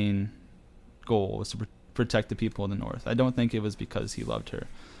his main goal, was to protect the people of the North. I don't think it was because he loved her.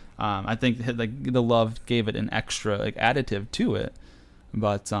 I think like the love gave it an extra like additive to it.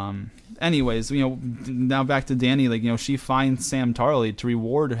 But anyways, you know, now back to Dany. Like, you know, she finds Sam Tarly to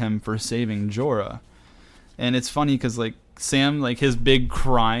reward him for saving Jorah. And it's funny because, like, Sam, like, his big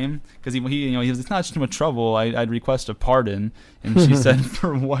crime, because he you know, he was, it's not too much trouble. I'd request a pardon. And she said,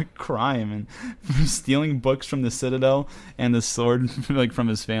 for what crime? And for stealing books from the Citadel and the sword, like, from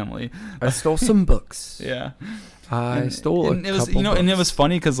his family. I stole some books. Yeah. I stole and it was, you know, and it was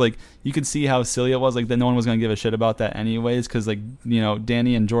funny because, like, you could see how silly it was, like, that no one was gonna give a shit about that anyways, because, like, you know,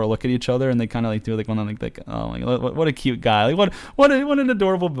 Dany and Jorah look at each other and they kind of like do like one of like oh, like, what a cute guy, like what an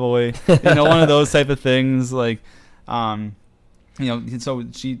adorable boy, you know, one of those type of things, like, you know, so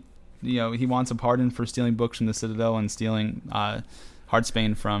she, you know, he wants a pardon for stealing books from the Citadel and stealing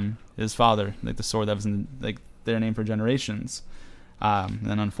Heartsbane from his father, like the sword that was in, like, their name for generations.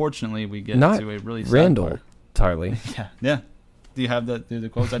 And unfortunately, we get to a really sad Randall part. Tarly. Yeah. Do you have the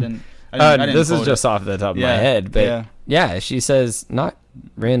quotes? I didn't this is just off the top of my head, but yeah, she says not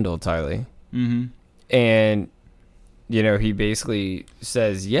Randall Tarly. Mm-hmm. And, you know, he basically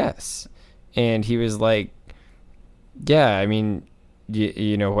says yes. And he was like, yeah, I mean,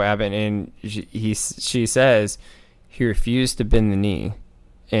 you know what happened? And she says he refused to bend the knee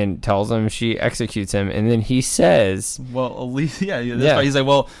and tells him she executes him. And then he says, well, at least, yeah. Right. He's like,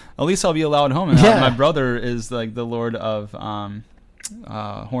 well, at least I'll be allowed home. And my brother is like the Lord of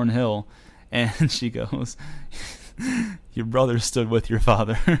Horn Hill. And she goes, your brother stood with your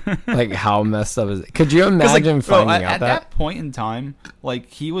father. Like, how messed up is it? Could you imagine finding out at that point in time, like,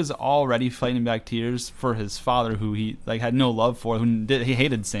 he was already fighting back tears for his father, who he like had no love for, he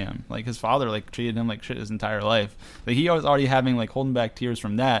hated Sam. Like, his father like treated him like shit his entire life. Like, he was already having like holding back tears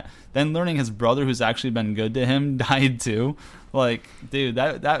from that. Then learning his brother, who's actually been good to him, died too. Like, dude,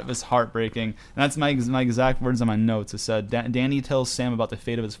 that was heartbreaking. And that's my exact words on my notes. It said, Dany tells Sam about the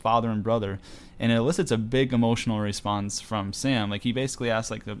fate of his father and brother, and it elicits a big emotional response from Sam. Like, he basically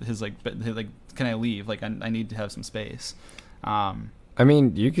asks, like, his can I leave? Like, I need to have some space. I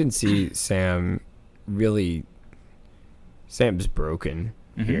mean, you can see Sam's broken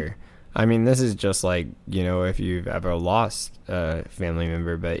here. I mean, this is just like, you know, if you've ever lost a family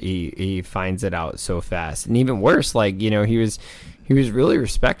member, but he finds it out so fast. And even worse, like, you know, he was really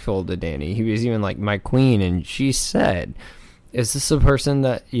respectful to Dany. He was even like, my queen. And she said, is this the person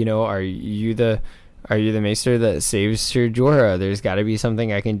that, you know, are you the maester that saves Ser Jorah? There's got to be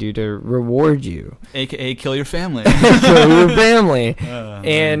something I can do to reward you. AKA kill your family. Kill your family.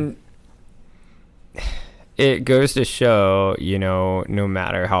 And it goes to show, you know, no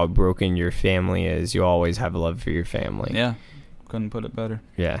matter how broken your family is, you always have love for your family. Yeah. Couldn't put it better.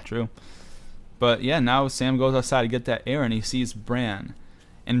 Yeah. True. But yeah, now Sam goes outside to get that air, and he sees Bran.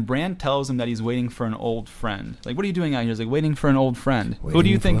 And Bran tells him that he's waiting for an old friend. Like, what are you doing out here? He's like, waiting for an old friend. Who do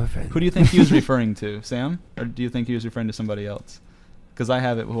you think he was referring to? Sam? Or do you think he was referring to somebody else? Because I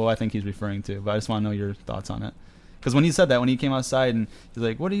have it who I think he's referring to, but I just want to know your thoughts on it. Because when he said that, when he came outside and he's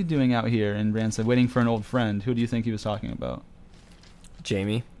like, what are you doing out here? And Bran said, waiting for an old friend. Who do you think he was talking about?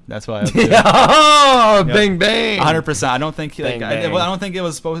 Jamie. That's why I have to. Oh, yep. Bang, bang. 100%. I don't think I don't think it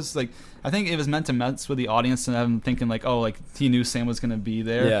was supposed to, like, I think it was meant to mess with the audience and have them thinking like, oh, like he knew Sam was gonna be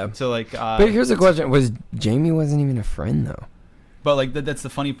there. Yeah. So like. But here's the question: was Jamie wasn't even a friend though? But like that's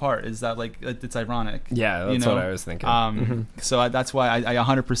the funny part is that like it's ironic. Yeah, that's what I was thinking. So that's why I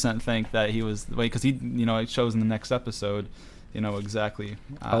 100% think that he was because he it shows in the next episode. Exactly.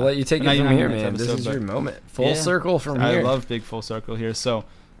 I'll let you take it from here, man. This is your moment. Full circle from here. I love big full circle here. So,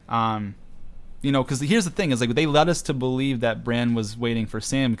 because here's the thing is like they led us to believe that Bran was waiting for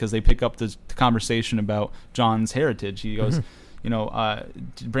Sam because they pick up the conversation about Jon's heritage. He goes,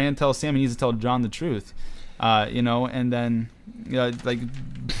 Bran tells Sam he needs to tell Jon the truth, and then like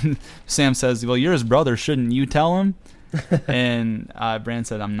Sam says, well, you're his brother, shouldn't you tell him? And Bran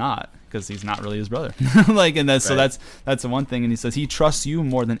said, I'm not, because he's not really his brother. So that's the one thing. And he says he trusts you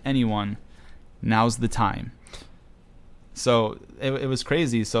more than anyone. Now's the time. So it was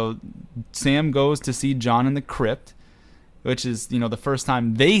crazy. So Sam goes to see Jon in the crypt, which is the first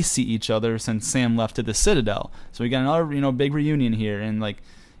time they see each other since Sam left to the Citadel. So we got another big reunion here, and like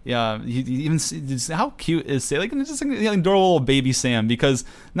he even how cute is Sam? Like just like adorable little baby Sam, because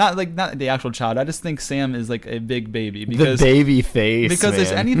not the actual child. I just think Sam is like a big baby because the baby face. Because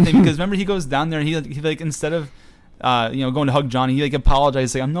there's anything. Because remember he goes down there and he like instead of going to hug Jon, he like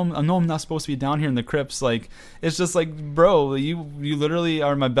apologized, like I know I'm not supposed to be down here in the crypts. Like it's just like, bro, you literally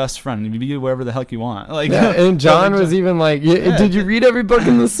are my best friend. You do whatever the heck you want. Like and Jon was even like, did you read every book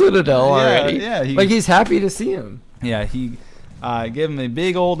in the Citadel already? Yeah, he's happy to see him. Yeah, he gave him a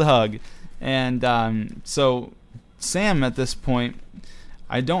big old hug, and so Sam at this point.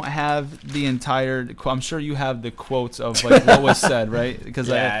 I don't have the entire. I'm sure you have the quotes of like what was said, right? Because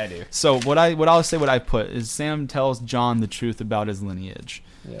I do. So what I'll say what I put is Sam tells Jon the truth about his lineage.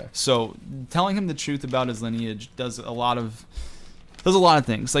 Yeah. So telling him the truth about his lineage does a lot of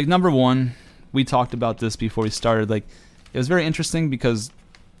things. Like number one, we talked about this before we started. Like it was very interesting because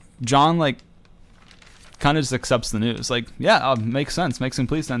Jon like kind of just accepts the news. Like makes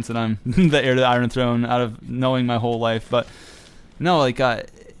complete sense that I'm the heir to the Iron Throne out of knowing my whole life, but. No, like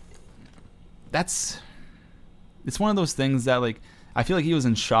it's one of those things that like I feel like he was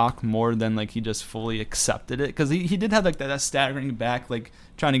in shock more than like he just fully accepted it, because he did have like that staggering back, like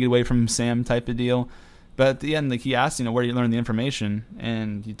trying to get away from Sam type of deal. But at the end, like he asked, where you learned the information,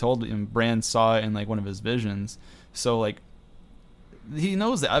 and he told him Bran saw it in like one of his visions. So like he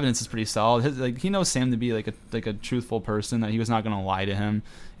knows the evidence is pretty solid. He knows Sam to be like a truthful person, that he was not going to lie to him,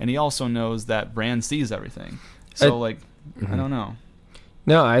 and he also knows that Bran sees everything. So I don't know.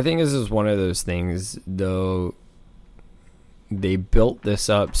 No, I think this is one of those things, though. They built this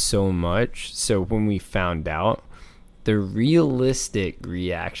up so much, so when we found out, the realistic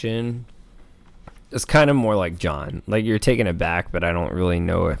reaction is kind of more like Jon. Like, you're taken aback, but I don't really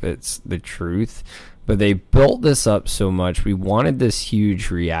know if it's the truth. But they built this up so much. We wanted this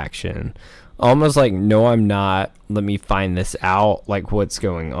huge reaction. Almost like, no, I'm not. Let me find this out. Like, what's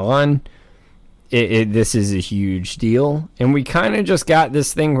going on? This is a huge deal, and we kind of just got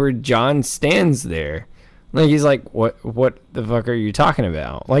this thing where Jon stands there, like he's like, what the fuck are you talking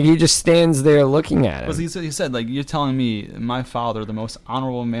about? Like he just stands there looking at him. Well, he said like, you're telling me my father, the most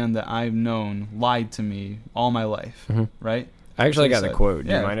honorable man that I've known, lied to me all my life, right? I actually got the quote.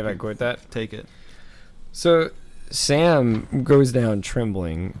 Do you mind if I quote that? Take it. So Sam goes down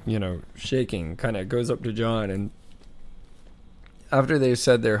trembling, shaking, kind of goes up to Jon, and after they've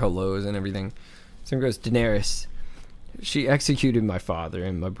said their hellos and everything, Sam goes, Daenerys, she executed my father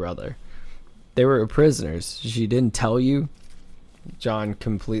and my brother. They were prisoners. She didn't tell you? Jon,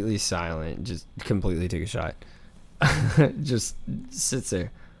 completely silent, just completely took a shot. Just sits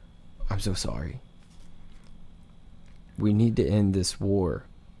there. I'm so sorry. We need to end this war.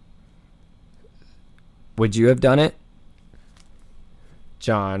 Would you have done it?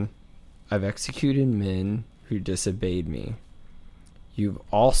 Jon, I've executed men who disobeyed me. You've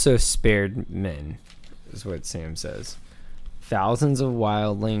also spared men, is what Sam says. Thousands of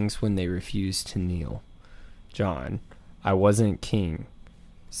wildlings when they refused to kneel. Jon, I wasn't king.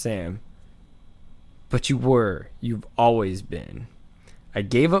 Sam, but you were. You've always been. I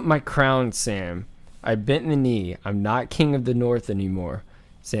gave up my crown, Sam. I bent the knee. I'm not king of the North anymore.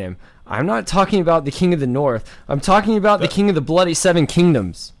 Sam, I'm not talking about the King of the North. I'm talking about the King of the Bloody Seven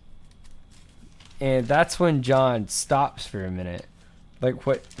Kingdoms. And that's when Jon stops for a minute. Like,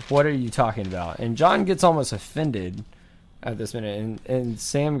 what are you talking about? And Jon gets almost offended at this minute. And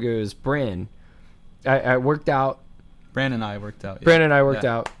Sam goes, Bran, I worked out. Bran and I worked out. Yeah. Bran and I worked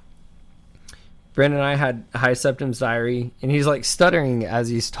out. Bran and I had High Septim's diary. And he's like stuttering as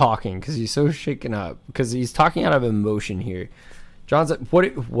he's talking because he's so shaken up. Because he's talking out of emotion here. Jon's like,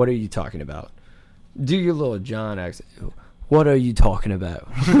 what are you talking about? Do your little Jon accent. What are you talking about?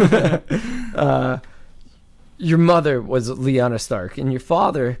 Your mother was Lyanna Stark, and your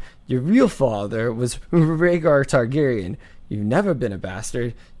father, your real father, was Rhaegar Targaryen. You've never been a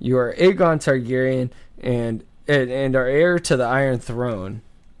bastard. You are Aegon Targaryen and are heir to the Iron Throne.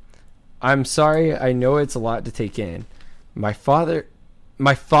 I'm sorry, I know it's a lot to take in. My father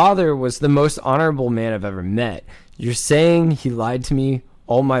was the most honorable man I've ever met. You're saying he lied to me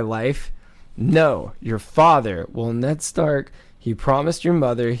all my life? No, your father, well, Ned Stark, he promised your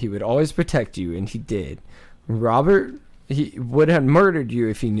mother he would always protect you, and he did. Robert, he would have murdered you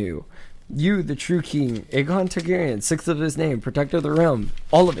if he knew. You, the true king, Aegon Targaryen, sixth of his name, protector of the realm,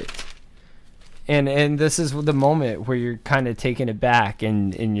 all of it. And this is the moment where you're kind of taken aback,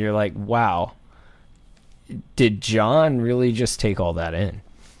 and you're like, wow, did Jon really just take all that in?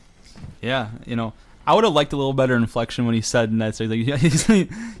 Yeah, I would have liked a little better inflection when he said that. So he's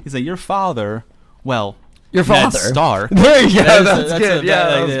like, your father, well, your father, Ned Stark. There you go. That's good.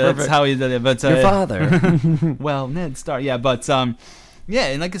 That's how he did it. But your father, well, Ned Stark. Yeah, but yeah,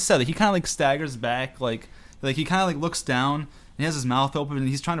 and like I said, he kind of like staggers back, like he kind of like looks down and he has his mouth open and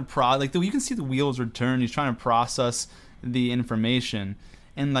he's trying to you can see the wheels return. He's trying to process the information,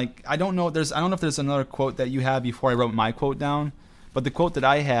 and like I don't know if there's another quote that you have before I wrote my quote down, but the quote that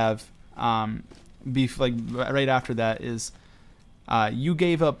I have. Right after that is, you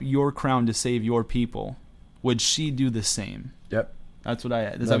gave up your crown to save your people. Would she do the same? Yep. That's what I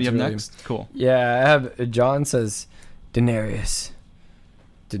had. Does that you have next? Cool. Yeah, I have. Jon says, Daenerys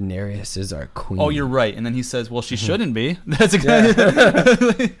is our queen. Oh, you're right. And then he says, well, she shouldn't be. That's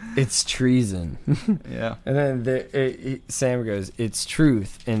exactly. It's treason. Yeah. And then Sam goes, it's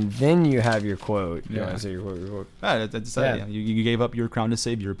truth. And then you have your quote. You want to say your quote? You gave up your crown to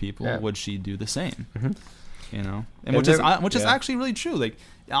save your people. Yeah. Would she do the same? Mm-hmm. And which is actually really true. Like,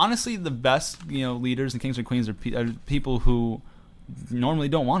 honestly, the best leaders and kings and queens are people who normally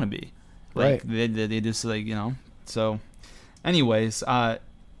don't want to be. Like, right. They just so. Anyways,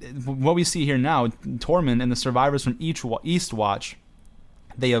 what we see here now, Tormund and the survivors from East Watch,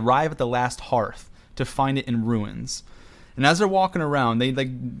 they arrive at the last hearth to find it in ruins. And as they're walking around, they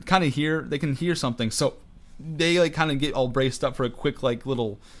kind of can hear something. So they kind of get all braced up for a quick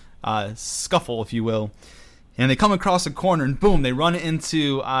little scuffle, if you will. And they come across a corner and boom, they run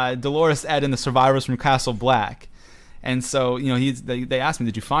into Dolorous Edd and the survivors from Castle Black. And so, they asked me,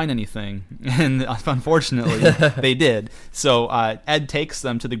 did you find anything? And unfortunately, they did. So Edd takes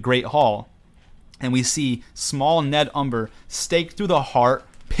them to the Great Hall, and we see small Ned Umber staked through the heart,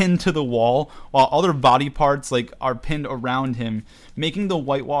 pinned to the wall, while other body parts are pinned around him, making the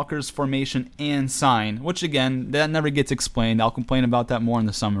White Walkers formation and sign, which again, that never gets explained. I'll complain about that more in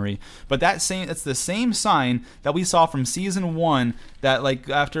the summary. But it's the same sign that we saw from season 1 that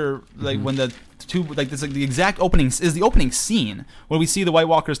after when the the exact opening is the opening scene where we see the White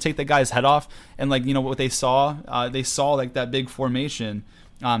Walkers take the guy's head off, and what they saw that big formation,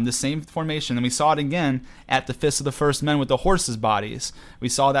 the same formation, and we saw it again at the Fist of the First Men with the horses' bodies. We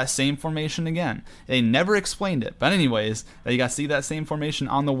saw that same formation again. They never explained it, but anyways, you got to see that same formation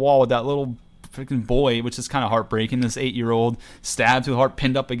on the wall with that little freaking boy, which is kind of heartbreaking. This 8-year-old stabbed through the heart,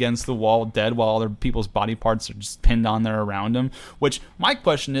 pinned up against the wall, dead, while other people's body parts are just pinned on there around him. Which my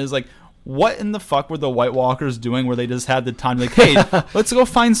question is what in the fuck were the White Walkers doing where they just had the time hey, let's go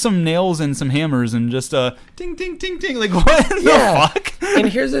find some nails and some hammers and just ding ding ding ding, what in the fuck? And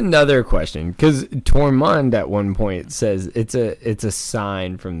here's another question, because Tormund at one point says it's a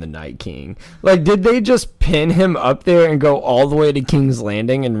sign from the Night King. Did they just pin him up there and go all the way to King's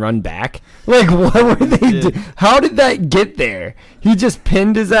Landing and run back? What were they do? How did that get there? He just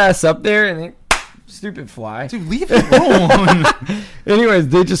pinned his ass up there and then stupid fly. Dude, leave it alone. Anyways,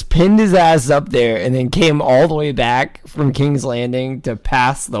 they just pinned his ass up there and then came all the way back from King's Landing to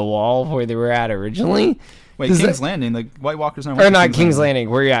pass the wall where they were at originally. Wait, King's Landing? White Walkers aren't... Or not King's Landing,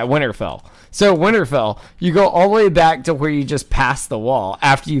 where you're at, Winterfell. So Winterfell, you go all the way back to where you just passed the wall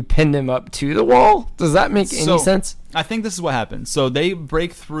after you pinned him up to the wall? Does that make any sense? I think this is what happened. So they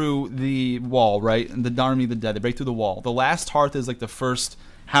break through the wall, right? The Army of the Dead, they break through the wall. The last hearth is the first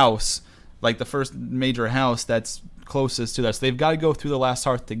house, the first major house that's closest to that. So they've got to go through the last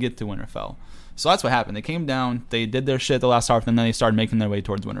hearth to get to Winterfell. So that's what happened. They came down, they did their shit at the last hearth, and then they started making their way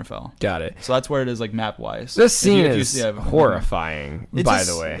towards Winterfell. Got it. So that's where it is, like, map-wise. This scene is horrifying, by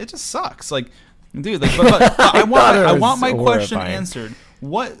the way. It just sucks. Like, dude, like, but I want my question answered.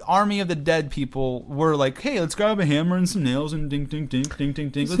 What Army of the Dead people were like, hey, let's grab a hammer and some nails and ding, ding, ding, ding, ding,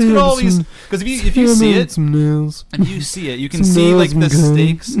 ding. Let's get all these. Because if you see it, you can see, like, the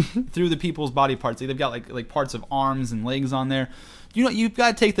stakes through the people's body parts. Like, they've got, like parts of arms and legs on there. You know, you've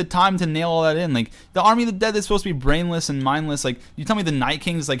got to take the time to nail all that in. Like, the Army of the Dead is supposed to be brainless and mindless. Like, you tell me the Night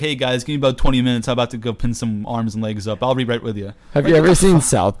King's like, hey, guys, give me about 20 minutes. I'm about to go pin some arms and legs up. I'll be right with you. Have you ever seen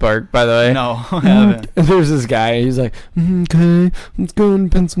South Park, by the way? No, I haven't. There's this guy. He's like, okay, let's go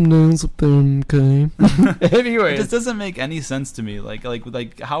and pin some nails up there, okay. Anyway. It just doesn't make any sense to me. Like,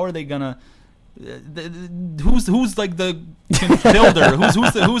 how are they going to... who's like the builder?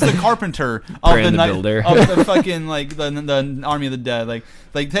 Who's the carpenter of Brand the night builder. of the fucking like the Army of the Dead?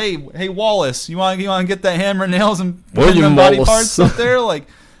 Like hey Wallace, you want to get that hammer and nails and put them body parts up there? Like,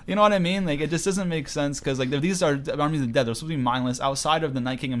 you know what I mean? Like, it just doesn't make sense because like these are Army of the Dead. They're supposed to be mindless outside of the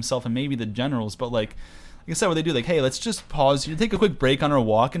Night King himself and maybe the generals, but like I said, what they do, like, hey, let's just pause, you take a quick break on our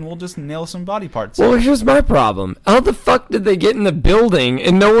walk, and we'll just nail some body parts. Well, here's my problem. How the fuck did they get in the building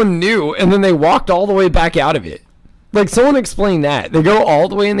and no one knew, and then they walked all the way back out of it? Like, someone explain that. They go all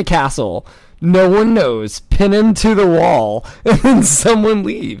the way in the castle, no one knows, pin him to the wall, and then someone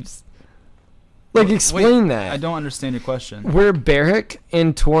leaves. Like, explain that. I don't understand your question. Where Beric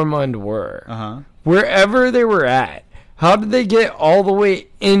and Tormund were, Uh-huh. wherever they were at, how did they get all the way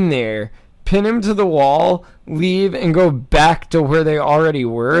in there, pin him to the wall, leave, and go back to where they already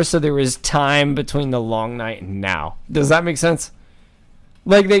were, so there was time between the long night and now? Does that make sense?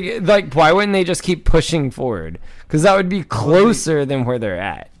 Like why wouldn't they just keep pushing forward? Because that would be closer than where they're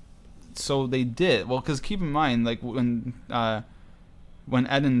at. So they did. Well, because keep in mind, like, when Ed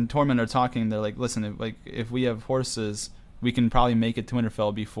and Tormund are talking, they're like, listen, if we have horses, we can probably make it to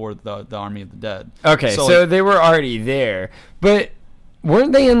Winterfell before the Army of the Dead. Okay, so they were already there. But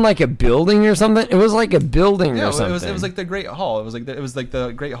weren't they in like a building or something? It was like a building or something. It was like the Great Hall. It was like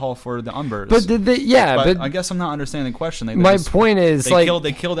the Great Hall for the Umbers. But did they? Yeah, but I guess I'm not understanding the question. My point is,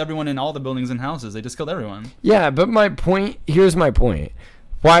 they killed everyone in all the buildings and houses. They just killed everyone. Yeah, but here's my point.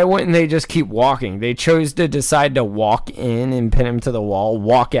 Why wouldn't they just keep walking? They chose to decide to walk in and pin him to the wall,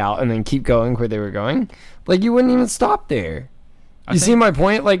 walk out, and then keep going where they were going. Like, you wouldn't even stop there. You see my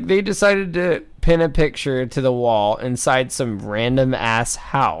point? Like, they decided to pin a picture to the wall inside some random ass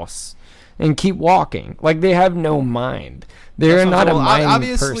house and keep walking. Like, they have no mind. They're not a mind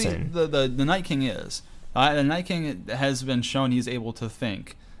person. Obviously, the Night King is. The Night King has been shown he's able to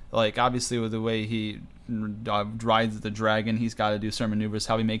think. Like, obviously, with the way he rides the dragon, he's got to do certain maneuvers,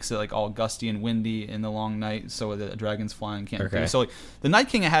 how he makes it like all gusty and windy in the long night so the dragon's flying can't do. So like, the Night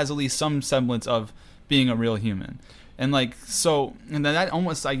King has at least some semblance of being a real human. And like, so, and then that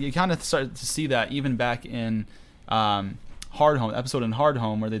almost, like, you kind of start to see that even back in Hardhome, episode in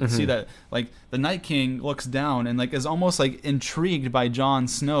Hardhome, where they see that, like, the Night King looks down and like is almost like intrigued by Jon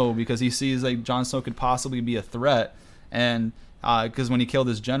Snow because he sees like Jon Snow could possibly be a threat, and because when he killed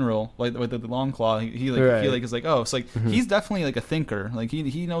his general, like with the Longclaw, he is like, oh, it's like he's definitely like a thinker, like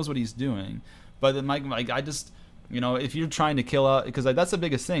he knows what he's doing. But then like I just, you know, if you're trying to kill out, because like, that's the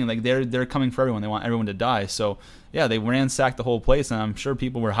biggest thing, like they're coming for everyone, they want everyone to die. So yeah, they ransacked the whole place, and I'm sure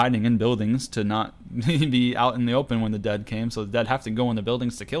people were hiding in buildings to not be out in the open when the dead came. So the dead have to go in the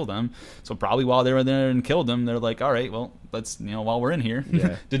buildings to kill them. So probably while they were there and killed them, they're like, all right, well, let's, you know, while we're in here.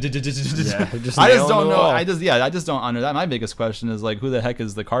 Yeah. I just don't know. I just don't under that. My biggest question is like, who the heck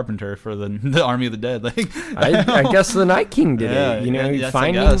is the carpenter for the Army of the Dead? Like, I guess the Night King did it. You know,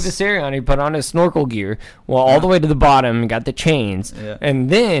 finding Viserion, he put on his snorkel gear, all the way to the bottom, got the chains, and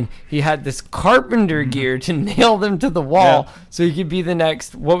then he had this carpenter gear to nail them to the wall, so he could be the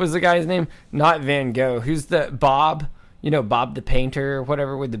next. What was the guy's name? Not Van Gogh. Who's the Bob? You know, Bob the painter or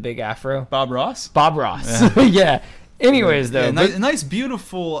whatever with the big afro. Bob Ross. Yeah. Anyways, though, nice,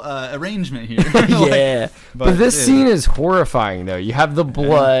 beautiful arrangement here. Yeah, but this scene is horrifying, though. You have the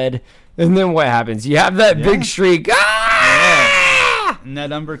blood, and then what happens? You have that big shriek. Ah!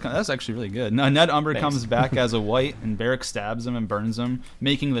 Ned Umber, that's actually really good. No, Ned Umber comes back as a white, and Beric stabs him and burns him,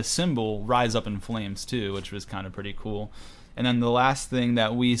 making the symbol rise up in flames too, which was kind of pretty cool. And then the last thing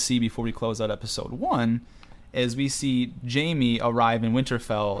that we see before we close out episode 1 is we see Jaime arrive in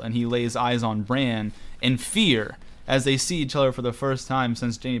Winterfell, and he lays eyes on Bran in fear as they see each other for the first time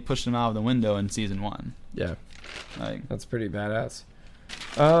since Jaime pushed him out of the window in season 1. Yeah, like, that's pretty badass.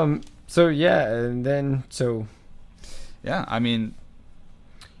 So yeah, and then yeah, I mean,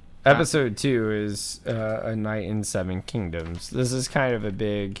 Episode 2 is A Night in Seven Kingdoms. This is kind of a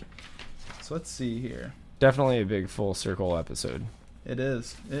big, So let's see here. definitely a big full circle episode. It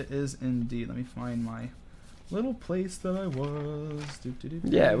is. It is indeed. Let me find my little place that I was.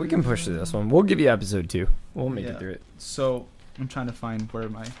 Yeah, we can push through this one. We'll give you episode 2. We'll make Yeah. it through it. So I'm trying to find where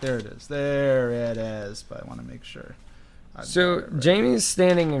my. There it is. There it is. But I want to make sure. I've So got it right. Jamie's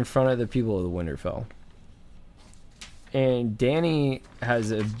standing in front of the people of the Winterfell. And Dany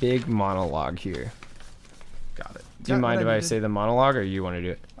has a big monologue here. Got it. Do you mind if I say the monologue, or you want to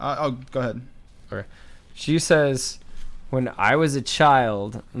do it? Oh, go ahead. She says, "When I was a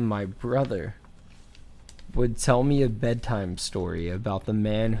child, my brother would tell me a bedtime story about the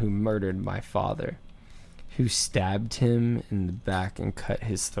man who murdered my father, who stabbed him in the back and cut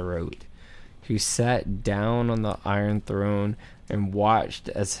his throat, who sat down on the Iron Throne and watched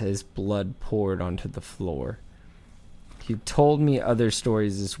as his blood poured onto the floor. He told me other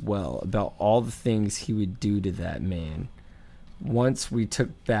stories as well about all the things he would do to that man. Once we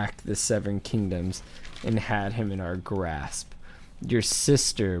took back the Seven Kingdoms and had him in our grasp. Your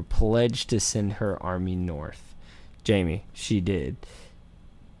sister pledged to send her army north. Jamie, she did.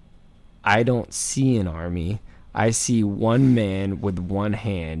 I don't see an army. I see one man with one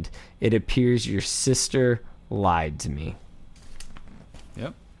hand. It appears your sister lied to me."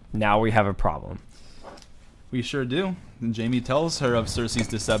 Yep. Now we have a problem. We sure do. And Jamie tells her of Cersei's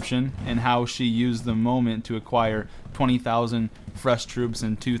deception and how she used the moment to acquire 20,000 fresh troops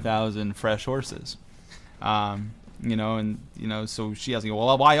and 2,000 fresh horses. So she asks,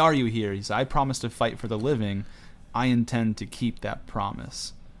 well, why are you here? He said, I promised to fight for the living. I intend to keep that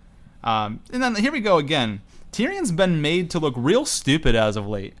promise. And then here we go again. Tyrion's been made to look real stupid as of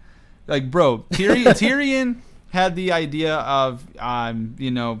late. Like, bro, Tyrion had the idea of,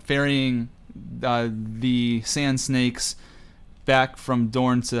 ferrying the Sand Snakes back from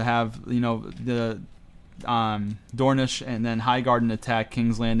Dorne to have, the Dornish and then Highgarden attack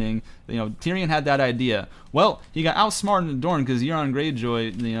King's Landing. Tyrion had that idea. Well, he got outsmarted in Dorne because Euron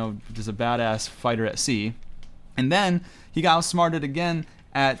Greyjoy, is a badass fighter at sea. And then he got outsmarted again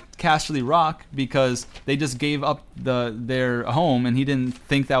at Casterly Rock because they just gave up their home and he didn't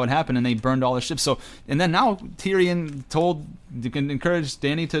think that would happen and they burned all the ships. So, and then now Tyrion encouraged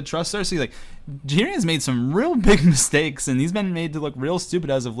Dany to trust Cersei. Like, Tyrion's made some real big mistakes and he's been made to look real stupid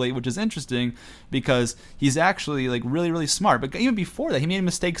as of late, which is interesting because he's actually like really, really smart. But even before that, he made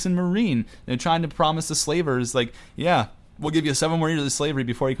mistakes in Meereen. They're trying to promise the slavers, like, yeah, we'll give you 7 more years of slavery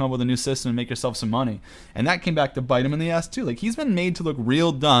before you come up with a new system and make yourself some money. And that came back to bite him in the ass too. Like, he's been made to look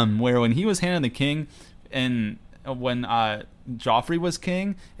real dumb, where when he was handed the king and when Joffrey was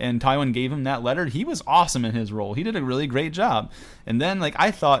king and Tywin gave him that letter, he was awesome in his role. He did a really great job. And then, like,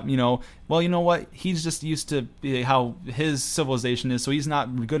 I thought, well, you know what? He's just used to how his civilization is, so he's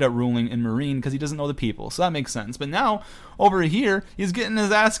not good at ruling in Meereen because he doesn't know the people. So that makes sense. But now, over here, he's getting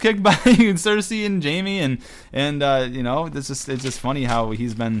his ass kicked by Cersei and Jaime, and it's just funny how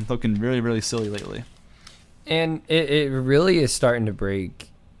he's been looking really, really silly lately. And it really is starting to break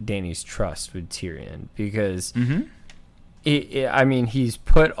Dany's trust with Tyrion because he's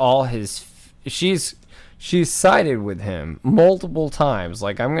put all his she's sided with him multiple times,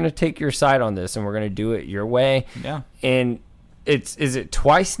 like, I'm gonna take your side on this and we're gonna do it your way. Yeah. And is it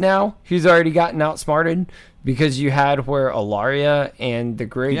twice now he's already gotten outsmarted, because you had where Alaria and the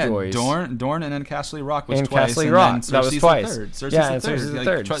Greyjoys, Dorne and then Casterly Rock was and twice, Casterly and Rock, then that was Cersei's twice. The third. Cersei's Yeah, the and third. Cersei's the Like,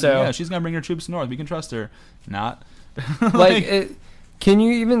 third. So yeah, she's gonna bring her troops north. We can trust her. Not. Can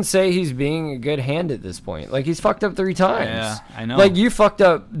you even say he's being a good hand at this point? Like, he's fucked up 3 times. Yeah, I know. Like, you fucked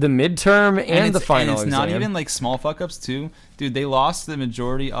up the midterm and the final and it's exam. not even like small fuck ups too, dude. They lost the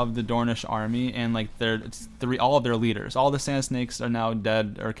majority of the Dornish army and like all of their leaders. All the Sand Snakes are now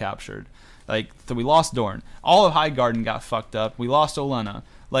dead or captured. Like, so we lost Dorne. All of Highgarden got fucked up. We lost Olenna.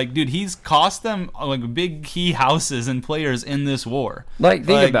 Like, dude, he's cost them like big key houses and players in this war. Like,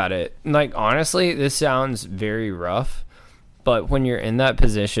 think about it. Like, honestly, this sounds very rough, but when you're in that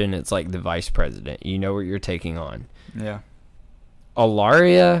position, it's like the vice president. You know what you're taking on. Yeah.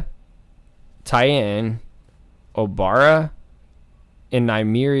 Alaria, Tyann, Obara, and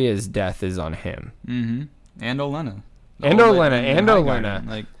Nymeria's death is on him. Mm-hmm. And Olenna. And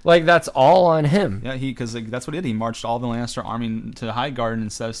Olenna. Like, that's all on him. Yeah, because that's what he did. He marched all the Lannister army to Highgarden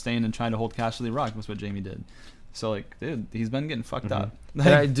instead of staying and trying to hold Casterly Rock. Was what Jaime did. So, like, dude, he's been getting fucked up. And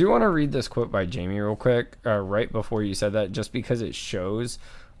I do want to read this quote by Jaime real quick, right before you said that, just because it shows,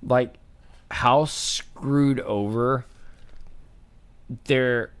 like, how screwed over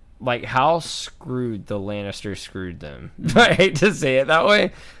how screwed the Lannisters screwed them. I hate to say it that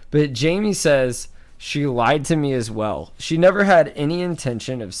way, but Jaime says, She lied to me as well. She never had any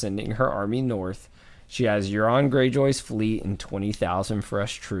intention of sending her army north. She has Euron Greyjoy's fleet and 20,000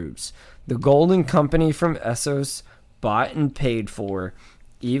 fresh troops. The Golden Company from Essos bought and paid for.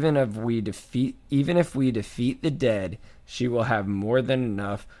 Even if we defeat the dead, she will have more than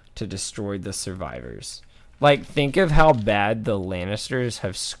enough to destroy the survivors. Like, think of how bad the Lannisters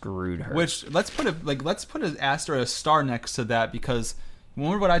have screwed her. Which let's put an asterisk, a star next to that, because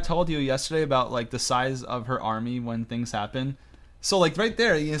remember what I told you yesterday about like the size of her army when things happen. So like right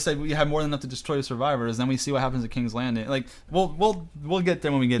there, you said we have more than enough to destroy the survivors. Then we see what happens at King's Landing. Like we'll get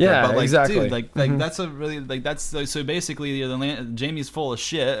there when we get there. But like, exactly. Dude, like that's a really like that's so basically Jaime's full of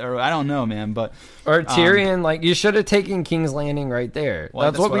shit, or I don't know, man. But or Tyrion, like you should have taken King's Landing right there. Well,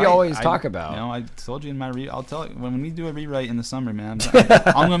 that's what we always talk about. You know, I told you in my I'll tell you when we do a rewrite in the summer, man.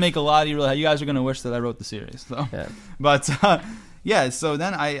 I'm gonna make a lot of you. You guys are gonna wish that I wrote the series. So, yeah. But. Yeah, so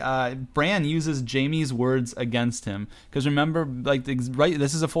then Bran uses Jaime's words against him, because remember, like, right,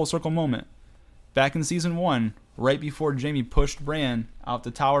 this is a full circle moment. Back in season 1, right before Jaime pushed Bran out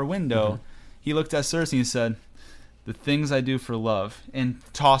the tower window, he looked at Cersei and said, "The things I do for love," and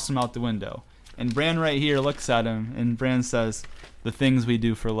tossed him out the window. And Bran right here looks at him, and Bran says, "The things we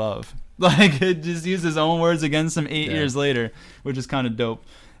do for love." Like, it just used his own words against him 8 years later, which is kind of dope.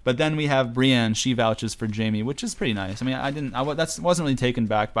 But then we have Brienne. She vouches for Jaime, which is pretty nice. I mean, wasn't really taken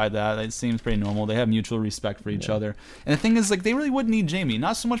back by that. It seems pretty normal. They have mutual respect for each other. And the thing is, like, they really wouldn't need Jaime.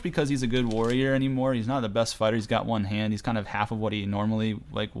 Not so much because he's a good warrior anymore. He's not the best fighter. He's got one hand. He's kind of half of what he normally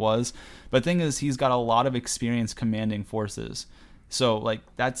like was. But the thing is, he's got a lot of experience commanding forces. So like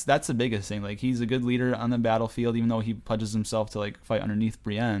that's the biggest thing. Like, he's a good leader on the battlefield, even though he pledges himself to like fight underneath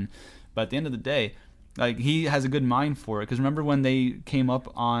Brienne. But at the end of the day, like, he has a good mind for it. Because remember when they came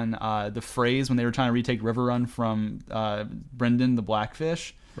up on the phrase when they were trying to retake River Run from Brynden the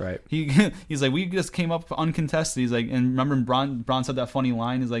Blackfish? Right. He's like, we just came up uncontested. He's like, and remember Bronn said that funny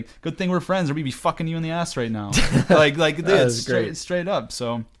line? He's like, good thing we're friends or we'd be fucking you in the ass right now. like dude, straight up.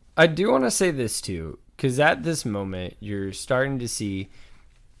 So I do want to say this too, because at this moment you're starting to see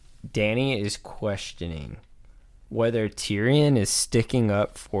Dany is questioning whether Tyrion is sticking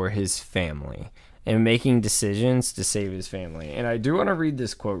up for his family and making decisions to save his family. And I do want to read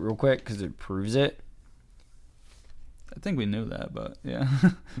this quote real quick because it proves it. I think we knew that, but yeah.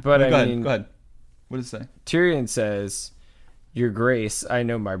 But go ahead. What does it say? Tyrion says, "Your Grace, I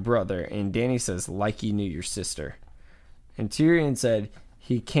know my brother." And Dany says, "Like you knew your sister." And Tyrion said,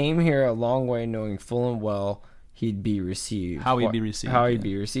 "He came here a long way knowing full and well he'd be received." How he'd be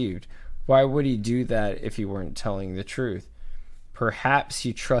received. Why would he do that if he weren't telling the truth? Perhaps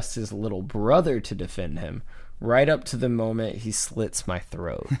he trusts his little brother to defend him, right up to the moment he slits my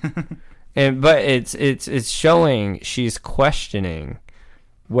throat. But it's showing she's questioning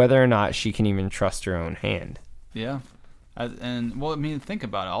whether or not she can even trust her own hand. Yeah. And well, I mean, think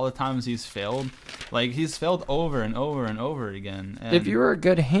about it. All the times he's failed, like he's failed over and over and over again. And if you were a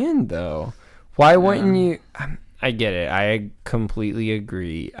good hand, though, why wouldn't you? I get it. I completely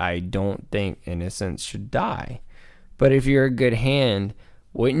agree. I don't think innocence should die. But if you're a good hand,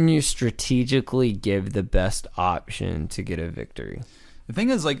 wouldn't you strategically give the best option to get a victory? The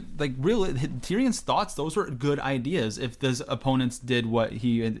thing is, like really, Tyrion's thoughts, those were good ideas if his opponents did what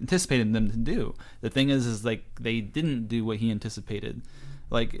he anticipated them to do. The thing is like, they didn't do what he anticipated.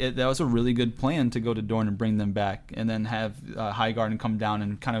 Like, that was a really good plan to go to Dorne and bring them back, and then have Highgarden come down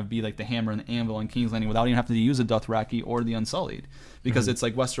and kind of be like the hammer and the anvil in King's Landing without even having to use a Dothraki or the Unsullied. Because it's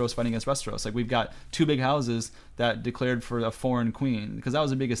like Westeros fighting against Westeros. Like, we've got two big houses that declared for a foreign queen. Because that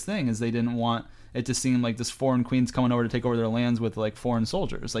was the biggest thing, is they didn't want it to seem like this foreign queen's coming over to take over their lands with like foreign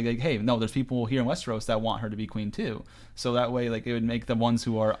soldiers. Like, hey, no, there's people here in Westeros that want her to be queen too. So that way, like, it would make the ones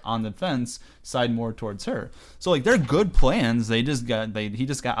who are on the fence side more towards her. So like, they're good plans. He just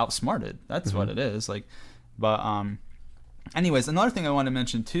got outsmarted. That's what it is. Like, but anyways, another thing I want to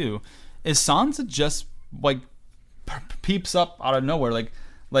mention too is Sansa just like peeps up out of nowhere. Like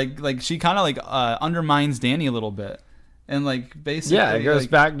she kind of like undermines Dany a little bit. And like, basically, yeah, it goes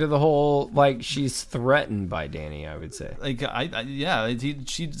back to the whole like, she's threatened by Dany, I would say. Like,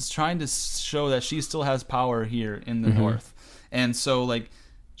 she's trying to show that she still has power here in the North, and so like,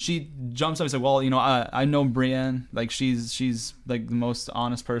 she jumps up and says, "Well, you know, I know Brienne. Like, she's like the most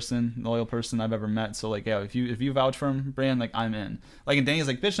honest person, loyal person I've ever met. So like, yeah, if you vouch for him, Brienne, like, I'm in." Like, and Dany's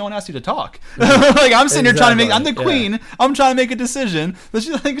like, "Bitch, no one asked you to talk." Like, I'm sitting here trying to I'm the queen. I'm trying to make a decision. But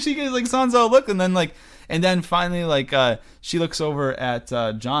she gives like Sansa a look, and then like. And then finally, like, she looks over at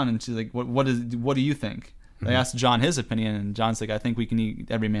Jon, and she's like, "What do you think?" They asked Jon his opinion, and Jon's like, "I think we can eat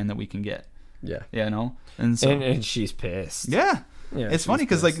every man that we can get." Yeah, you know, and so and she's pissed. Yeah, Yeah, it's funny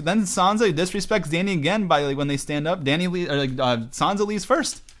because like then Sansa disrespects Dany again by like when they stand up. Sansa leaves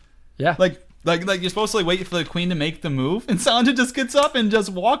first. Yeah. Like you're supposed to like wait for the queen to make the move, and Sansa just gets up and just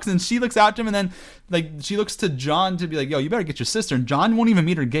walks, and she looks at him, and then like she looks to Jon to be like, "Yo, you better get your sister." And Jon won't even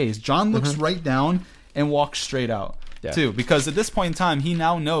meet her gaze. Jon looks right down and walks straight out. Yeah. Too, because at this point in time, he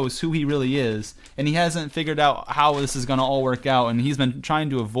now knows who he really is, and he hasn't figured out how this is going to all work out, and he's been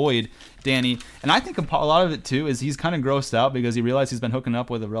trying to avoid Dany. And I think a lot of it, too, is he's kind of grossed out because he realized he's been hooking up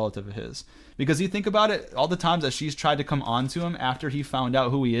with a relative of his. Because you think about it, all the times that she's tried to come on to him after he found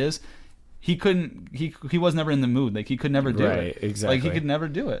out who he is, he couldn't, he was never in the mood. Like, he could never do it. Right, exactly. Like, he could never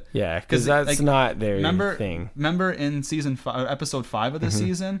do it. Yeah, because that's like, not their thing. Remember in episode 5 of the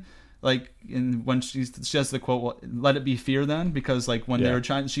season? Like when she has the quote, "Let it be fear," then, because like when they were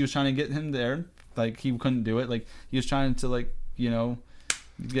she was trying to get him there, like he couldn't do it. Like he was trying to like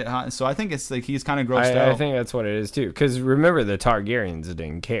get hot. So I think it's like he's kind of grossed out. I think that's what it is too. Because remember, the Targaryens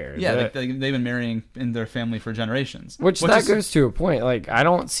didn't care. Yeah, they've been marrying in their family for generations. Which that goes to a point. Like I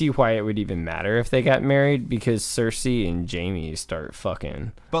don't see why it would even matter if they got married, because Cersei and Jaime start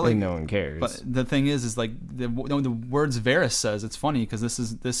fucking, but like no one cares. But the thing is like the words Varys says. It's funny because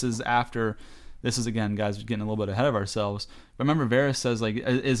this is after. This is, again, guys, getting a little bit ahead of ourselves. But remember, Varys says, like,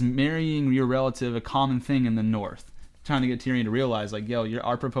 is marrying your relative a common thing in the North? Trying to get Tyrion to realize, like, yo,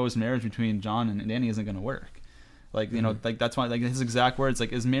 our proposed marriage between Jon and Dany isn't going to work. Like, you know, like, that's why, like, his exact words,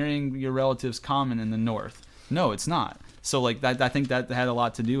 like, is marrying your relatives common in the North? No, it's not. So, like, that I think that had a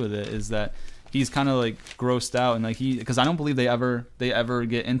lot to do with it, is that he's kind of, like, grossed out. And, like, because I don't believe they ever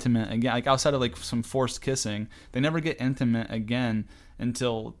get intimate again. Like, outside of, like, some forced kissing, they never get intimate again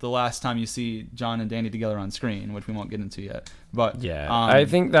until the last time you see Jon and Dany together on screen, which we won't get into yet. But yeah, I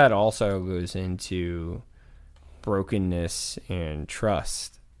think that also goes into brokenness and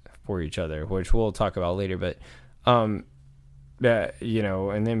trust for each other, which we'll talk about later. But you know,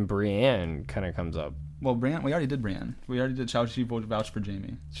 and then Brienne kind of comes up. Well, Brienne, we already did Brienne. We already did she vouched for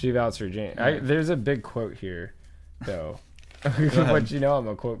Jaime. She vouched for Jaime. Yeah. There's a big quote here, though. But you know I'm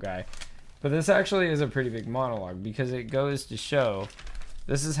a quote guy. But this actually is a pretty big monologue, because it goes to show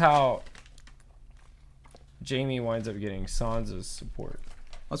this is how Jaime winds up getting Sansa's support.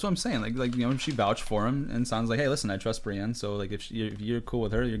 That's what I'm saying. Like you know, she vouched for him, and Sansa's like, hey, listen, I trust Brienne, so like if you're cool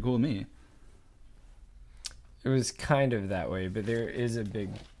with her, you're cool with me. It was kind of that way, but there is a big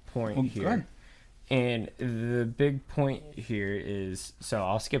point here. And the big point here is, so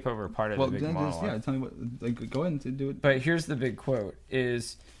I'll skip over part of the big monologue. Yeah, tell me what. Like, go ahead and do it. But here's the big quote: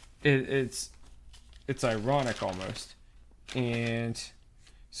 it's ironic almost. And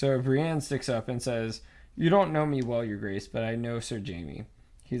so Brienne sticks up and says, "You don't know me well, Your Grace, but I know Sir Jaime.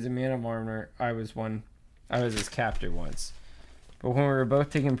 He's a man of honor. I was his captor once. But when we were both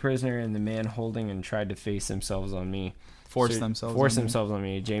taken prisoner and the man holding and tried to force themselves on me,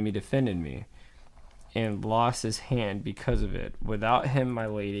 Jaime defended me and lost his hand because of it. Without him, my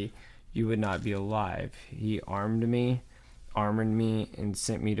lady, you would not be alive. He armored me, and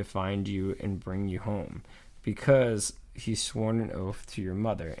sent me to find you and bring you home, because he sworn an oath to your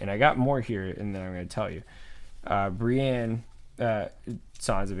mother." And I got more here, and then I'm going to tell you. Brienne,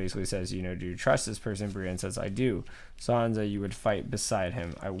 Sansa basically says, you know, do you trust this person? Brienne says, I do. Sansa, you would fight beside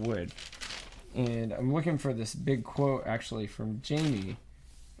him. I would. And I'm looking for this big quote, actually, from Jaime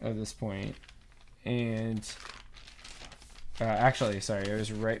at this point. And actually, sorry, it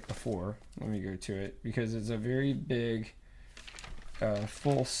was right before. Let me go to it, because it's a very big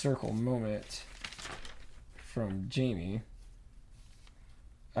full circle moment from Jaime.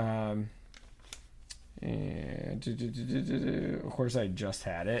 And of course I just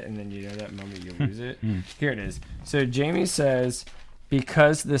had it, and then you know that moment you lose it. Here it is. So Jaime says,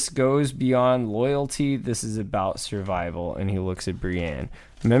 because this goes beyond loyalty, this is about survival. And he looks at Brienne.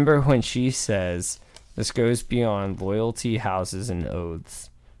 Remember when she says this goes beyond loyalty, houses, and oaths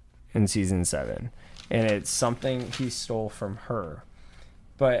in season 7, and it's something he stole from her.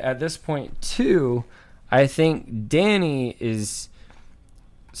 But at this point too, I think Dany is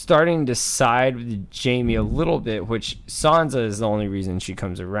starting to side with Jaime a little bit, which Sansa is the only reason she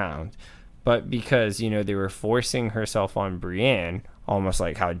comes around. But because, you know, they were forcing herself on Brienne, almost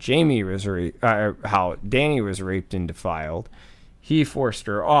like how Dany was raped and defiled, he forced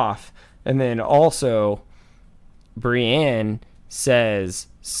her off. And then also, Brienne says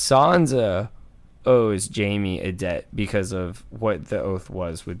Sansa owes Jaime a debt because of what the oath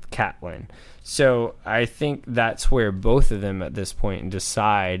was with Catelyn. So I think that's where both of them at this point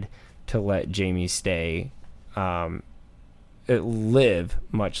decide to let Jaime stay, live,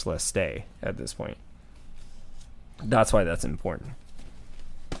 much less stay at this point. That's why that's important.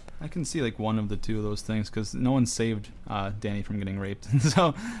 I can see like one of the two of those things because no one saved Danny from getting raped,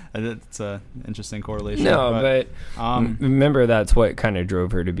 so it's an interesting correlation. No, but remember that's what kind of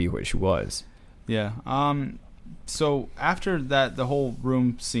drove her to be what she was. Yeah. So after that, the whole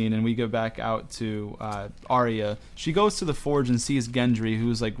room scene, and we go back out to Arya. She goes to the forge and sees Gendry,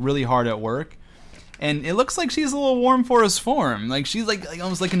 who's like really hard at work. And it looks like she's a little warm for his form. Like she's like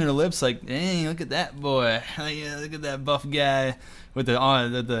almost licking her lips, like, "Hey, look at that boy! Look at that buff guy with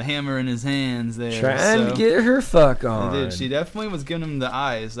the hammer in his hands there." Trying to get her fuck on. Dude, she definitely was giving him the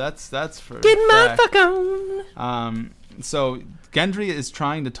eyes. That's for get my fact. fuck on. So Gendry is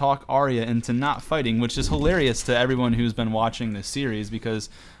trying to talk Arya into not fighting, which is hilarious to everyone who's been watching this series because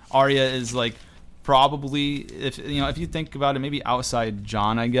Arya is like probably, if you think about it, maybe outside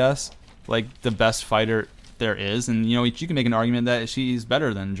Jon, I guess, like the best fighter there is, and you can make an argument that she's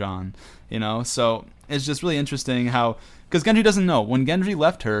better than Jon, so it's just really interesting how, because Gendry doesn't know, when Gendry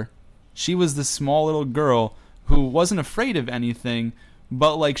left her, she was this small little girl who wasn't afraid of anything,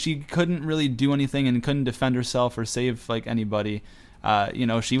 but like she couldn't really do anything and couldn't defend herself or save like anybody.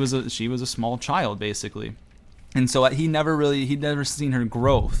 She was a small child basically, and so he'd never seen her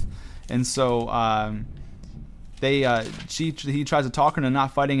growth, and so he tries to talk her into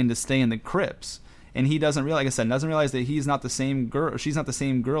not fighting and to stay in the crypts. And he doesn't realize that he's not the same girl. She's not the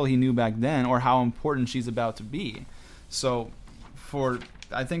same girl he knew back then, or how important she's about to be. So,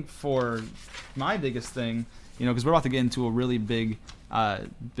 I think for my biggest thing, because we're about to get into a really big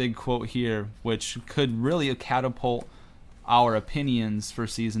quote here, which could really catapult our opinions for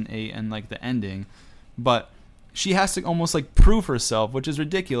season 8 and like the ending, but she has to almost like prove herself, which is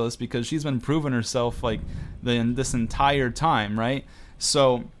ridiculous because she's been proving herself like this entire time, right?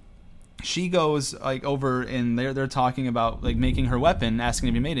 So she goes like over and they're talking about like making her weapon, asking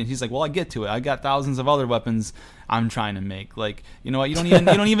to be made, and he's like, "Well, I get to it. I got thousands of other weapons I'm trying to make. Like, you know what? You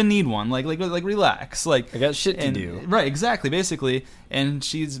don't even need one. Like relax. Like I got shit to do." Right, exactly, basically. And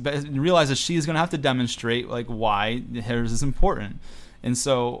she's realizes she's gonna have to demonstrate like why hers is important. And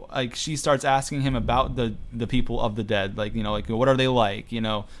so, like, she starts asking him about the people of the dead, like, like what are they like,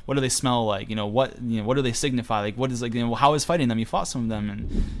 what do they smell like, what do they signify, like what is like, how is fighting them? You fought some of them,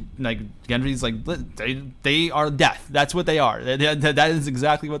 and like Gendry's like they are death. That's what they are. That is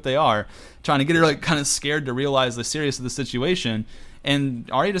exactly what they are. Trying to get her like kind of scared to realize the seriousness of the situation, and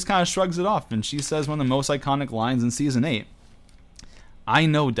Arya just kind of shrugs it off, and she says one of the most iconic lines in season 8. "I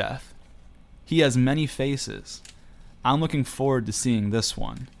know death. He has many faces. I'm looking forward to seeing this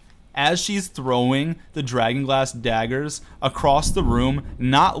one." As she's throwing the dragonglass daggers across the room,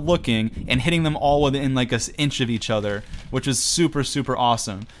 not looking, and hitting them all within like an inch of each other, which is super, super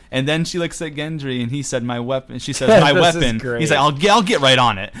awesome. And then she looks at Gendry, and he said, "My weapon." She says, "My weapon." He's like, I'll get right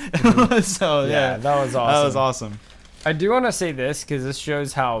on it." So yeah, that was awesome. That was awesome. I do want to say this because this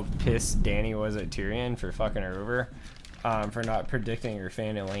shows how pissed Dany was at Tyrion for fucking her over, for not predicting her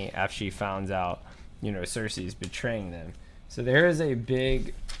family after she finds out Cersei's betraying them. So there is a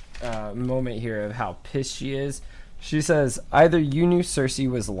big moment here of how pissed she is. She says, "Either you knew Cersei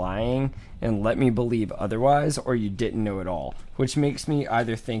was lying and let me believe otherwise, or you didn't know at all, which makes me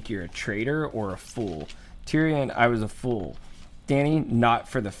either think you're a traitor or a fool. Tyrion, I was a fool. Dany, not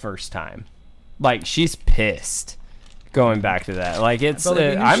for the first time." Like, she's pissed. Going back to that, like it's,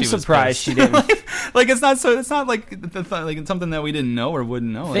 I'm surprised she didn't. like it's not like it's something that we didn't know or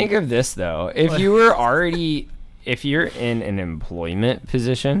wouldn't know. Think of this though: if you're in an employment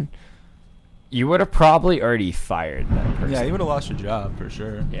position, you would have probably already fired that person. Yeah, you would have lost your job for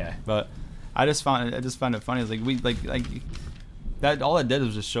sure. Yeah, but I just found it funny. It's like that all it did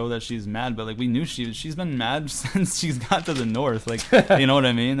was just show that she's mad, but like we knew she's been mad since she's got to the north. Like, you know what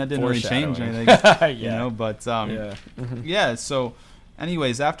I mean? That didn't really change anything. Yeah. But yeah. So,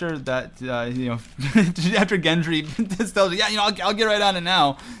 anyways, after that, after Gendry just tells you, I'll get right on it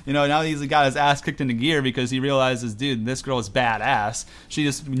now. Now he's got his ass kicked into gear because he realizes, dude, this girl is badass. She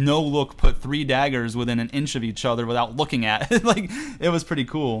just no look put 3 daggers within an inch of each other without looking at it. Like, it was pretty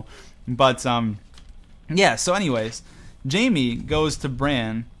cool. But yeah. So, anyways. Jaime goes to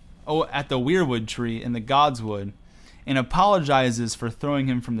Bran at the Weirwood tree in the Godswood and apologizes for throwing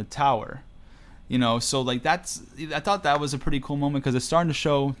him from the tower. So like I thought that was a pretty cool moment because it's starting to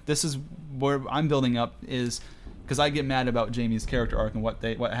show, this is where I'm building up, is because I get mad about Jaime's character arc and what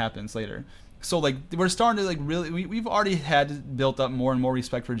happens later. So like we're starting to like really, we've already had built up more and more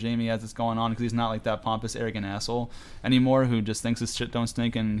respect for Jaime as it's going on because he's not like that pompous, arrogant asshole anymore who just thinks his shit don't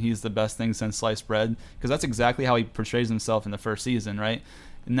stink and he's the best thing since sliced bread, because that's exactly how he portrays himself in the first season, right?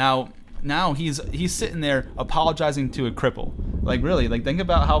 Now he's sitting there apologizing to a cripple. Like really, like think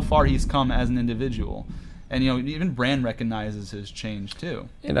about how far he's come as an individual. And even Bran recognizes his change too.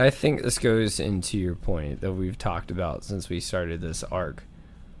 And I think this goes into your point that we've talked about since we started this arc.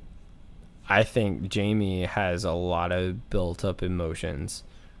 I think Jaime has a lot of built up emotions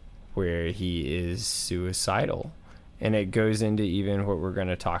where he is suicidal. And it goes into even what we're going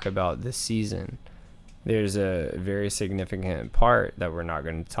to talk about this season. There's a very significant part that we're not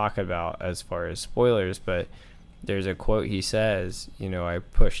going to talk about as far as spoilers, but there's a quote he says, I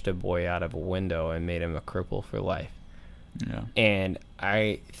pushed a boy out of a window and made him a cripple for life. Yeah. And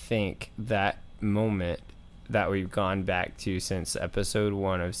I think that moment that we've gone back to since episode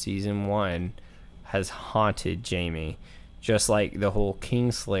 1 of season 1 has haunted Jaime. Just like the whole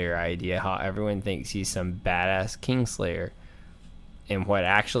Kingslayer idea, how everyone thinks he's some badass Kingslayer. And what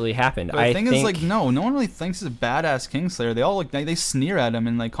actually happened. But the thing is, no one really thinks he's a badass Kingslayer. They all they sneer at him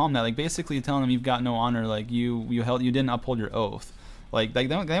and call him that, basically telling him you've got no honor, you didn't uphold your oath. They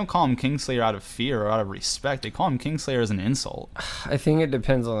don't call him Kingslayer out of fear or out of respect. They call him Kingslayer as an insult. I think it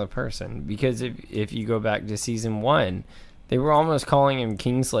depends on the person, because if you go back to season 1, they were almost calling him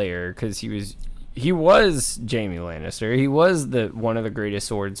Kingslayer because he was Jaime Lannister. He was one of the greatest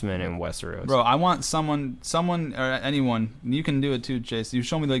swordsmen in Westeros. Bro, I want someone or anyone, you can do it too, Chase. You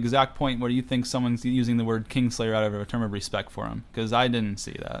show me the exact point where you think someone's using the word Kingslayer out of a term of respect for him, because I didn't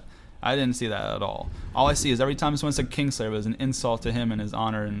see that. I didn't see that at all. All I see is every time someone said Kingslayer, it was an insult to him and his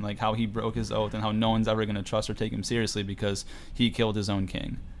honor, and how he broke his oath, and how no one's ever going to trust or take him seriously because he killed his own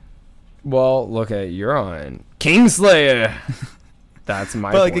king. Well, look at Euron. Kingslayer! That's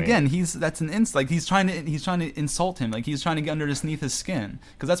my point. But again, that's an insult. He's trying to insult him. He's trying to get underneath his skin,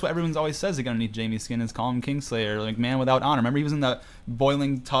 because that's what everyone always says to get underneath Jaime's skin, is call him Kingslayer, man without honor. Remember, he was in that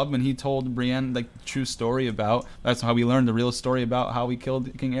boiling tub when he told Brienne the true story about. That's how we learned the real story about how he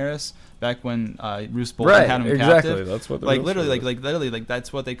killed King Aerys back when Roose Bolton had him captive. That's what literally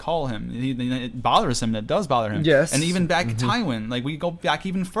that's what they call him. It bothers him. It does bother him. Yes. And even back Tywin, we go back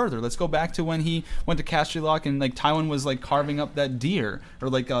even further. Let's go back to when he went to Casterly Lock and Tywin was carving up that deer, or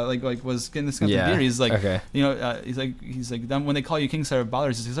was getting this kind of deer. He's okay. He's like then when they call you Kingslayer, it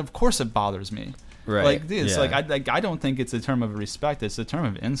bothers us. He says, of course it bothers me. Right. I don't think it's a term of respect. It's a term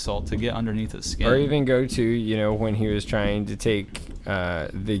of insult to get underneath his skin. Or even go to, when he was trying to take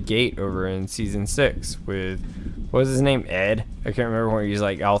the gate over in season 6 with, what was his name? Ed? I can't remember when he was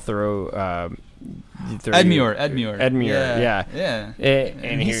I'll throw... Edmure. Yeah.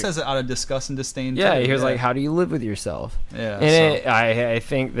 And he says it out of disgust and disdain. Yeah, too. He was how do you live with yourself? Yeah. And I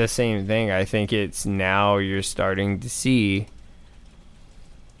think the same thing. I think it's now you're starting to see...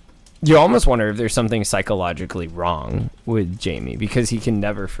 You almost wonder if there's something psychologically wrong with Jaime, because he can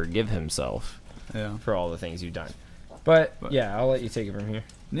never forgive himself for all the things you've done. But yeah, I'll let you take it from here.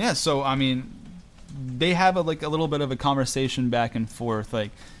 Yeah, so they have a little bit of a conversation back and forth.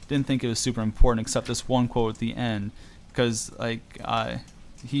 Didn't think it was super important, except this one quote at the end, because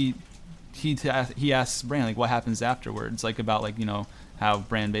he asks Bran what happens afterwards, about how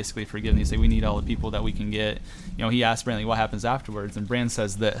Bran basically forgiven. He say we need all the people that we can get. He asks Bran what happens afterwards, and Bran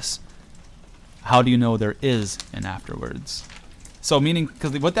says this: how do you know there is an afterwards? So meaning,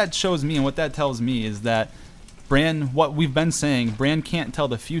 because what that shows me and what that tells me is that Bran, what we've been saying, Bran can't tell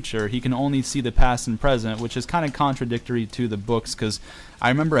the future. He can only see the past and present, which is kind of contradictory to the books, because I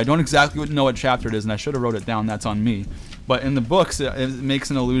remember, I don't exactly know what chapter it is, and I should have wrote it down. That's on me. But in the books, it makes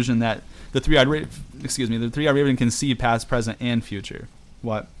an illusion that the three-eyed raven can see past, present, and future.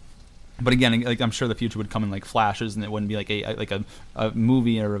 What? But again, I'm sure the future would come in flashes, and it wouldn't be a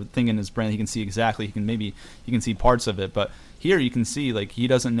movie or a thing in his brain. He can see exactly. He can see parts of it. But here you can see he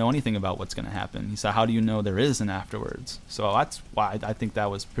doesn't know anything about what's going to happen. He said, "How do you know there is an afterwards?" So that's why I think that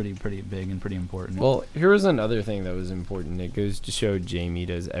was pretty big and pretty important. Well, here was another thing that was important. It goes to show Jaime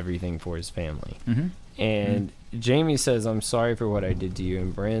does everything for his family. Mm-hmm. And Jaime says, "I'm sorry for what I did to you,"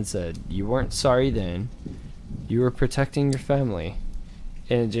 and Bran said, "You weren't sorry then. You were protecting your family."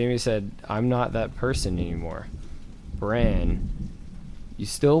 And Jaime said, "I'm not that person anymore. Bran, you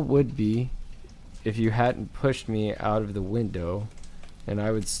still would be if you hadn't pushed me out of the window, and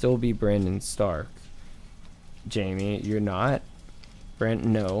I would still be Brandon Stark. Jaime, you're not.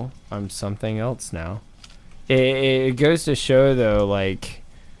 Bran, no, I'm something else now." It goes to show, though,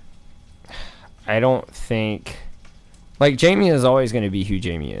 I don't think... Jaime is always going to be who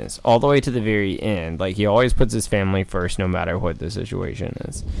Jaime is, all the way to the very end. He always puts his family first, no matter what the situation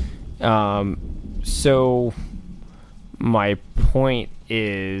is. So, my point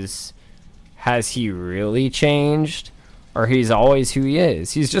is, has he really changed? Or he's always who he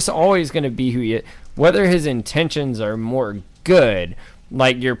is? He's just always going to be who he is. Whether his intentions are more good,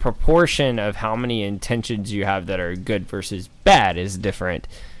 your proportion of how many intentions you have that are good versus bad is different.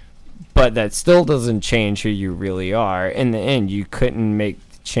 But that still doesn't change who you really are. In the end, you couldn't make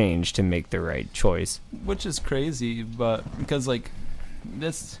the change to make the right choice. Which is crazy, but because like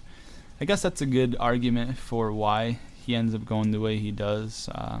this, I guess that's a good argument for why he ends up going the way he does.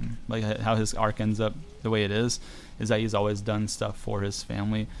 Like how his arc ends up the way it is that he's always done stuff for his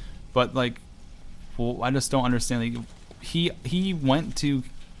family. But like, well, I just don't understand. Like, he went to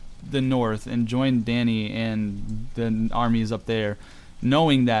the north and joined Dany and the armies up there,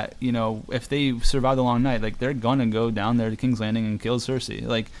 knowing that, you know, if they survive the long night, like they're gonna go down there to King's Landing and kill Cersei.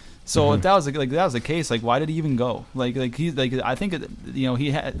 Like, so if that was the case, like why did he even go? Like he like I think you know,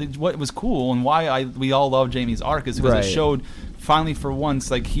 he had what was cool and why we all love Jaime's arc is because it showed finally for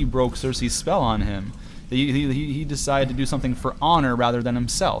once like he broke Cersei's spell on him. He decided to do something for honor rather than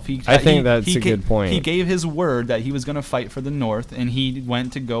himself. I think that's a good point. He gave his word that he was going to fight for the North, and he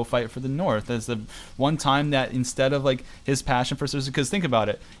went to go fight for the North. As the one time that instead of like his passion for Cersei, because think about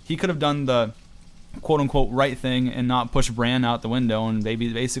it, he could have done the quote unquote right thing and not push Bran out the window, and they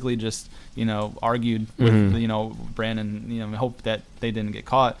basically just, you know, argued with you know, Bran and, you know, hope that they didn't get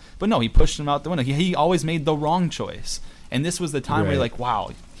caught. But no, he pushed him out the window. He always made the wrong choice. And this was the time where you're like,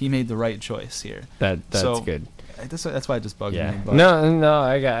 wow, he made the right choice here. That's good. That's why it just bugged me. But. No,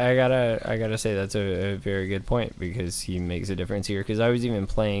 I gotta say that's a very good point, because he makes a difference here. Because I was even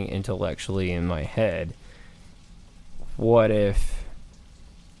playing intellectually in my head. What if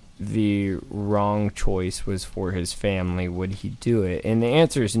the wrong choice was for his family? Would he do it? And the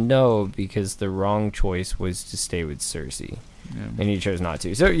answer is no, because the wrong choice was to stay with Cersei, and he chose not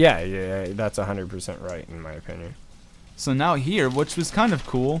to. So yeah, that's 100% right in my opinion. So now here, which was kind of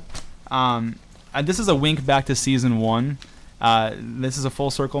cool, this is a wink back to season 1. This is a full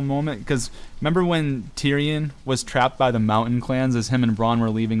circle moment, because remember when Tyrion was trapped by the Mountain Clans as him and Bronn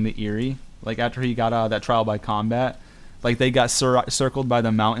were leaving the Eyrie? Like after he got out of that trial by combat, like they got circled by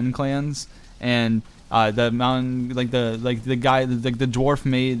the Mountain Clans, and the mountain, the guy, the dwarf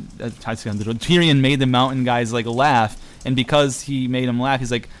made Tyrion made the Mountain guys like laugh, and because he made them laugh,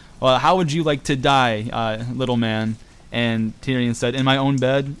 he's like, "Well, how would you like to die, little man?" And Tyrion said, "In my own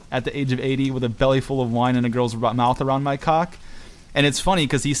bed, at the age of 80, with a belly full of wine and a girl's mouth around my cock." And it's funny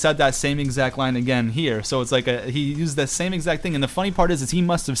because he said that same exact line again here. So it's like he used that same exact thing. And the funny part is he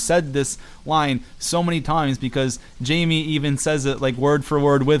must have said this line so many times, because Jaime even says it like word for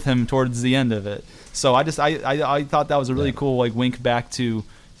word with him towards the end of it. So I thought that was a really cool like wink back to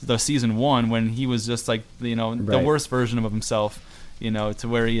the season 1 when he was just like, you know, the worst version of himself, you know, to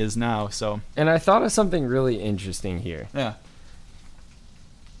where he is now. So, and I thought of something really interesting here. Yeah.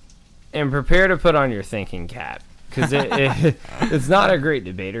 And prepare to put on your thinking cap, because it's not a great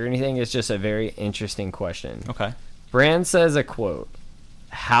debate or anything. It's just a very interesting question. Okay. Bran says a quote,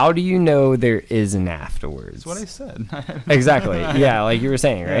 "How do you know there is an afterwards?" That's what I said. Exactly. Yeah, like you were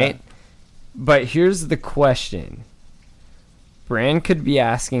saying, right? Yeah. But here's the question. Bran could be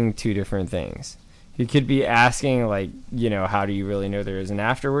asking two different things. He could be asking, like, you know, how do you really know there is an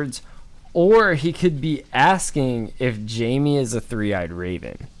afterwards? Or he could be asking if Jaime is a three-eyed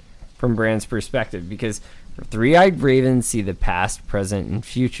raven from Bran's perspective, because three-eyed ravens see the past, present, and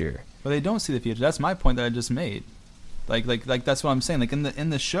future. But they don't see the future. That's my point that I just made. Like that's what I'm saying. Like in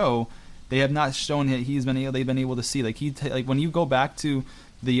the show, they have not shown that they've been able to see. Like like when you go back to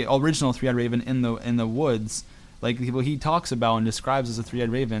the original three-eyed raven in the woods, like what he talks about and describes as a three-eyed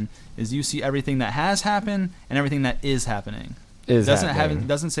raven is you see everything that has happened and everything that is happening.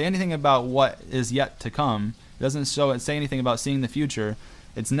 Doesn't say anything about what is yet to come. It doesn't say anything about seeing the future.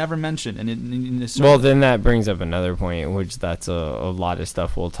 It's never mentioned. Well, then that brings up another point, which that's a lot of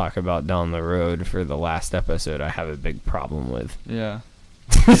stuff we'll talk about down the road for the last episode I have a big problem with. Yeah.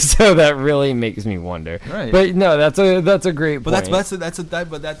 So that really makes me wonder. Right. But no, that's a great point.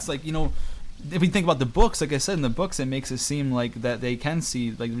 But that's like, you know, if we think about the books, like I said, in the books, it makes it seem like that they can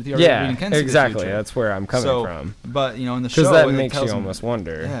see, like the reading can see exactly. the future. That's where I'm coming from. But you know, in the show, because that makes you almost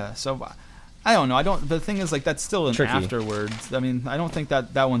wonder. Yeah. So I don't know. The thing is, like, that's still an tricky. Afterwards. I mean, I don't think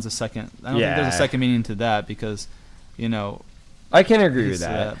that one's a second. I don't think there's a second meaning to that, because, you know. I can agree with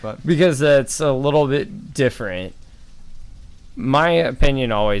that, but because that's a little bit different. My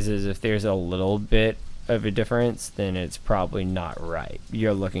opinion always is if there's a little bit of a difference, then it's probably not right.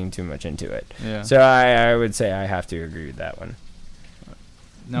 You're looking too much into it. Yeah. So I would say I have to agree with that one.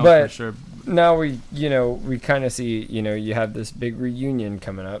 No, but for sure. Now we kind of see, you have this big reunion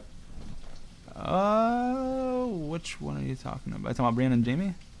coming up. Which one are you talking about? Are you talking about Bran and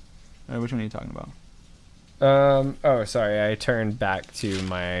Jaime? Or which one are you talking about? Oh, sorry. I turned back to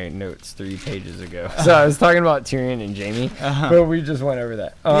my notes 3 pages ago. So I was talking about Tyrion and Jaime, but we just went over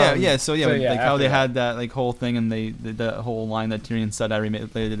that. So like how they had that like whole thing, and the whole line that Tyrion said, I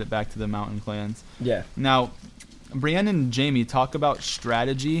related it back to the Mountain Clans. Yeah. Now, Brienne and Jaime talk about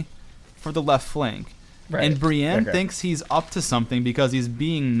strategy for the left flank. Right. And Brienne thinks he's up to something because he's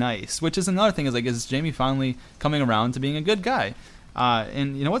being nice, which is another thing. Is Jaime finally coming around to being a good guy?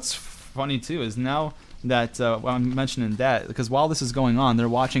 And you know what's funny too is now that I'm mentioning that, because while this is going on, they're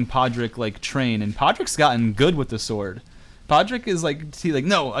watching Podrick like train, and Podrick's gotten good with the sword. Podrick is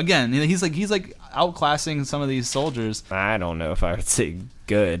no, again, he's like outclassing some of these soldiers. I don't know if I would say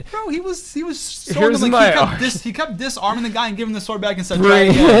good. Bro, he was showing him, like, he kept disarming the guy and giving the sword back and said,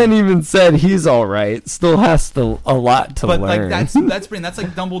 Brienne even said he's all right. Still has a lot to learn. But like that's Brienne. That's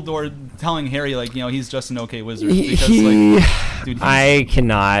like Dumbledore telling Harry, like, you know, he's just an okay wizard. I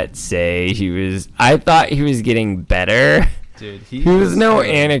cannot say he was. I thought he was getting better. Dude, he was no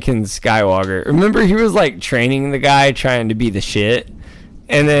Anakin Skywalker. Remember, he was like training the guy, trying to be the shit,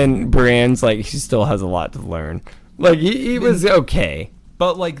 and then Brienne's like, he still has a lot to learn. Like he was okay.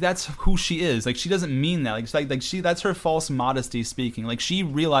 But like that's who she is. Like she doesn't mean that. Like she that's her false modesty speaking. Like she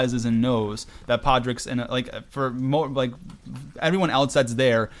realizes and knows that Podrick's in for more like everyone else that's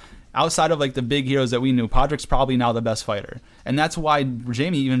there. Outside of like the big heroes that we knew, Podrick's probably now the best fighter. And that's why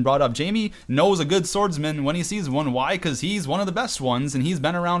Jaime even brought up. Jaime knows a good swordsman when he sees one. Why? Because he's one of the best ones, and he's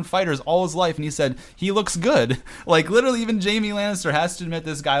been around fighters all his life, and he said, he looks good. Like, literally, even Jaime Lannister has to admit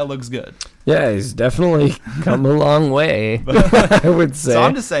this guy looks good. Yeah, he's definitely come a long way, I would say. So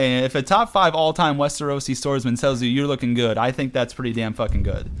I'm just saying, if a top 5 all-time Westerosi swordsman tells you you're looking good, I think that's pretty damn fucking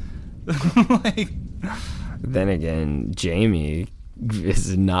good. Then again, Jaime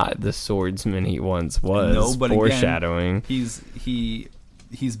is not the swordsman he once was. No, but foreshadowing. Again,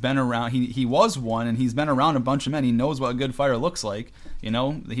 he's been around. He was one, and he's been around a bunch of men. He knows what a good fighter looks like. You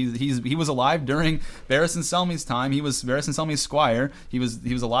know, he was alive during Varys and Selmy's time. He was Varys and Selmy's squire. He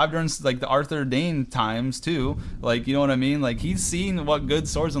was alive during like the Arthur Dayne times too. Like, you know what I mean? Like, he's seen what good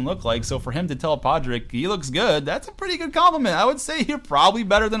swordsmen look like. So for him to tell Podrick he looks good, that's a pretty good compliment. I would say you're probably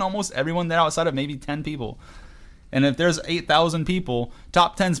better than almost everyone there outside of maybe 10 people. And if there's 8,000 people,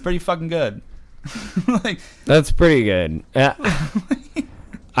 top 10's pretty fucking good. That's pretty good.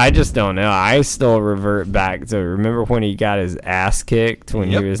 I just don't know. I still revert back to, remember when he got his ass kicked when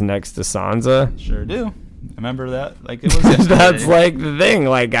he was next to Sansa? Sure do. I remember that. Like, it was yesterday. That's like the thing.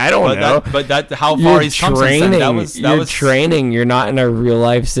 Like, I don't know. How far he's come since then. You're training. You're not in a real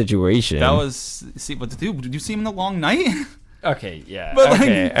life situation. Did you see him in The Long Night? Okay, yeah. But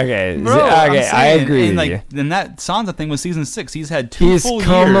okay. Bro, I agree with you. And that Sansa thing was season 6. He's had 2 full years. He's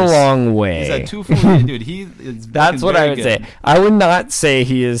come a long way. He's had 2 full years. Dude, he is That's what I would say. I would not say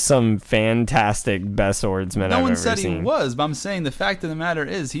he is some fantastic best swordsman I've ever seen. No one said he was, but I'm saying the fact of the matter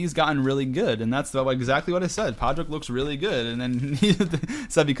is he's gotten really good. And that's exactly what I said. Podrick looks really good. And then he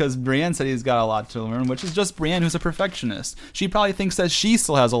said because Brienne said he's got a lot to learn, which is just Brienne who's a perfectionist. She probably thinks that she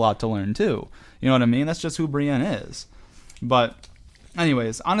still has a lot to learn too. You know what I mean? That's just who Brienne is. But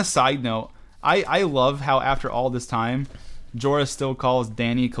anyways, on a side note, I love how after all this time, Jorah still calls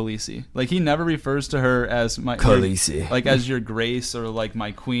Dany Khaleesi. Like, he never refers to her as my Khaleesi, like as your grace or like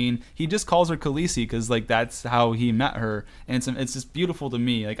my queen. He just calls her Khaleesi because like that's how he met her, and it's just beautiful to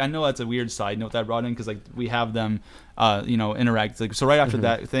me. Like, I know that's a weird side note that I brought in because like we have them, interact. Like, so right after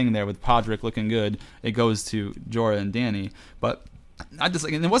that thing there with Podrick looking good, it goes to Jorah and Dany. But I just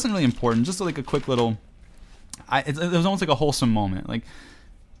and it wasn't really important. Just like a quick little. It was almost like a wholesome moment. Like,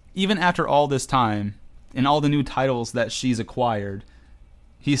 even after all this time and all the new titles that she's acquired,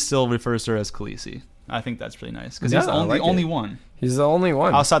 he still refers to her as Khaleesi. I think that's pretty nice because he's the only one. He's the only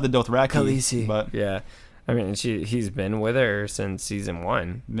one outside the Dothraki. Khaleesi, but yeah, I mean, he's been with her since season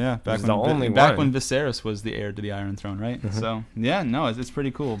 1. Yeah, back when Viserys was the heir to the Iron Throne, right? Mm-hmm. So yeah, no, it's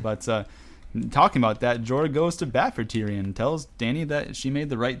pretty cool. But talking about that, Jorah goes to bat for Tyrion, tells Dany that she made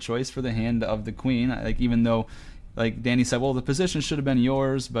the right choice for the hand of the queen. Like, even though, like, Dany said, well, the position should have been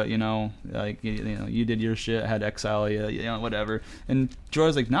yours, but you did your shit, had exile, whatever. And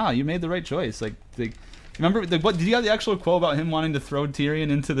Jorah's like, nah, you made the right choice. Like remember, what did you have the actual quote about him wanting to throw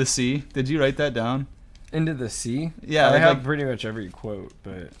Tyrion into the sea? Did you write that down? Into the sea? Yeah, I have pretty much every quote,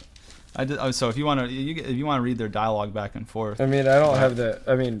 but. I did. So if you want to read their dialogue back and forth. I mean, I don't have the.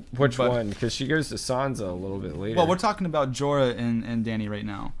 I mean, which one? Because she goes to Sansa a little bit later. Well, we're talking about Jorah and Dany right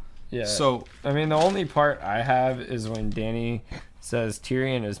now. Yeah. So I mean, the only part I have is when Dany says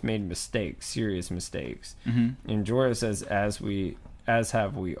Tyrion has made mistakes, serious mistakes, and Jorah says, "As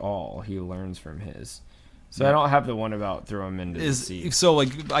have we all. He learns from his." So I don't have the one about throw him into the sea. So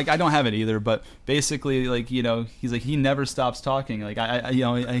like I don't have it either, but basically like he's like he never stops talking. Like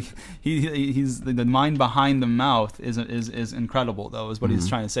he's the mind behind the mouth is incredible though, is what he's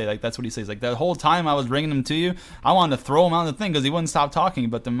trying to say. Like that's what he says. Like the whole time I was bringing him to you, I wanted to throw him out of the thing because he wouldn't stop talking.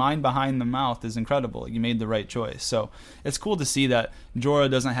 But the mind behind the mouth is incredible. You made the right choice. So it's cool to see that Jorah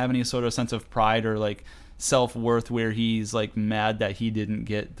doesn't have any sort of sense of pride or like self-worth where he's like mad that he didn't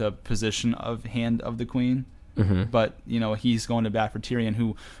get the position of Hand of the Queen. But he's going to bat for Tyrion,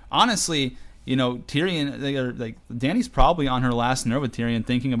 who honestly Tyrion, like Dany's probably on her last nerve with Tyrion,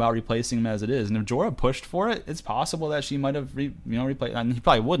 thinking about replacing him as it is. And if Jorah pushed for it, it's possible that she might have replaced. I mean, he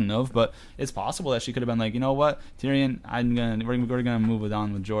probably wouldn't have, but it's possible that she could have been like, you know what, Tyrion, we're gonna move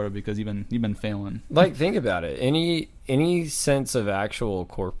on with Jorah because you've been failing. Like, think about it. Any sense of actual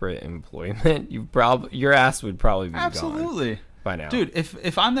corporate employment, your ass would probably be absolutely gone by now, dude.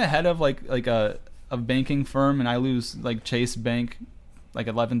 If I'm the head of like a banking firm and I lose like Chase Bank like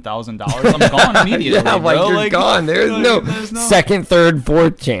 $11,000, I'm gone immediately. Yeah, like bro. you're gone. There's no second, third,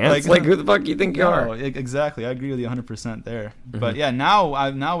 fourth chance. Like who the fuck you think you are? Exactly. I agree with you 100% there. But yeah,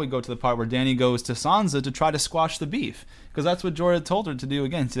 now we go to the part where Dany goes to Sansa to try to squash the beef, because that's what Jorah told her to do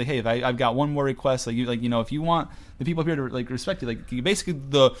again. To say, hey, if I've got one more request, if you want the people here to like respect you, like basically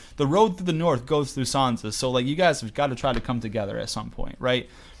the road through the north goes through Sansa. So like you guys have got to try to come together at some point, right?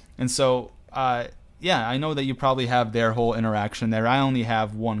 And so yeah, I know that you probably have their whole interaction there. I only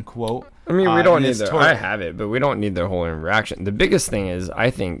have one quote. I mean, we don't need their... I have it, but we don't need their whole interaction. The biggest thing is, I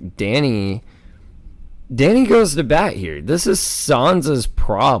think Dany goes to bat here. This is Sansa's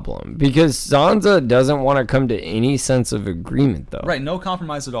problem, because Sansa doesn't want to come to any sense of agreement, though. Right, no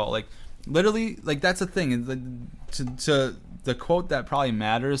compromise at all. Like, literally, like, that's the thing. To the quote that probably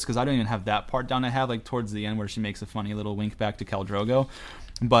matters, because I don't even have that part down. I have, like, towards the end where she makes a funny little wink back to Khal Drogo.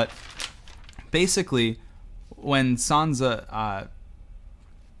 But... basically, when Sansa,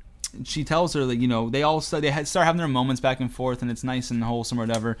 she tells her that they all start having their moments back and forth, and it's nice and wholesome or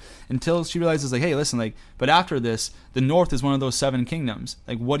whatever, until she realizes like, hey, listen, like, but after this, the North is one of those 7 kingdoms.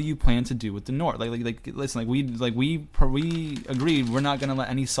 Like, what do you plan to do with the North? Like listen, we agreed we're not gonna let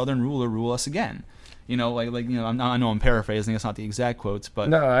any Southern ruler rule us again. I know I'm paraphrasing. It's not the exact quotes, but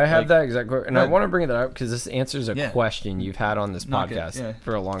no, I have that exact quote, and I want to bring that up because this answers a question you've had on this podcast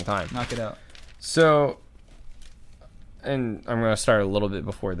for a long time. Knock it out. So, and I'm going to start a little bit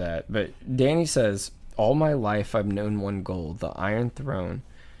before that, but Dany says, all my life I've known one goal, the Iron Throne,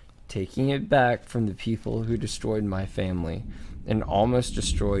 taking it back from the people who destroyed my family and almost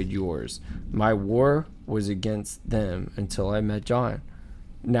destroyed yours. My war was against them until I met Jon.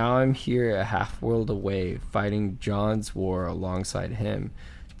 Now I'm here a half world away, fighting Jon's war alongside him.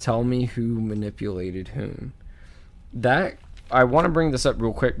 Tell me who manipulated whom. I want to bring this up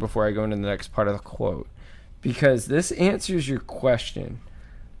real quick before I go into the next part of the quote, because this answers your question.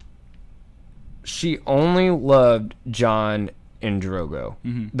 She only loved Jon and Drogo,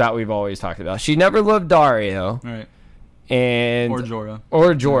 that we've always talked about. She never loved Daario, right? And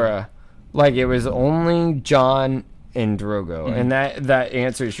or Jorah. Like, it was only Jon and Drogo, and that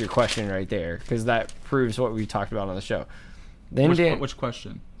answers your question right there, because that proves what we talked about on the show. Then which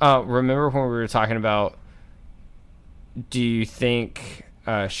question? Remember when we were talking about, do you think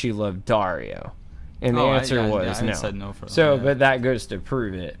she loved Daario? And the answer was no. Said no for but that goes to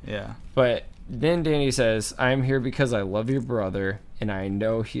prove it. Yeah. But then Dany says, I am here because I love your brother, and I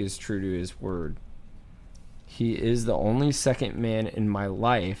know he is true to his word. He is the only second man in my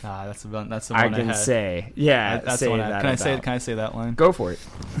life. That's the one I can say. Yeah, that's the one. Can I say that line? Go for it.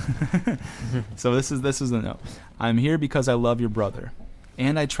 So this is the note. I'm here because I love your brother,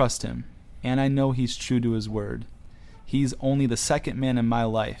 and I trust him, and I know he's true to his word. He's only the second man in my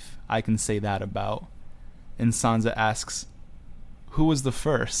life I can say that about. And Sansa asks, who was the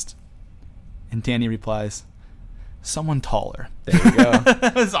first? And Dany replies, someone taller. There you go.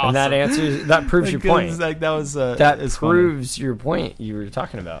 That was awesome. And that proves your point. That proves your point you were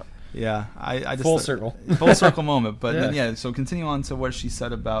talking about. Yeah, I just full circle moment. But then so continue on to what she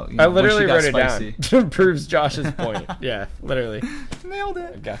said about. I literally wrote it down. Proves Josh's point. Yeah, literally. Nailed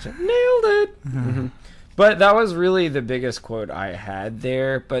it. Gotcha. Nailed it. Mm-hmm. But that was really the biggest quote I had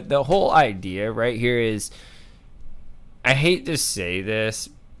there. But the whole idea right here is, I hate to say this,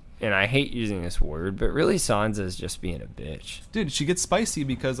 and I hate using this word, but really Sansa is just being a bitch. Dude, she gets spicy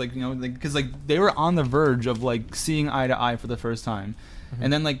because they were on the verge of like seeing eye to eye for the first time.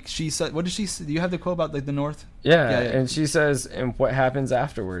 And then like she said, what did she say? Do you have the quote about like the North? Yeah, and she says, and what happens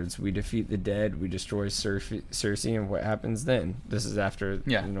afterwards? We defeat the dead, we destroy Cersei, and what happens then? This is after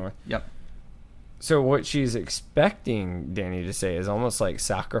the North. Yep. So what she's expecting Dany to say is almost like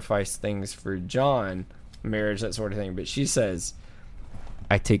sacrifice things for Jon marriage, that sort of thing. But she says,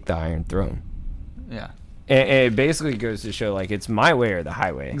 I take the Iron Throne. Yeah. And it basically goes to show, like, it's my way or the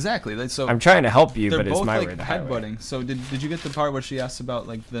highway. Exactly. Like, so I'm trying to help you, they're but it's both my like way or the highway. headbutting. So did you get the part where she asked about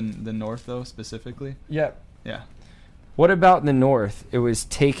like the North though specifically? Yep. Yeah. What about the North? It was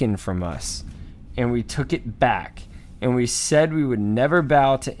taken from us, and we took it back, and we said we would never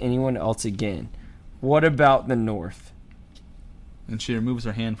bow to anyone else again. What about the North? And she removes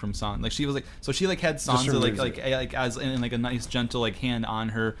her hand from Sansa. Like she was like, so she like had Sansa like as in like a nice gentle like hand on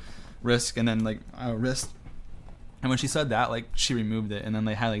her wrist, and then like wrist. And when she said that, like she removed it, and then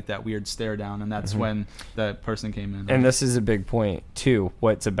they had like that weird stare down, and that's when that person came in. And this is a big point too.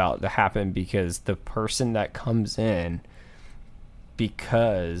 What's about to happen, because the person that comes in,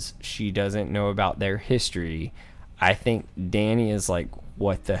 because she doesn't know about their history, I think Dany is like,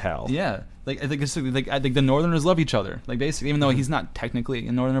 what the hell? Yeah, like I think it's like I think the Northerners love each other. Like basically, even though he's not technically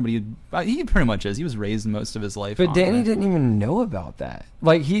a Northerner, but he pretty much is. He was raised most of his life. But Dany there. didn't even know about that.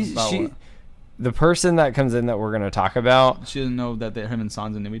 Like What? the person that comes in that we're going to talk about, She didn't know that him and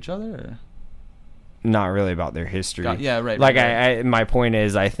Sansa knew each other. Or? not really about their history. Yeah, right. Like right. my point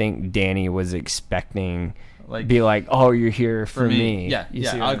is, I think Dany was expecting, Like be like, oh, you're here for me. Yeah, You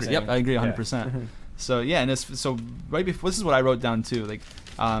see yeah. what I I'm agree. saying? Yep, I agree 100%. Yeah. So yeah, and it's so right before this is what I wrote down too. Like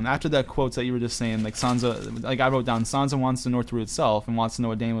after that quotes that you were just saying, like Sansa, like I wrote down, Sansa wants the North to rule itself and wants to know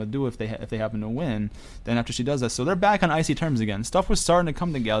what Dany would do if they happen to win. Then after she does that, so they're back on icy terms again. Stuff was starting to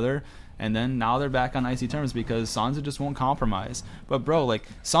come together, and then now they're back on icy terms because Sansa just won't compromise. But bro, like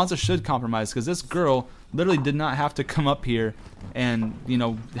Sansa should compromise, because this girl literally did not have to come up here and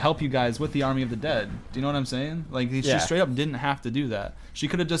help you guys with the army of the dead. Do you know what I'm saying? Like she straight up didn't have to do that. She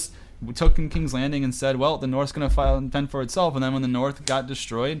could have just took in King's Landing and said, well, the North's going to fend for itself, and then when the North got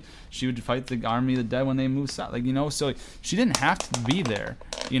destroyed, she would fight the army of the dead when they moved south. Like, so she didn't have to be there,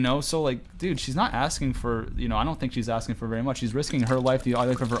 so like, dude, she's not asking for, I don't think she's asking for very much. She's risking her life, the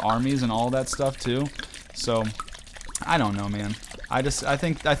life of her armies and all that stuff too. So I don't know, man. I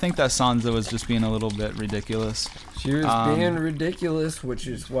think that Sansa was just being a little bit ridiculous. She was being ridiculous, which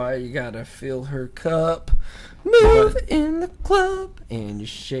is why you gotta fill her cup. Move in the club and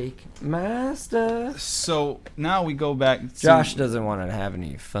shake my stuff. So now we go back to... Josh doesn't want to have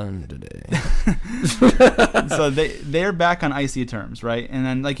any fun today. So they're back on icy terms, right? And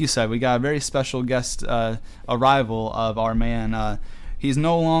then, like you said, we got a very special guest arrival of our man. He's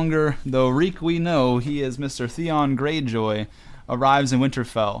no longer the Reek we know. He is Mr. Theon Greyjoy, arrives in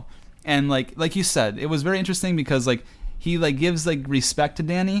Winterfell. And like you said, it was very interesting because like he like gives like respect to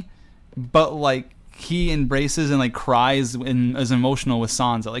Dany, but like he embraces and like cries and is emotional with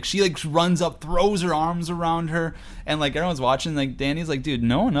Sansa. Like she like runs up, throws her arms around her, and like everyone's watching. Like Dany's like, dude,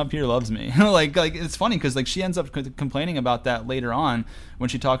 no one up here loves me. like it's funny because like she ends up complaining about that later on when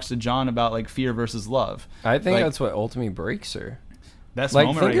she talks to Jon about like fear versus love. I think like, that's what ultimately breaks her. That's like,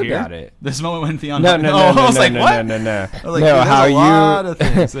 moment think right about here. it. This moment when Theon. No. I was like, what? No. I was like, no, dude, there's how a lot of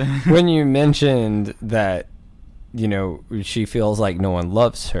things. when you mentioned that, she feels like no one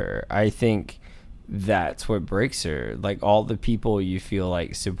loves her. I think that's what breaks her. Like all the people you feel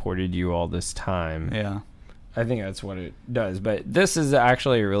like supported you all this time. Yeah. I think that's what it does. But this is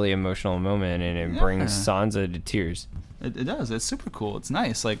actually a really emotional moment, and it brings Sansa to tears. It does. It's super cool. It's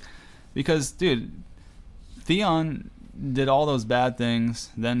nice. Like, because, dude, Theon did all those bad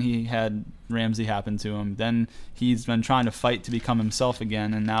things. Then he had Ramsay happen to him. Then he's been trying to fight to become himself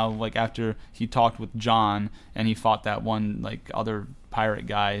again. And now, like, after he talked with Jon and he fought that one, like, other pirate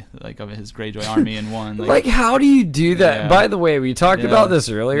guy, like, of his Greyjoy army and won. Like, how do you do that? Yeah. By the way, we talked about this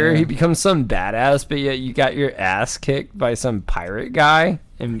earlier. Yeah. He becomes some badass, but yet you got your ass kicked by some pirate guy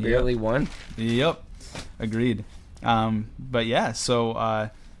and barely won. Yep. Agreed. But yeah, so, I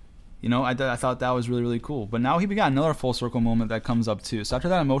thought that was really, really cool. But now we got another full circle moment that comes up too. So after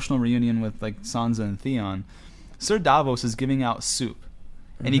that emotional reunion with like Sansa and Theon, Sir Davos is giving out soup.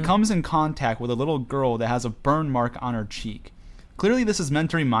 And he comes in contact with a little girl that has a burn mark on her cheek. Clearly this is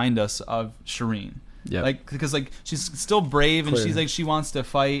meant to remind us of Shireen. Yeah. Like, because like she's still brave and she's like, she wants to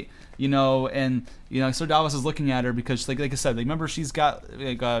fight, and Sir Davos is looking at her because like I said, like, remember she's got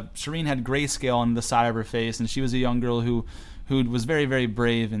like Shireen had grayscale on the side of her face, and she was a young girl who was very, very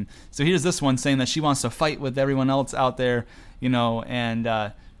brave. And so here's this one saying that she wants to fight with everyone else out there,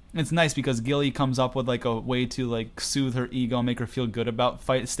 and it's nice because Gilly comes up with like a way to like soothe her ego and make her feel good about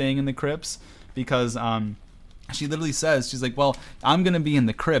staying in the crypts, because she literally says, she's like, well, I'm going to be in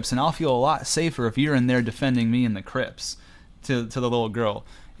the crypts and I'll feel a lot safer if you're in there defending me in the crypts, to the little girl.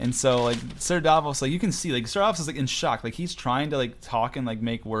 And so like Sir Davos, like you can see like Sir Davos is like in shock, like he's trying to like talk and like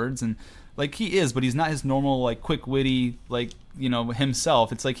make words, and like he is, but he's not his normal like quick witty like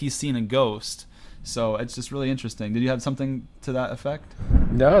himself. It's like he's seen a ghost, So it's just really interesting. Did you have something to that effect?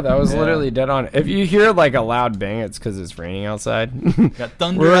 No, that was Yeah. literally dead on. If you hear like a loud bang, it's because it's raining outside. Got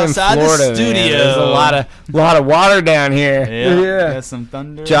thunder We're outside in Florida, the studio. man. There's a lot of water down here. Yeah, got some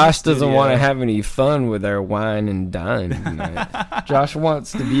thunder. Josh in the doesn't want to studio. have any fun with our wine and dine tonight. Josh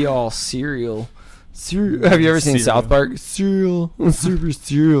wants to be all cereal. Have you ever seen Cereal. South Park? Cereal. I'm super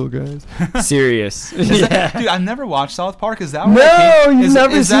cereal, guys. Serious. Is that, dude, I've never watched South Park. Is that where No, that came? you've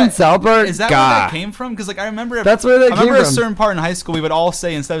never seen South Park? Is that God. where that came from? Because like I remember, That's where that I remember came a from. certain part in high school we would all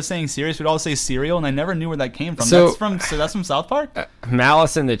say, instead of saying serious, we'd all say cereal, and I never knew where that came from. So- That's from South Park.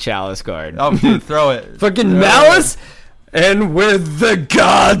 Malice in the Chalice Guard. Oh, dude, throw it. Fucking Throw it. Malice. And with the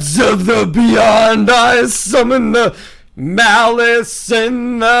gods of the beyond, I summon the malice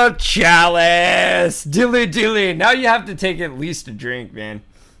in the chalice. Dilly dilly. Now you have to take at least a drink, man.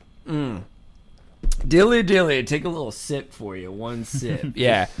 Dilly dilly. Take a little sip for you. One sip.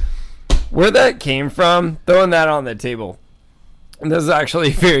 Yeah. Where that came from, throwing that on the table. And this is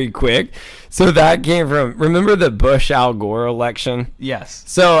actually very quick. So that came from, remember the Bush Al Gore election? Yes.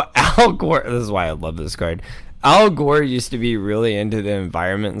 So Al Gore, this is why I love this card. Al Gore used to be really into the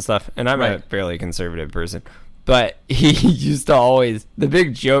environment and stuff, and I'm a Right. fairly conservative person. But he used to always, the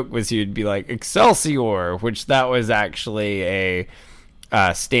big joke was he would be like, Excelsior, which that was actually a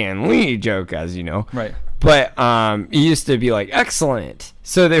Stan Lee joke, as you know. Right. But he used to be like, excellent.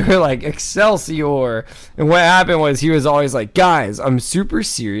 So they were like, Excelsior. And what happened was he was always like, guys, I'm super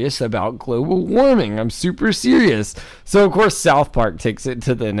serious about global warming. I'm super serious. So, of course, South Park takes it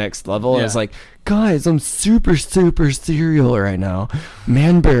to the next level. Yeah. It's like, guys, I'm super serial right now.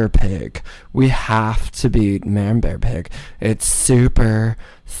 Man Bear Pig. We have to beat Man Bear Pig. It's super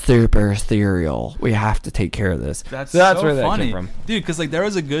serial. We have to take care of this. That's So so where that funny, came from. dude. Because like there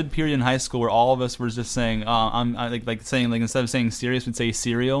was a good period in high school where all of us were just saying, like saying like instead of saying serious, we'd say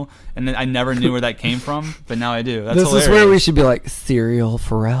cereal, and then I never knew where that came from, but now I do. That's This hilarious. is where we should be like, cereal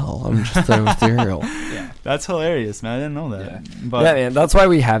Pharrell. I'm just so cereal. Yeah. That's hilarious, man. I didn't know that. Yeah. But Yeah, man. That's why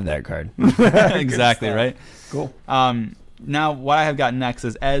we have that card. exactly stuff. right. Cool. Now, what I have got next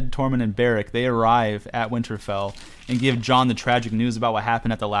is Ed, Tormund, and Beric. They arrive at Winterfell and give Jon the tragic news about what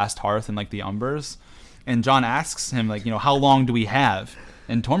happened at the last hearth and like the Umbers. And Jon asks him, like, how long do we have?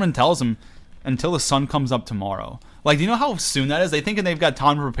 And Tormund tells him, until the sun comes up tomorrow. Like, do you know how soon that is? They thinking they've got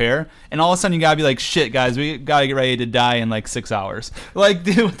time to prepare, and all of a sudden you gotta be like, shit, guys, we gotta get ready to die in like 6 hours. Like,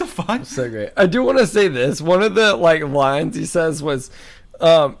 dude, what the fuck? So great. I do want to say this. One of the like lines he says was,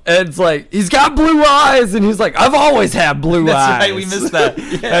 Ed's like, he's got blue eyes, and he's like, I've always had blue That's eyes. right, we missed that.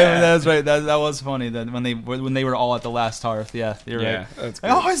 Yeah. That's right. That was funny. That when they were all at the last hearth. Yeah, you're Yeah, right. that's I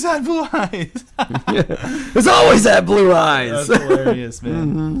great. always had blue eyes. He's always had blue eyes. That's hilarious,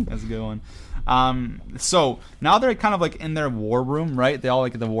 man. That's a good one. So now they're kind of like in their war room, right? They all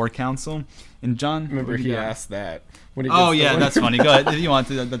like at the war council. And Jon, Remember what do you he got? asked that. When he Oh gets yeah, the that's funny. Go ahead if you want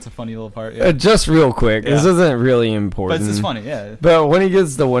to. That's a funny little part. Yeah. Just real quick. This Yeah. isn't really But important. it's just funny. Yeah. But when he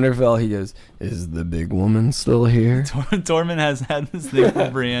gets to Winterfell, he goes, "Is the big woman still here?" Tormund has had this thing for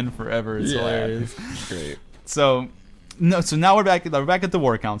Brienne forever. It's Yeah. hilarious. Great. So now we're back at the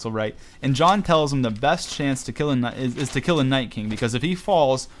war council, right? And Jon tells him the best chance to kill is to kill a Night King, because if he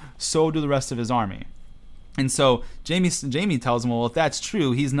falls, so do the rest of his army. And so Jaime tells him, well, if that's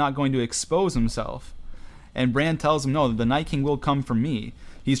true, he's not going to expose himself. And Bran tells him, no, the Night King will come from me.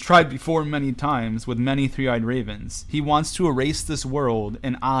 He's tried before many times with many three-eyed ravens. He wants to erase this world,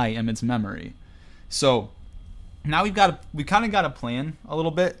 and I am its memory. So now we kind of got a plan a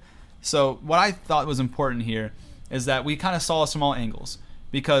little bit. So what I thought was important here is that we kind of saw us from all angles,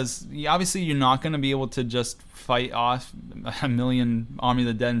 because obviously you're not going to be able to just fight off a million Army of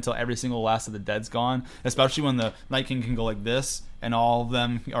the Dead until every single last of the dead's gone, especially when the Night King can go like this and all of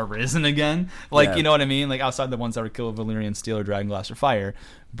them are risen again. Like, Yeah. you know what I mean? Like outside the ones that were killed with Valyrian Steel or Dragonglass or Fire.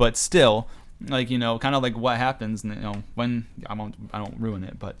 But still, like, kind of like what happens, when I don't ruin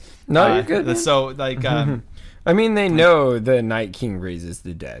it, but No, you're good, man. So like I mean, they know the Night King raises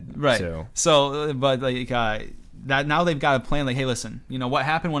the dead. right. So But like that now they've got a plan. Like, hey, listen, what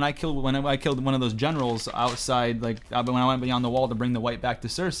happened when I killed one of those generals outside? Like when I went beyond the wall to bring the White back to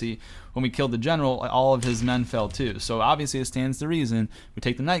Cersei. When we killed the general, all of his men fell too. So obviously it stands to reason we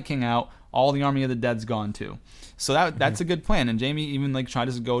take the Night King out, all the Army of the Dead's gone too. So that's a good plan. And Jaime even like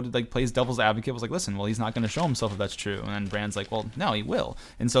tried to go to like play devil's advocate. Was like, listen, well, he's not going to show himself if that's true. And then Bran's like, well, no, he will.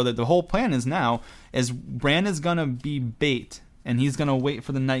 And so that the whole plan is Bran is going to be bait, and he's going to wait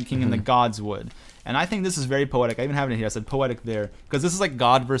for the Night King in the Godswood. And I think this is very poetic. I even have it in here. I said poetic there because this is like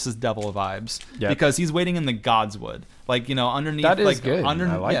God versus devil vibes. Yep. Because he's waiting in the Godswood, like underneath. That is like good. I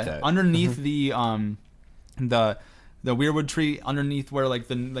like that. Underneath the the weirwood tree underneath where like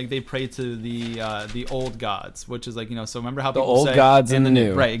they pray to the old gods, which is like, you know, so remember how The people old say gods and the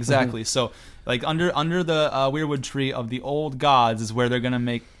new. right, exactly. So like under the weirwood tree of the old gods is where they're gonna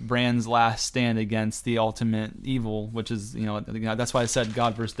make Bran's last stand against the ultimate evil, which is, you know, that's why I said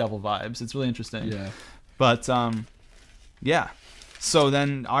God versus devil vibes. It's really interesting. Yeah. But yeah. So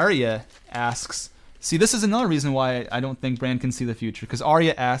then Arya asks, see, this is another reason why I don't think Bran can see the future, because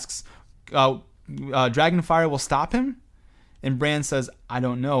Arya asks, Dragonfire will stop him? And Bran says, I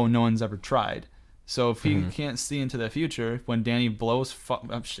don't know. No one's ever tried. So if he can't see into the future, when Dany blows...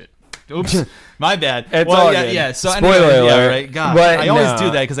 oh, shit. Oops. My bad. It's well, all yeah, good. yeah. So Spoiler anyway, alert. yeah, right. God, But I always no.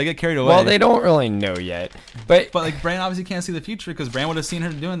 do that because I get carried away. Well, they don't really know yet. But like, Bran obviously can't see the future because Bran would have seen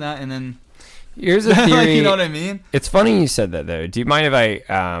her doing that, and then... here's a theory. like, you know what I mean? It's funny you said that, though. Do you mind if I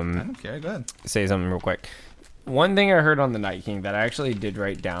don't care. Go ahead. say something real quick? One thing I heard on the Night King that I actually did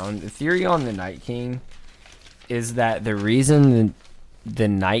write down, the theory on the Night King is that the reason the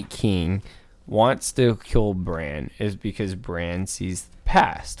Night King wants to kill Bran is because Bran sees the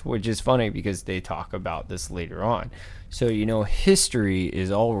past, which is funny because they talk about this later on. So, you know, history is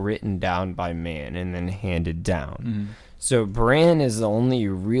all written down by man and then handed down. Mm-hmm. So Bran is the only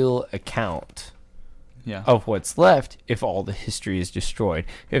real account of what's left if all the history is destroyed.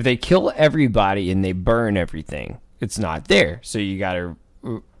 If they kill everybody and they burn everything, it's not there. So you gotta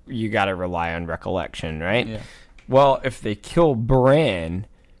rely on recollection, right? Yeah. Well, if they kill Bran,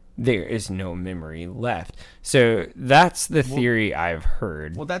 there is no memory left. So that's the theory I've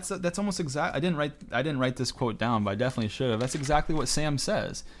heard. Well, that's almost exact. I didn't write this quote down, but I definitely should have. That's exactly what Sam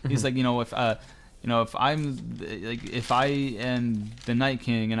says. He's like, if I am the Night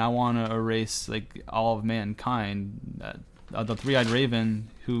King and I want to erase like all of mankind, the three-eyed raven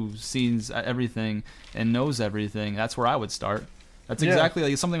who sees everything and knows everything, that's where I would start. That's exactly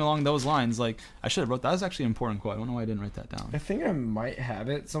like something along those lines. Like, I should have wrote that. Was actually an important quote. I don't know why I didn't write that down. I think I might have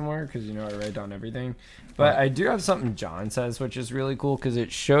it somewhere because, you know, I write down everything. But I do have something John says, which is really cool because it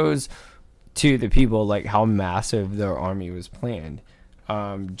shows to the people like how massive their army was planned.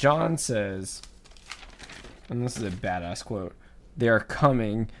 John says, and this is a badass quote, "They are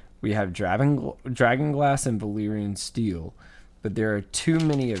coming. We have Dragonglass and Valyrian steel, but there are too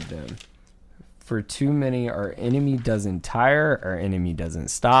many of them. For too many, our enemy doesn't tire, our enemy doesn't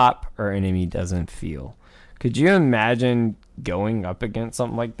stop, our enemy doesn't feel." Could you imagine going up against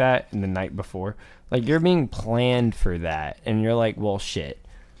something like that in the night before? Like, you're being planned for that, and you're like, well, shit.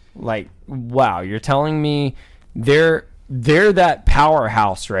 Like, wow, you're telling me they're that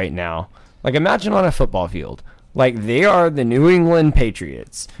powerhouse right now. Like, imagine on a football field. Like, they are the New England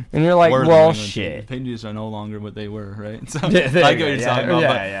Patriots. And you're like, well, shit. The Patriots are no longer what they were, right? So, Yeah, I get what you're talking about.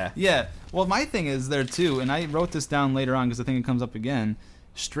 Yeah. Yeah. Well, my thing is there, too, and I wrote this down later on because I think it comes up again.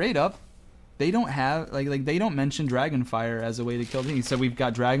 Straight up, they don't have, like they don't mention Dragonfire as a way to kill things. He said we've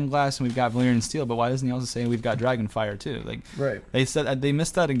got Dragonglass and we've got Valyrian Steel, but why doesn't he also say we've got Dragonfire, too? Like, right. They said they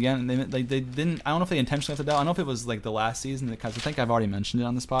missed that again. They didn't. I don't know if they intentionally left it out. I don't know if it was like the last season because I think I've already mentioned it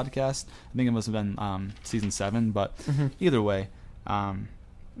on this podcast. I think it must have been season 7, but either way,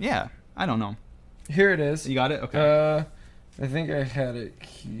 yeah, I don't know. Here it is. You got it? Okay. I think I had it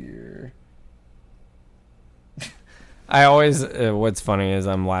here. I always, what's funny is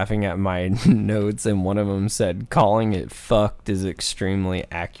I'm laughing at my notes, and one of them said, "Calling it fucked is extremely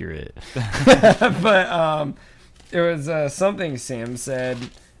accurate." But it was something Sam said.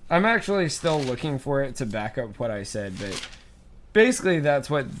 I'm actually still looking for it to back up what I said, but basically that's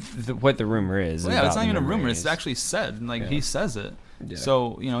what the rumor is. Well, yeah, it's not even a rumor. It's actually said. Like, he says it. Yeah.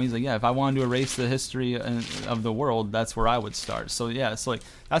 So, he's like, yeah, if I wanted to erase the history of the world, that's where I would start. So, yeah, it's like,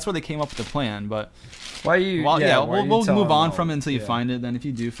 that's where they came up with the plan. But, we'll move on from it until you find it. Then if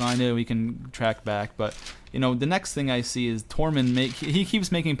you do find it, we can track back. But, the next thing I see is Tormund he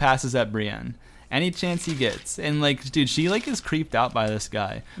keeps making passes at Brienne. Any chance he gets. And, like, dude, she, like, is creeped out by this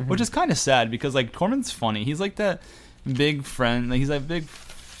guy. Which is kind of sad because, like, Tormund's funny. He's, like, that big friend. Like, he's that big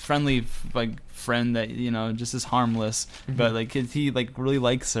friendly, like, friend that just is harmless, but like he like really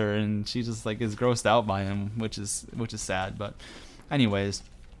likes her, and she just like is grossed out by him, which is sad. But anyways,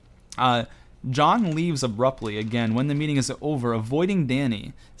 Jon leaves abruptly again when the meeting is over, avoiding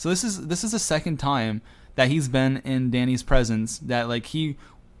Dany. So this is the second time that he's been in Dany's presence that like he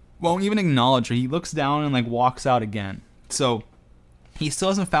won't even acknowledge her. He looks down and like walks out again. So he still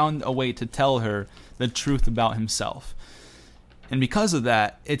hasn't found a way to tell her the truth about himself. And because of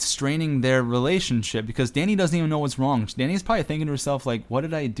that, it's straining their relationship because Dany doesn't even know what's wrong. Dany's probably thinking to herself, like, what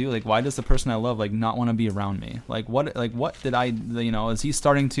did I do? Like, why does the person I love, like, not want to be around me? Like, what did I, is he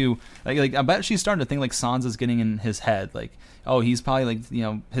starting to, like, I bet she's starting to think, like, Sansa's getting in his head. Like, oh, he's probably,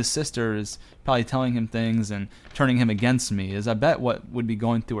 like, his sister is probably telling him things and turning him against me. I bet what would be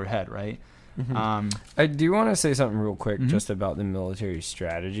going through her head, right? Mm-hmm. I do want to say something real quick just about the military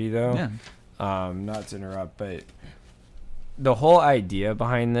strategy, though. Yeah. Not to interrupt, but the whole idea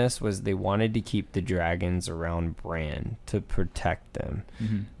behind this was they wanted to keep the dragons around Bran to protect them,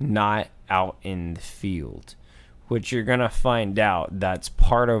 not out in the field, which you're going to find out that's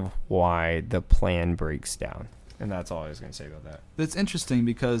part of why the plan breaks down. And that's all I was going to say about that. That's interesting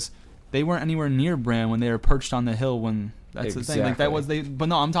because they weren't anywhere near Bran when they were perched on the hill when... That's the thing. Like that was they, but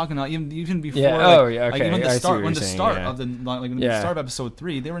no, I'm talking about even before. Yeah. Okay. Like even the start of the start of episode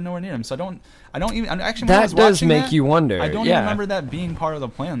 3, they were nowhere near him. So I don't even actually. When that I was does make that, you wonder. I don't even remember that being part of the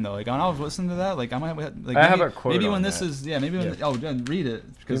plan though. Like when I was listening to that, like I might like I have a quote. Maybe when that. this is maybe when read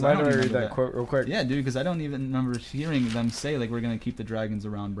it because I don't read that quote real quick. Yeah, dude, because I don't even remember hearing them say like we're gonna keep the dragons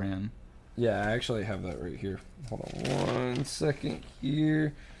around Bran. Yeah, I actually have that right here. Hold on 1 second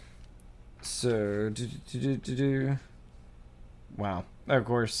here. So wow. Of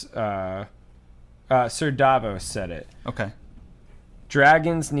course, Sir Davos said it. Okay.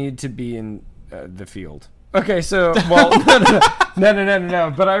 Dragons need to be in the field. Okay, so, well,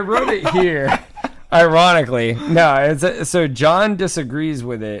 no. But I wrote it here, ironically. No, so Jon disagrees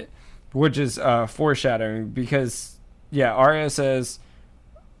with it, which is foreshadowing because, yeah, Arya says,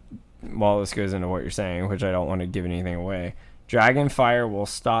 well, this goes into what you're saying, which I don't want to give anything away. Dragonfire will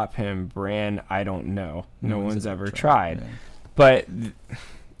stop him. Bran, I don't know. No one's ever tried. Yeah. But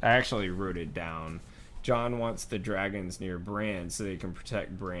I actually wrote it down. Jon wants the dragons near Bran so they can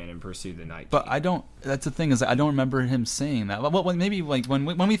protect Bran and pursue the Night King. But I don't. That's the thing is I don't remember him saying that. Well, maybe like when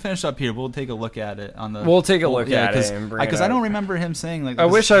we finish up here, we'll take a look at it on the. We'll take a look at it because I don't remember him saying like. I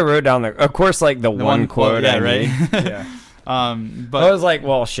wish I wrote down of course, like the one quote. Yeah, right. Yeah. But I was like,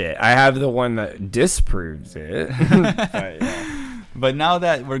 well, shit. I have the one that disproves it. But, yeah. But now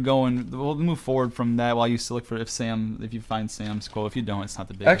that we'll move forward from that while you still look for if you find Sam's quote. If you don't, it's not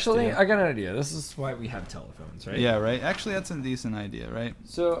the biggest Actually, deal. I got an idea. This is why we have telephones, right? Yeah, right. Actually, that's a decent idea, right?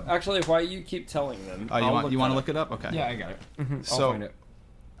 So, actually, why you keep telling them? You want to look it up? Okay. Yeah, I got it. Mm-hmm. I'll find it.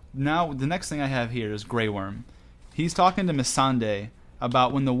 Now, the next thing I have here is Grey Worm. He's talking to Missandei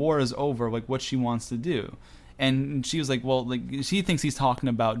about when the war is over, like what she wants to do. And she was like, well, like she thinks he's talking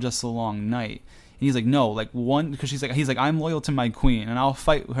about just a long night. And he's like, no, like because he's like, I'm loyal to my queen, and I'll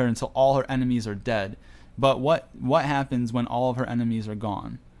fight her until all her enemies are dead. But what happens when all of her enemies are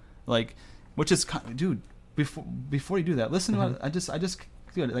gone? Like, which is, dude, before you do that, listen to what I just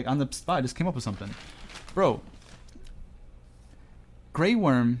dude, like on the spot, I just came up with something, bro. Grey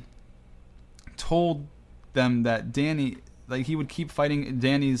Worm told them that Dany, like he would keep fighting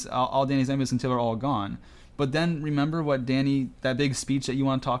all Dany's enemies until they're all gone. But then remember what that big speech that you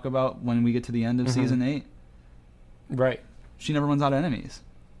want to talk about when we get to the end of season 8? Right. She never runs out of enemies.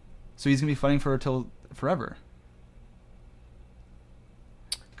 So he's going to be fighting for her till forever.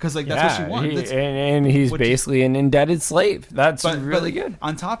 Because like that's what she wants. And he's basically an indebted slave. That's really good.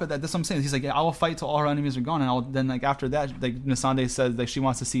 On top of that, that's what I'm saying. He's like, I will fight till all her enemies are gone. And then like after that, like Missandei says like she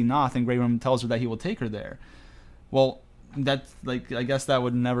wants to see Noth, and Grey Worm tells her that he will take her there. Well, that's like I guess that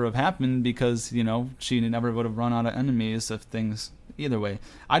would never have happened because she never would have run out of enemies if things either way.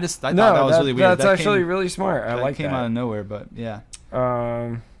 I thought that was really weird. That's actually really smart. I like that. Came out of nowhere, but yeah.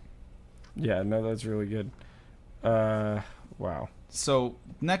 Yeah, no, that's really good. Wow. So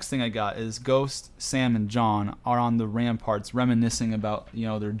next thing I got is Ghost, Sam, and Jon are on the ramparts reminiscing about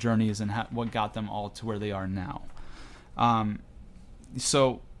their journeys and what got them all to where they are now.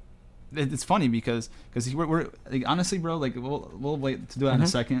 So. It's funny because we're like, honestly, bro. Like we'll wait to do that in a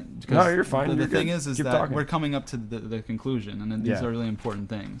second. No, you're fine. The thing is Keep that talking. we're coming up to the conclusion, and these are really important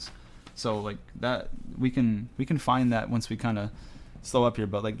things. So like that we can find that once we kind of slow up here.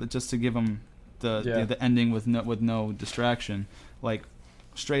 But like just to give them the ending with no distraction, like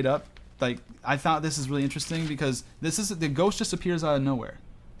straight up. Like I thought this is really interesting because the ghost just appears out of nowhere.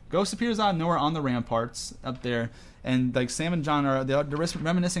 Ghost appears out of nowhere on the ramparts up there. And like Sam and Jon they're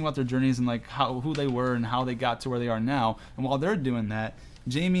reminiscing about their journeys and like who they were and how they got to where they are now. And while they're doing that,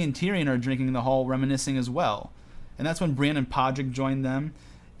 Jaime and Tyrion are drinking in the hall, reminiscing as well. And that's when Brienne and Podrick joined them.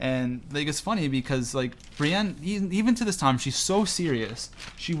 And like it's funny because like Brienne, even to this time, she's so serious.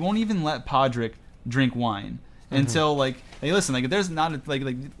 She won't even let Podrick drink wine until like, hey, listen, like there's not like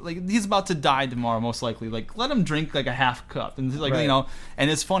he's about to die tomorrow most likely. Like let him drink like a half cup and like and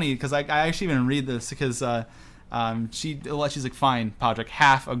it's funny because I actually even read this because. she's like, fine, Podrick,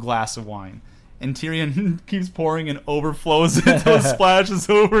 half a glass of wine. And Tyrion keeps pouring and overflows it until it splashes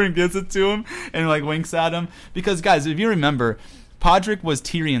over and gives it to him and like winks at him. Because guys, if you remember, Podrick was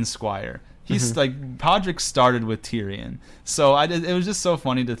Tyrion's squire. He's like, Podrick started with Tyrion. So it was just so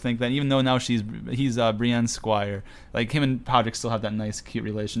funny to think that even though now he's Brienne's squire, like him and Podrick still have that nice cute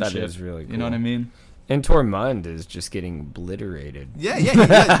relationship. That is really cool. You know what I mean? And Tormund is just getting obliterated. Yeah.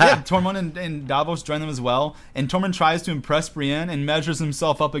 Tormund and Davos join them as well. And Tormund tries to impress Brienne and measures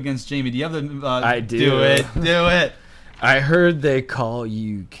himself up against Jaime. Do you have the... I do. Do it. I heard they call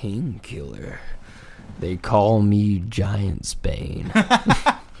you King Killer. They call me Giantsbane.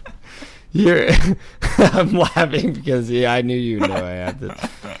 I'm laughing because I knew you know I had to.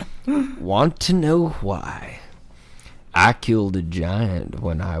 Want to know why? I killed a giant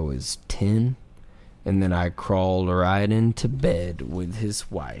when I was 10. And then I crawled right into bed with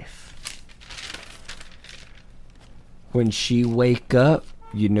his wife. When she wake up,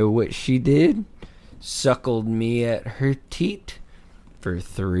 you know what she did? Suckled me at her teat for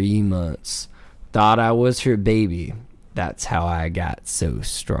 3 months. Thought I was her baby. That's how I got so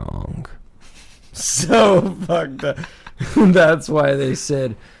strong. So fucked up. That's why they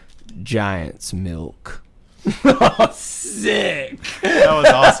said giant's milk. Oh, sick! That was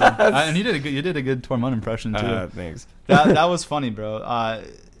awesome, and you did a good Tormund impression too. Thanks. That was funny, bro.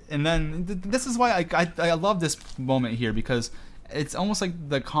 And then this is why I love this moment here, because it's almost like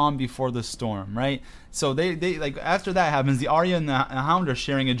the calm before the storm, right? So they like, after that happens, the Arya and the Hound are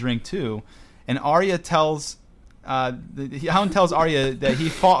sharing a drink too, and Arya tells the Hound tells Arya that he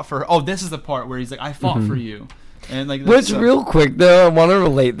fought for her. Oh, this is the part where he's like, I fought for you. And like, which real quick though, I want to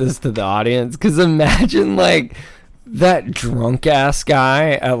relate this to the audience, because imagine like that drunk ass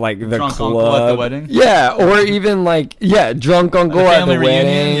guy at like the drunk club uncle at the wedding. Yeah, or even like drunk uncle at the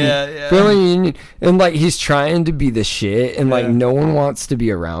wedding. Yeah. Family reunion, and like he's trying to be the shit, and like no one wants to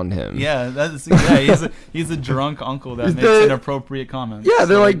be around him. He's a drunk uncle that makes inappropriate comments. Yeah,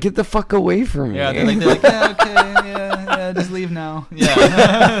 they're like, get the fuck away from me. Yeah, they're like, yeah, okay, yeah, just leave now.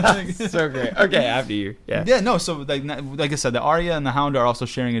 Yeah. So great. Okay, after you. Yeah, no, so like I said, the Arya and the Hound are also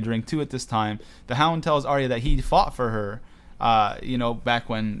sharing a drink too at this time. The Hound tells Arya that he fought for her, back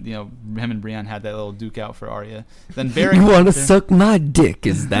when, him and Brienne had that little duke out for Arya. Then Beric... You want to suck my dick,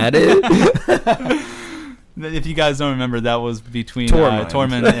 is that it? If you guys don't remember, that was between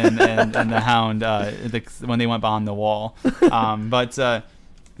Tormund and the Hound when they went behind the wall.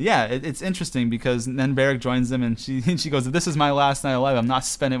 It's interesting because then Beric joins them, and she goes, "This is my last night alive. I'm not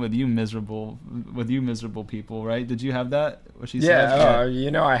spending it with you miserable people." Right? Did you have that? What she said?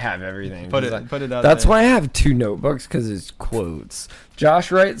 I have everything. Put it out. That's there. why I have 2 notebooks, because it's quotes.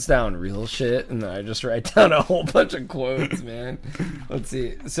 Josh writes down real shit, and then I just write down a whole bunch of quotes, man. Let's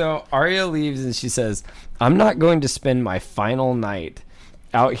see. So Arya leaves, and she says, "I'm not going to spend my final night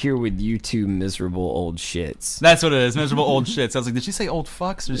out here with you 2 miserable old shits." That's what it is, miserable old shits. I was like, did she say old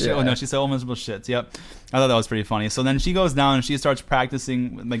fucks? Or Oh no, she said old miserable shits. Yep. I thought that was pretty funny. So then she goes down and she starts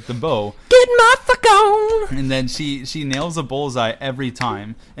practicing like the bow. Get my fuck on! And then she nails a bullseye every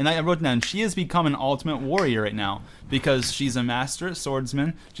time. And I wrote down, she has become an ultimate warrior right now, because she's a master at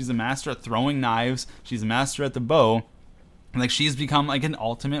swordsman, she's a master at throwing knives, she's a master at the bow. Like, she's become like an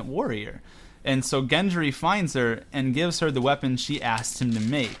ultimate warrior. And so Gendry finds her and gives her the weapon she asked him to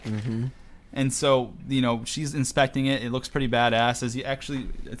make. Mm-hmm. And so, she's inspecting it. It looks pretty badass.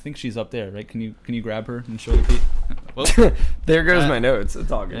 I think she's up there, right? Can you grab her and show the feet? There goes my notes.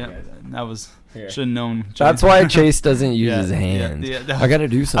 It's all good, guys. That was... Should have known. That's why Chase doesn't use his hands. I gotta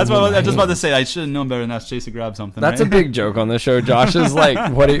do something. That's what I was just about to say. I should have known better than ask Chase to grab something. That's a big joke on the show. Josh is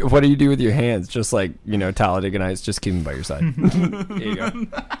like, what do you do with your hands? Just like, Talladega Nights, just keep them by your side. There you go.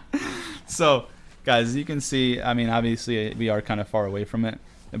 So, guys, you can see, I mean, obviously we are kind of far away from it,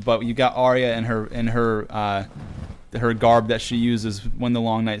 but you got Arya and her garb that she uses when the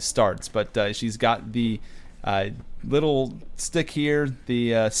long night starts. But she's got the little stick here,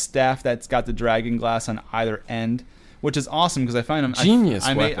 the staff that's got the dragon glass on either end, which is awesome because I find them genius.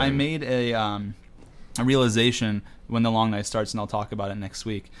 I made a realization when the long night starts, and I'll talk about it next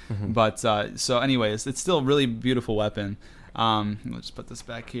week. Mm-hmm. But so anyways, it's still a really beautiful weapon. Let's put this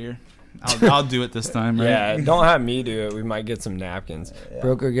back here. I'll do it this time, right? Yeah, don't have me do it. We might get some napkins.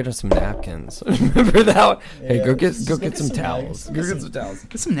 Bro, go get us some napkins. Remember that? Hey, go get some towels. Go get some towels.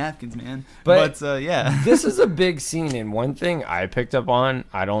 Get some napkins, man. But yeah. This is a big scene, and one thing I picked up on,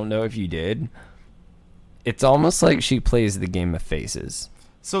 I don't know if you did, it's almost like she plays the game of faces.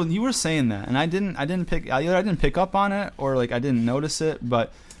 So you were saying that, and I didn't pick up on it, or like I didn't notice it,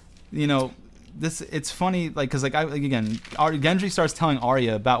 but it's funny, like, because Gendry starts telling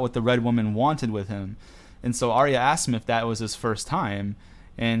Arya about what the Red Woman wanted with him, And so Arya asks him if that was his first time,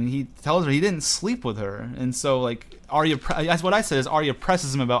 and he tells her he didn't sleep with her. And so like that's what I said is Arya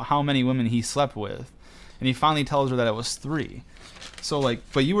presses him about how many women he slept with, and he finally tells her that it was 3. So like,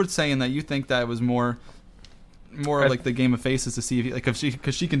 but you were saying that you think that it was more like the game of faces to see if because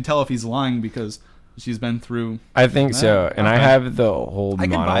she can tell if he's lying because she's been through. I think so, and okay. I have the whole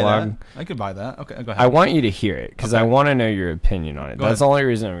monologue. I could buy that. Okay, go ahead. I want you to hear it because I want to know your opinion on it. Go That's ahead. the only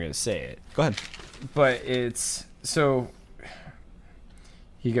reason I'm going to say it. Go ahead. But it's so.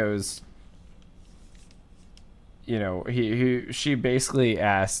 He goes. You know, she basically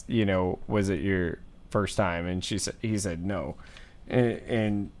asked, you know, was it your first time? And he said no,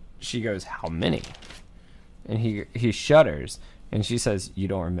 and she goes, how many? And he shudders, and she says, you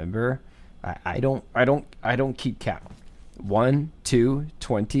don't remember? I don't keep count. 1, 2,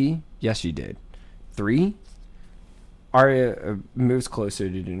 20. Yes, you did. 3. Arya moves closer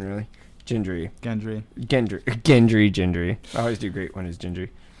to Gendry. I always do great when it's Gendry.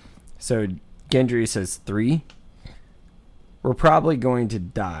 So Gendry says 3. We're probably going to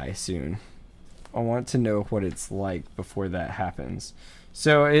die soon. I want to know what it's like before that happens.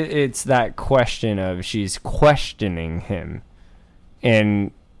 So it's that question of she's questioning him,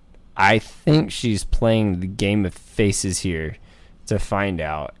 and I think she's playing the game of faces here to find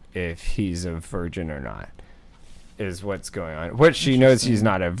out if he's a virgin or not, is what's going on. Which she knows he's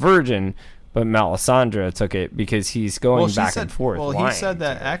not a virgin, but Melisandre took it because he's going back and forth. Well, he said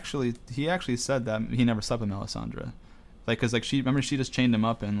that he actually said that he never slept with Melisandre. Like, cause like she just chained him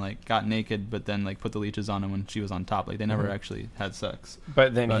up and like got naked, but then like put the leeches on him when she was on top. Like they never actually had sex.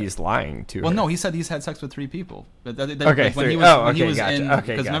 But then he's lying to her. Well, no, he said he's had sex with 3 people. But okay, like, when 3. he was gotcha. in, okay,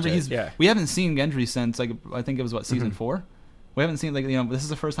 because gotcha. remember we haven't seen Gendry since like I think it was season 4. We haven't seen this is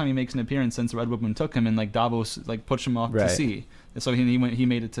the first time he makes an appearance since Red Woman took him and like Davos like pushed him off to sea. And so he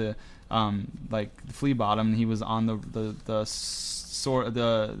made it to like the Flea Bottom. And he was on the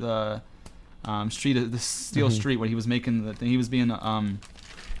street, the steel street where he was making the thing. He was being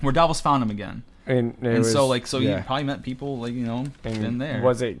where Davos found him again. And so he probably met people like in there.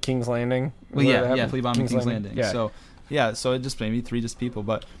 Was it King's Landing? Well, yeah, Flea Bottom, King's Landing. Yeah. So it just maybe 3 people,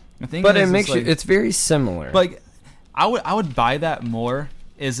 but the thing but it makes it's very similar. Like I would buy that more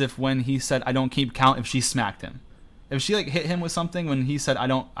is if when he said I don't keep count if she smacked him. If she like hit him with something when he said I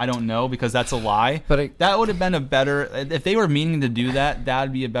don't know because that's a lie, but that would have been a better. If they were meaning to do that,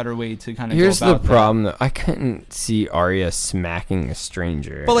 that'd be a better way to kind of. Here's go about the problem, though. I couldn't see Arya smacking a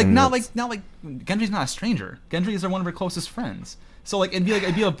stranger. But like not like Gendry's not a stranger. Gendry is one of her closest friends. So like it'd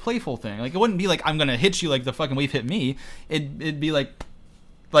be a playful thing. Like it wouldn't be like I'm gonna hit you like the fucking wave hit me. It'd be like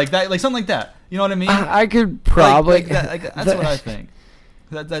that, like something like that. You know what I mean? I could probably. That's what I think.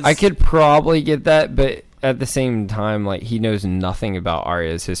 I could probably get that, but. At the same time, like he knows nothing about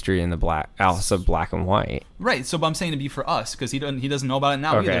Arya's history in the House of Black and White. Right. So, but I'm saying to be for us because he doesn't know about it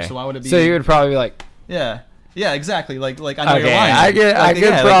now either. So why would it be? So he would probably be like, yeah, exactly. Like I know you're lying. I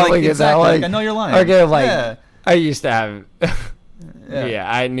could probably get that. Like I know you're lying. Okay, like I used to have.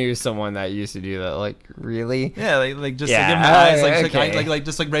 I knew someone that used to do that. Like, really? Yeah, like just give him eyes, like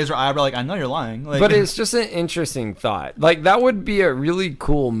just like raise her eyebrow, like I know you're lying. Like, but it's just an interesting thought. Like that would be a really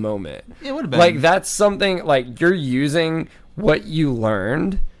cool moment. It would have been. Like that's something like you're using what you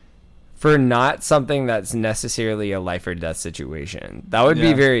learned for not something that's necessarily a life or death situation. That would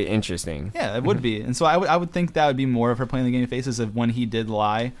be very interesting. Yeah, it would be. And so I would think that would be more of her playing the game of faces of when he did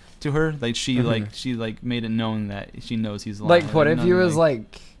lie to her. Like she made it known that she knows he's lying. Like what if he was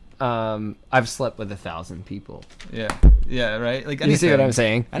like I've slept with 1,000 people. Yeah, right. Like you see what I'm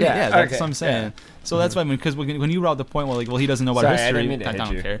saying? That's what I'm saying. Yeah. So that's why because when you brought the point where he doesn't know about history, I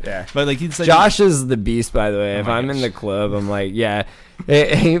don't care. Yeah. But like he'd say Josh is the beast, by the way. If I'm in the club, I'm like,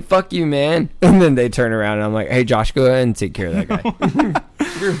 hey, fuck you, man. And then they turn around and I'm like, hey, Josh, go ahead and take care of that guy.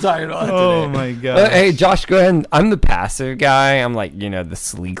 We were talking about it today. Oh my god. Hey, Josh, go ahead. I'm the passive guy. I'm like, the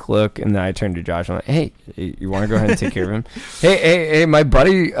sleek look, and then I turn to Josh. I'm like, hey, you want to go ahead and take care of him? Hey, my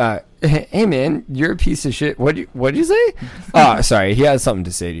buddy. Hey, man, you're a piece of shit. What'd you say? Oh, sorry. He has something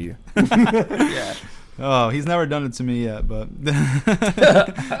to say to you. Yeah. Oh, he's never done it to me yet, but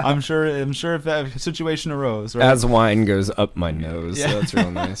I'm sure if that situation arose, right? As wine goes up my nose, so that's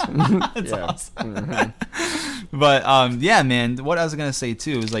real nice. That's awesome. Mm-hmm. But man, what I was gonna say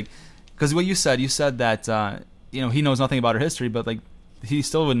too is like, because what you said that he knows nothing about her history, but like he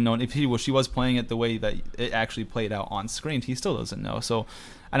still wouldn't know if she was playing it the way that it actually played out on screen. He still doesn't know. So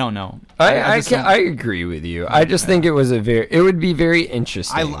I don't know. I agree with you. I just think it would be very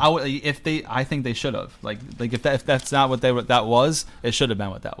interesting. I think they should have like if that's not what that was, it should have been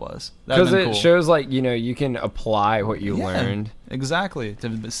what that was. Because it shows like you can apply what you learned exactly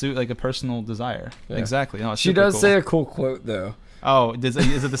to suit like a personal desire. Yeah. Exactly. No, she does say a cool quote though. Oh, is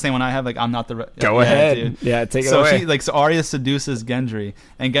it the same one I have? Like, I'm not the... Go ahead. Dude. Yeah, take it away. So Arya seduces Gendry,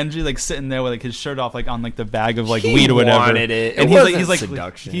 and Gendry, like, sitting there with, like, his shirt off, like, on, like, the bag of, like, weed or whatever. He wanted it. And he's like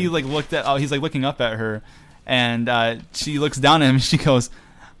seduction. He's like, looking up at her, and she looks down at him, and she goes,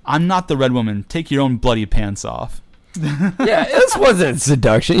 I'm not the Red Woman. Take your own bloody pants off. Yeah, this wasn't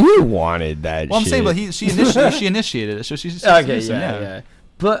seduction. He wanted that Well, I'm saying, but she initiated it, so she's... Okay, yeah.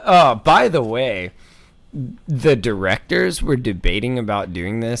 But, by the way... The directors were debating about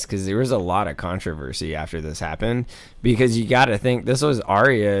doing this because there was a lot of controversy after this happened, because you got to think this was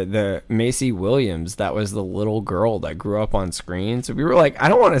Arya, the Macy Williams, that was the little girl that grew up on screen. So we were like, I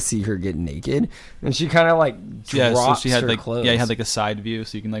don't want to see her get naked, and she kind of like drops so she had her like clothes. Yeah, you had like a side view,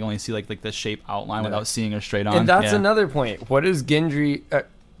 so you can like only see like the shape outline without seeing her straight on. And that's another point. What is Gendry?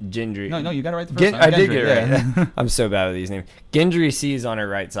 Gendry. No, you got it right the first time. I did get it right. I'm so bad with these names. Gendry sees on her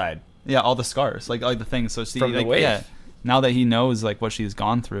right side. Yeah, all the scars, like the things. So see, from like, the wave. Yeah, now that he knows like what she's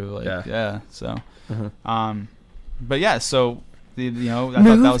gone through, like so, but yeah, so I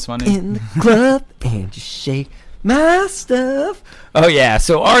thought that was funny. In the club and just shake my stuff. Oh yeah,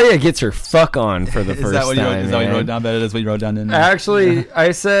 so Arya gets her fuck on for the first time. Is that what you wrote down? That is what you wrote down, didn't you? Actually, I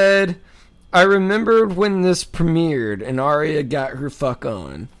said I remembered when this premiered and Arya got her fuck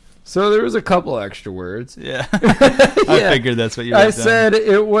on. So there was a couple extra words. Yeah. I figured that's what you wrote down. I said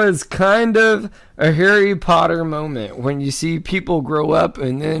it was kind of a Harry Potter moment when you see people grow up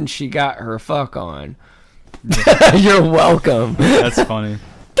and then she got her fuck on. Yeah. You're welcome. That's funny.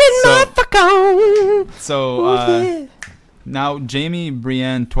 Get my fuck on. So now Jaime,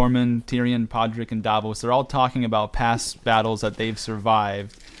 Brienne, Tormund, Tyrion, Podrick, and Davos, they're all talking about past battles that they've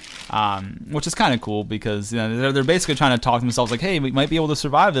survived. Which is kind of cool because they're basically trying to talk themselves like, hey, we might be able to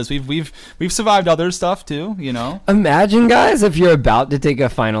survive this. We've survived other stuff too, Imagine, guys, if you're about to take a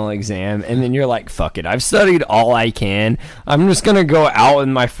final exam and then you're like, fuck it, I've studied all I can. I'm just gonna go out with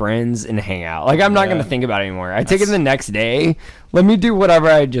my friends and hang out. Like, I'm not gonna think about it anymore. I take it the next day. Let me do whatever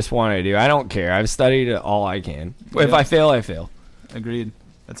I just want to do. I don't care. I've studied all I can. If I fail, I fail. Agreed.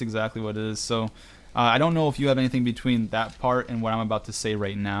 That's exactly what it is. So. I don't know if you have anything between that part and what I'm about to say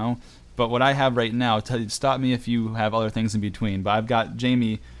right now, but what I have right now, stop me if you have other things in between. But I've got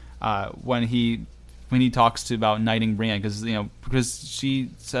Jaime when he talks about knighting Brienne, because she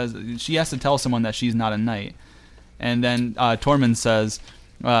says she has to tell someone that she's not a knight, and then Tormund says,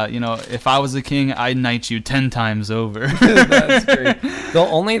 if I was a king, I'd knight you 10 times over. That's great. The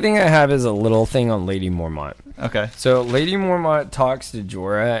only thing I have is a little thing on Lady Mormont. Okay. So Lady Mormont talks to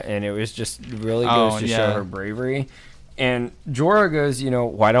Jorah, and it was just really goes to show her bravery. And Jorah goes,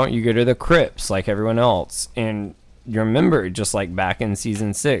 why don't you go to the crypts like everyone else? And you remember, just like back in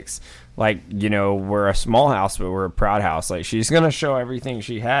season 6, like, we're a small house, but we're a proud house. Like, she's going to show everything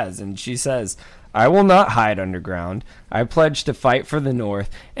she has. And she says, I will not hide underground. I pledge to fight for the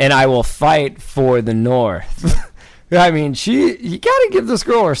North, and I will fight for the North. I mean, you got to give this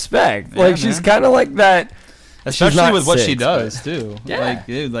girl respect. Yeah, like, she's kind of like that. Especially with what she does, too. Yeah.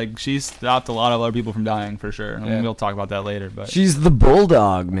 Like, she stopped a lot of other people from dying, for sure. And we'll talk about that later. But she's the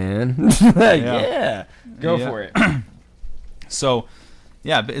bulldog, man. Go for it. So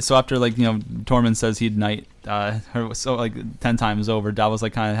after, Tormund says he'd knight her, 10 times over, Davos,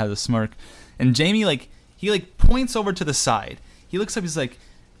 kind of has a smirk. And Jaime, he points over to the side. He looks up, he's like,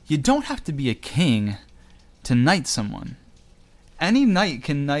 you don't have to be a king to knight someone. Any knight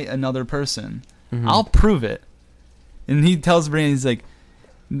can knight another person. Mm-hmm. I'll prove it. And he tells Brienne, he's like,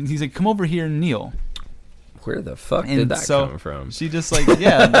 come over here and kneel. Where the fuck did that come from? She just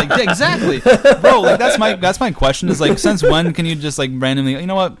exactly, bro. That's my question. Is since when can you just randomly? You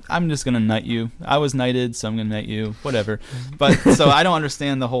know what? I'm just gonna knight you. I was knighted, so I'm gonna knight you. Whatever. But so I don't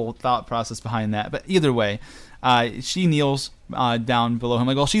understand the whole thought process behind that. But either way, she kneels down below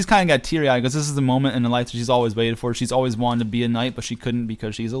him. She's kind of got teary-eyed because this is the moment in her life that she's always waited for. She's always wanted to be a knight, but she couldn't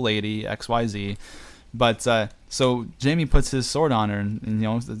because she's a lady. XYZ. But so Jaime puts his sword on her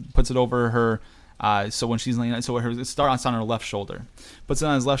and puts it over her. So when she's laying, it starts on her left shoulder, puts it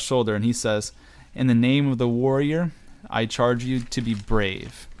on his left shoulder, and he says, "In the name of the warrior, I charge you to be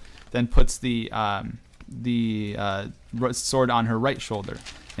brave." Then puts the sword on her right shoulder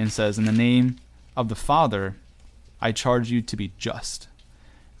and says, "In the name of the father, I charge you to be just."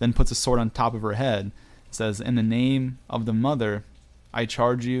 Then puts a sword on top of her head, says, "In the name of the mother, I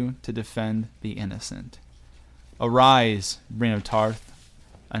charge you to defend the innocent. Arise, Brienne of Tarth.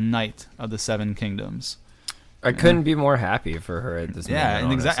 a knight of the Seven Kingdoms. I couldn't be more happy for her at this moment. Yeah, and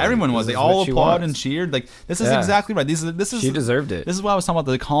honestly. everyone was. This They is what all she applauded wants. and cheered. Like, this is Yeah. exactly right. This is She deserved it. This is what I was talking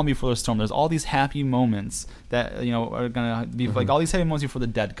about, the calm before the storm. There's all these happy moments that, you know, are gonna be like all these happy moments before the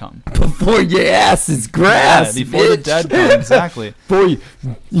dead come. Before your ass is grass, Yeah, before the bitch. dead come, exactly. Before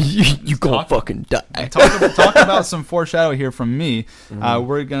you gonna Talk- fucking die. Talk about some foreshadow here from me. Mm-hmm.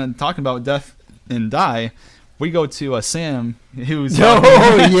 We're gonna talk about death and die. We go to Sam, who's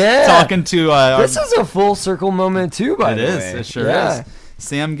Oh, yeah. talking to. This is a full circle moment too, by It the is. way. It sure Yeah. is.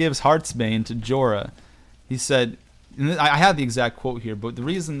 Sam gives Heartsbane to Jorah. He said, and I have the exact quote here, but the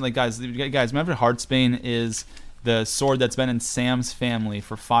reason, like, guys, remember Heartsbane is the sword that's been in Sam's family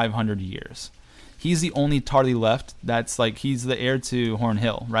for 500 years. He's the only Tarly left that's like, he's the heir to Horn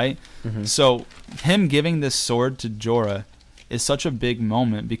Hill, right? Mm-hmm. So him giving this sword to Jorah is such a big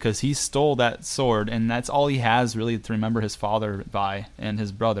moment because he stole that sword, and that's all he has really to remember his father by and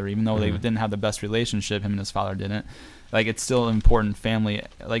his brother, even though they didn't have the best relationship, him and his father didn't. Like, it's still an important family.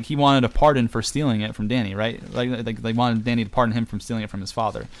 Like, he wanted a pardon for stealing it from Dany, right? Like they wanted Dany to pardon him from stealing it from his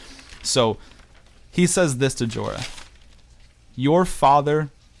father. So he says this to Jorah: "Your father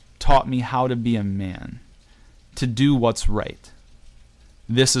taught me how to be a man, to do what's right.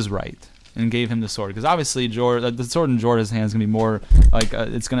 This is right." And gave him the sword, because obviously the sword in Jorah's hands is gonna be more like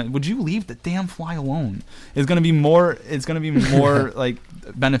it's gonna. Would you leave the damn fly alone? It's gonna be more. It's gonna be more like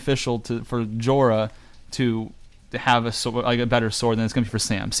beneficial for Jorah to have a sword, like a better sword, than it's gonna be for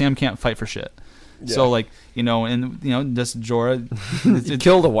Sam. Sam can't fight for shit. Yeah. So, like, you know, and you know, just Jorah. He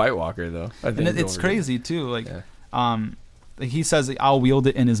killed a White Walker though. I think and it's crazy too. Like, Yeah. He says, like, I'll wield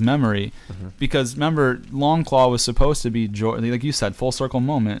it in his memory, because remember, Longclaw was supposed to be like you said, full circle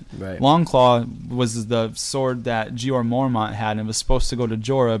moment. Right. Longclaw was the sword that Jeor Mormont had, and it was supposed to go to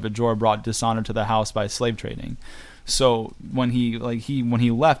Jorah, but Jorah brought dishonor to the house by slave trading. So when he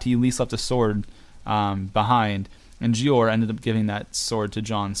left, he at least left a sword behind, and Jeor ended up giving that sword to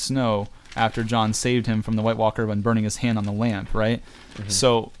Jon Snow after Jon saved him from the White Walker when burning his hand on the lamp, right?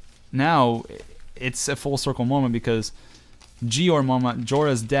 So now it's a full circle moment, because Jeor Mormont,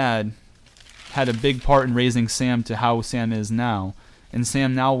 Jorah's dad, had a big part in raising Sam to how Sam is now, and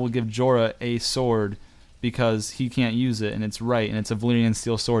Sam now will give Jorah a sword because he can't use it, and it's right, and it's a Valyrian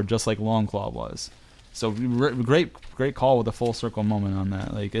steel sword just like Longclaw was. So great call with a full circle moment on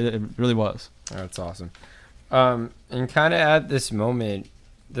that. Like, it really was. That's awesome. And kind of at this moment,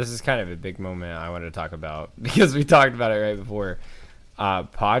 this is kind of a big moment I want to talk about, because we talked about it right before.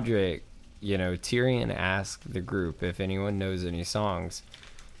 Podrick, you know, Tyrion asked the group if anyone knows any songs,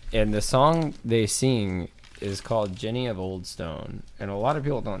 and the song they sing is called Jenny of Oldstone, and a lot of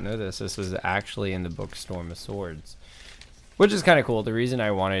people don't know this. This was actually in the book Storm of Swords, which is kind of cool. The reason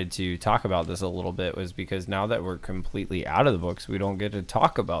I wanted to talk about this a little bit was because now that we're completely out of the books, we don't get to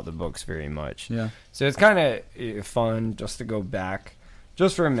talk about the books very much. Yeah. So it's kind of fun just to go back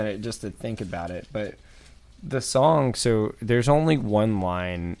just for a minute, just to think about it. But the song, so there's only one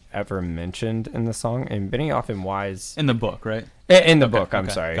line ever mentioned in the song, and Benioff and Wise In the book, right? in the Okay, book, I'm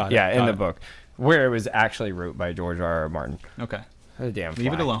okay, sorry, got it, yeah, in got the it. book, where it was actually wrote by George R.R. Martin. Okay. Oh, damn,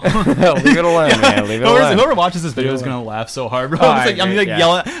 Leave it fly. alone. Leave it alone, man. Leave it alone. Whoever watches this video is Leave it gonna laugh so hard, bro. Oh, I'm I agree,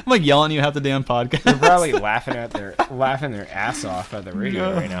 yeah. I'm like yelling at you half the damn podcast. They're probably laughing their ass off at the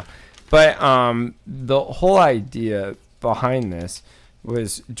radio right now. But the whole idea behind this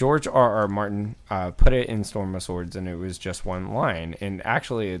was George R.R. Martin put it in Storm of Swords, and it was just one line. And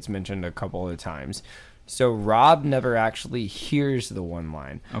actually, it's mentioned a couple of times. So Robb never actually hears the one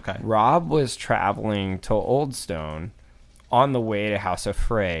line. Okay. Robb was traveling to Oldstone on the way to House of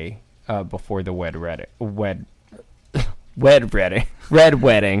Frey before the red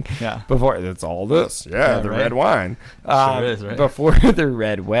wedding. Yeah. Before it's all this. Yeah, the right. red wine. Sure is, right? Before the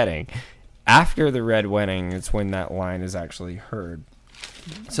red wedding. After the red wedding, it's when that line is actually heard.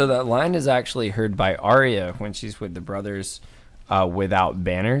 So that line is actually heard by Arya when she's with the brothers without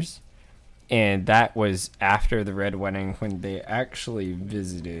banners. And that was after the red wedding when they actually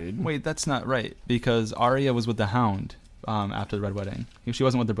visited. Wait, that's not right, because Arya was with the Hound after the Red Wedding. She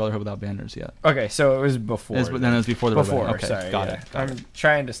wasn't with the Brotherhood Without Banners yet. Okay, so it was before. Then it was before the Red Before, Wedding. Okay, sorry. got Yeah. it. Got I'm it.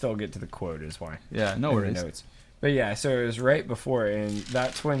 trying to still get to the quote is why. Yeah, no in the worries. notes. But yeah, so it was right before, and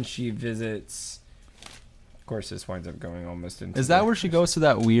that's when she visits. Of course, this winds up going almost into. Is that where she goes to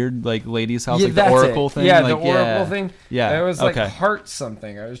that weird, like, lady's house, Yeah, like the that's Oracle it. thing? Yeah, like, the Oracle thing. Yeah, It was like okay. Heart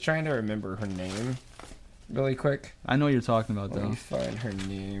something. I was trying to remember her name really quick. I know what you're talking about, Let though. me find her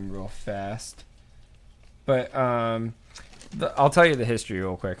name real fast. But I'll tell you the history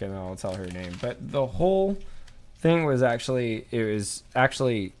real quick, and then I'll tell her name. But the whole thing was actually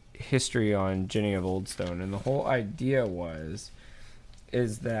history on Jenny of Oldstone, and the whole idea was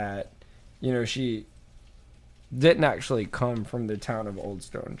is that, she didn't actually come from the town of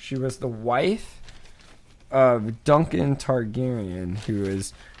Oldstone. She was the wife of Duncan Targaryen, who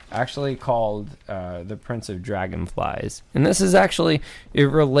is actually called the Prince of Dragonflies. And this is actually, it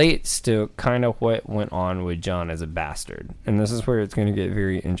relates to kind of what went on with Jon as a bastard. And this is where it's going to get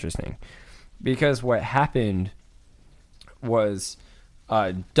very interesting. Because what happened was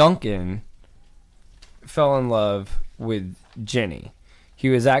Duncan fell in love with Jenny. He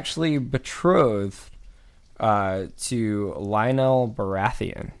was actually betrothed to Lionel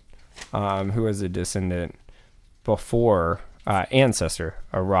Baratheon, who was a descendant before ancestor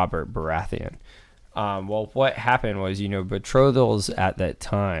of Robert Baratheon. Well, what happened was, betrothals at that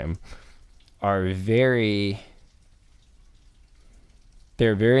time are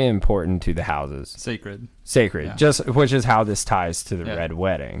they're very important to the houses. Sacred, yeah. Just which is how this ties to the Red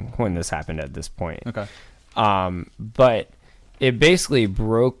Wedding when this happened at this point. Okay. But it basically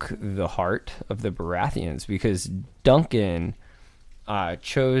broke the heart of the Baratheons because Duncan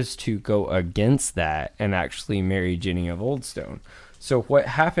chose to go against that and actually marry Jenny of Oldstone. So what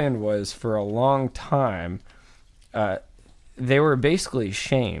happened was, for a long time, they were basically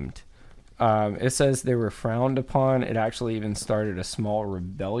shamed. It says they were frowned upon. It actually even started a small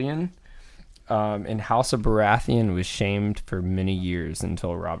rebellion. And House of Baratheon was shamed for many years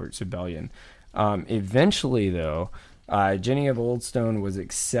until Robert's Rebellion. Eventually, though, Jenny of Oldstone was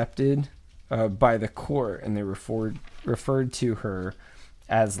accepted by the court, and they referred to her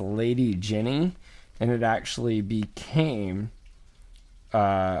as Lady Jenny, and it actually became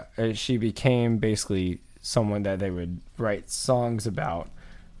she became basically someone that they would write songs about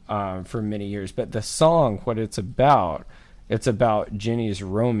for many years. But the song, what it's about Jenny's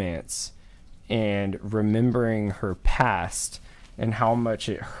romance and remembering her past and how much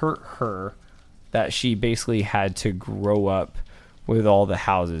it hurt her that she basically had to grow up with all the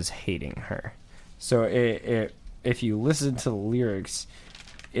houses hating her. So it if you listen to the lyrics,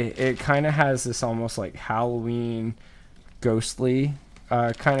 it kind of has this almost like Halloween ghostly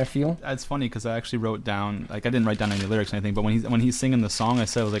kind of feel. That's funny because I actually wrote down, like, I didn't write down any lyrics or anything, but when he's singing the song, I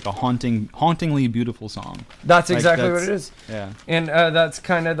said it was like a hauntingly beautiful song. That's exactly what it is. Yeah. And that's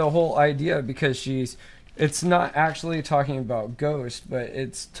kind of the whole idea, because it's not actually talking about ghosts, but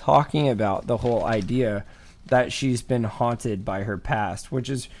it's talking about the whole idea that she's been haunted by her past, which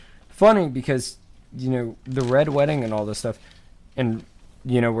is funny because, the Red Wedding and all this stuff, and,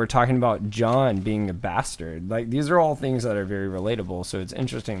 we're talking about Jon being a bastard. Like, these are all things that are very relatable, so it's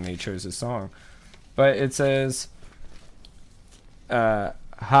interesting they chose this song. But it says,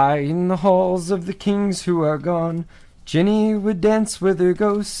 high in the halls of the kings who are gone, Jenny would dance with her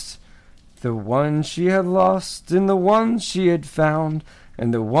ghosts. The ones she had lost and the ones she had found,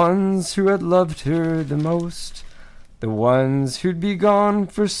 and the ones who had loved her the most. The ones who'd be gone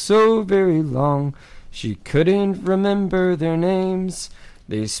for so very long, she couldn't remember their names.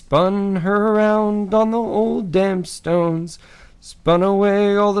 They spun her around on the old damp stones, spun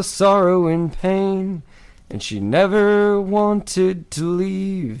away all the sorrow and pain, and she never wanted to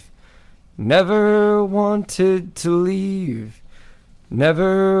leave, never wanted to leave.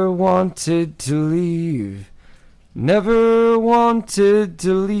 Never wanted to leave, never wanted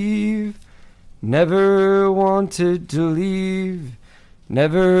to leave, never wanted to leave,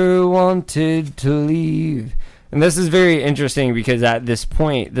 never wanted to leave. And this is very interesting because at this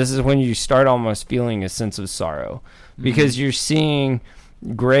point, this is when you start almost feeling a sense of sorrow. Because you're seeing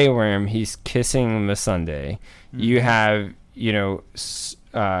Grey Worm, he's kissing Missandei. You have,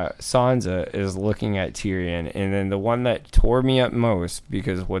 Sansa is looking at Tyrion, and then the one that tore me up most,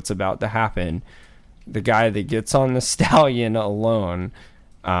 because what's about to happen, the guy that gets on the stallion alone,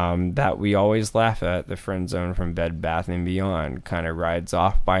 that we always laugh at, the friend zone from Bed Bath & Beyond, kind of rides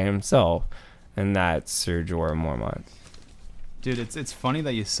off by himself, and that's Ser Jorah Mormont. Dude, it's funny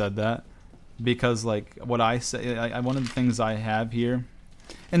that you said that, because like what I say, one of the things I have here.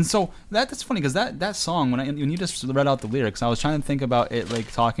 And so that's funny because that song, when you just read out the lyrics, I was trying to think about it,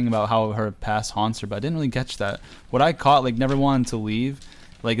 like talking about how her past haunts her, but I didn't really catch that. What I caught, like, never wanted to leave,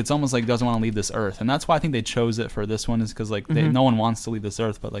 like, it's almost like doesn't want to leave this earth, and that's why I think they chose it for this one, is because like no one wants to leave this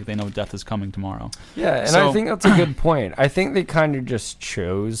earth, but like they know death is coming tomorrow. Yeah, and so, I think that's a good point. I think they kind of just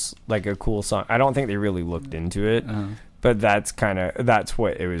chose like a cool song. I don't think they really looked into it, but that's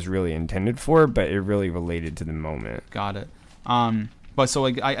what it was really intended for. But it really related to the moment. Got it. But so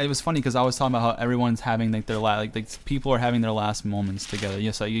like it was funny because I was talking about how everyone's having like their people are having their last moments together.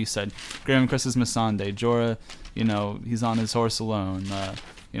 Yes, like you said, Graham Chris's Missandei, Jorah, he's on his horse alone.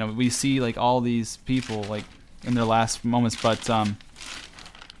 We see like all these people like in their last moments. But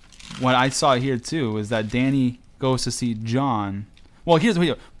what I saw here too is that Dany goes to see Jon Well, here's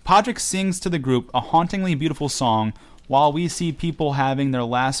what Podrick sings to the group a hauntingly beautiful song while we see people having their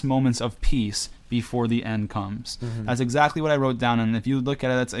last moments of peace before the end comes. Mm-hmm. That's exactly what I wrote down, and if you look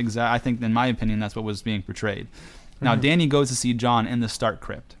at it, that's exact. I think, in my opinion, that's what was being portrayed. Now, Danny goes to see Jon in the Stark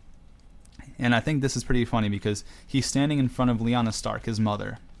crypt, and I think this is pretty funny because he's standing in front of Lyanna Stark, his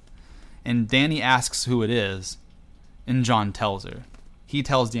mother, and Danny asks who it is, and Jon tells her. He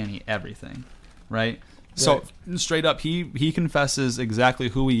tells Danny everything, right? So straight up, he confesses exactly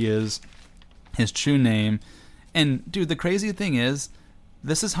who he is, his true name, and dude, the crazy thing is,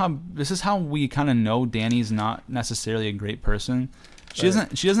 this is how we kind of know Danny's not necessarily a great person. She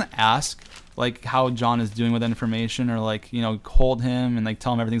doesn't ask like how Jon is doing with that information, or like, hold him and like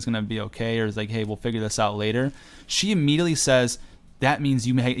tell him everything's gonna be okay, or is like, hey, we'll figure this out later. She immediately says, that means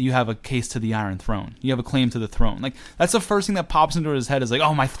you have a case to the Iron Throne. You have a claim to the throne. Like, that's the first thing that pops into his head is like,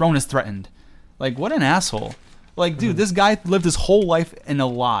 oh, my throne is threatened. Like, what an asshole. Like, dude, this guy lived his whole life in a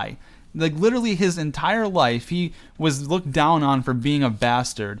lie. Like, literally his entire life, he was looked down on for being a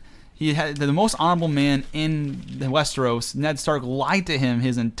bastard. He had the most honorable man in Westeros. Ned Stark lied to him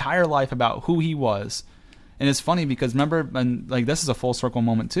his entire life about who he was. And it's funny because remember, and like this is a full circle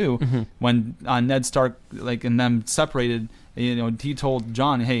moment too, when Ned Stark and them separated. He told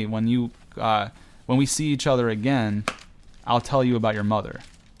Jon, "Hey, when we see each other again, I'll tell you about your mother."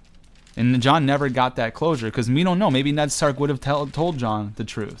 And Jon never got that closure because we don't know. Maybe Ned Stark would have told Jon the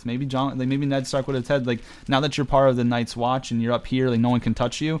truth. Maybe Ned Stark would have said, like, now that you're part of the Night's Watch and you're up here, like no one can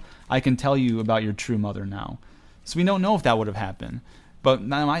touch you, I can tell you about your true mother now. So we don't know if that would have happened. But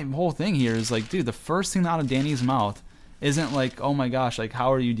my whole thing here is like, dude, the first thing out of Danny's mouth isn't like, oh my gosh, like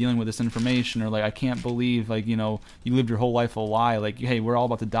how are you dealing with this information, or like I can't believe like you lived your whole life a lie, like hey, we're all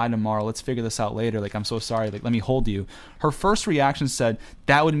about to die tomorrow, let's figure this out later, like I'm so sorry, like let me hold you. Her first reaction said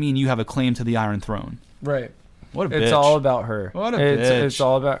that would mean you have a claim to the Iron Throne. Right. What a bitch. It's all about her. What a bitch. It's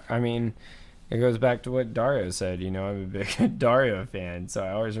all about, I mean, it goes back to what Dario said. I'm a big Dario fan, so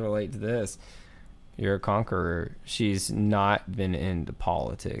I always relate to this. You're a conqueror. She's not been into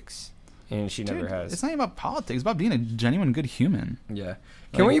politics. And she never has. It's not even about politics. It's about being a genuine good human. Yeah.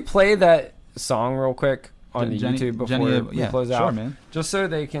 Can we play that song real quick on the YouTube before we close out? Sure, man. Just so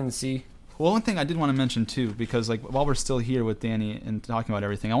they can see. Well, one thing I did want to mention, too, because like while we're still here with Danny and talking about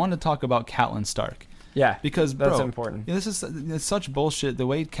everything, I wanted to talk about Catelyn Stark. Yeah. Because, that's important. It's such bullshit. The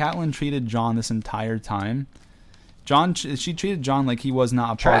way Catelyn treated Jon this entire time. She treated Jon like he was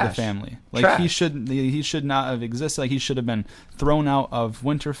not a part of the family. Like he should not have existed. Like he should have been thrown out of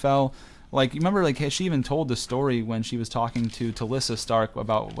Winterfell. Like, you remember, like, she even told the story when she was talking to Talissa Stark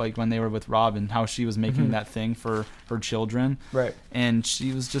about, like, when they were with Robb and how she was making that thing for her children. Right. And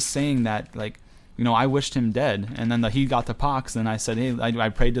she was just saying that, like, I wished him dead. And then he got the pox, and I said, hey, I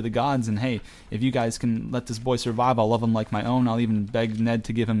prayed to the gods, and hey, if you guys can let this boy survive, I'll love him like my own. I'll even beg Ned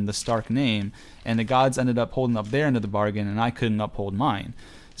to give him the Stark name. And the gods ended up holding up their end of the bargain, and I couldn't uphold mine.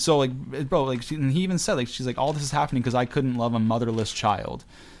 So, like, bro, like, and he even said, like, she's like, all this is happening because I couldn't love a motherless child.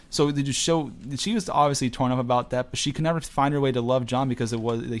 So did you show? She was obviously torn up about that, but she could never find her way to love Jon because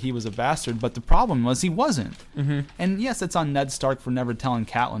he was a bastard. But the problem was he wasn't. Mm-hmm. And yes, it's on Ned Stark for never telling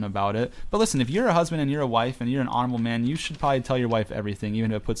Catelyn about it. But listen, if you're a husband and you're a wife and you're an honorable man, you should probably tell your wife everything,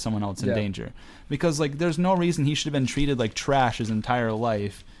 even if it puts someone else in danger. Because like, there's no reason he should have been treated like trash his entire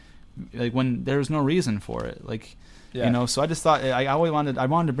life, like when there was no reason for it. Like, So I just thought I wanted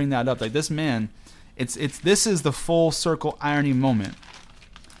to bring that up. Like this man, this is the full circle irony moment.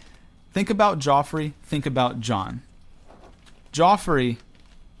 Think about Joffrey, think about Jon. Joffrey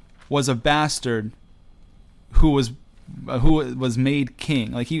was a bastard who was made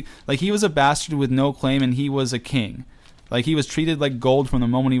king. Like he was a bastard with no claim, and he was a king. Like he was treated like gold from the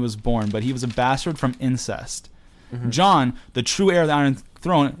moment he was born, but he was a bastard from incest. Mm-hmm. Jon, the true heir of the Iron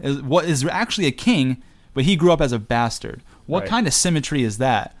Throne, is actually a king, but he grew up as a bastard. What kind of symmetry is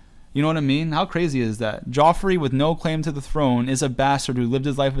that? You know what I mean? How crazy is that? Joffrey, with no claim to the throne, is a bastard who lived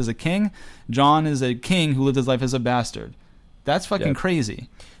his life as a king. Jon is a king who lived his life as a bastard. That's fucking crazy.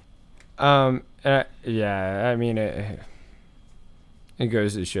 I mean, it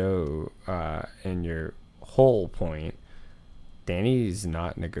goes to show, in your whole point, Danny's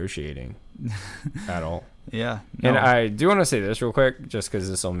not negotiating at all. Yeah. No. And I do want to say this real quick, just because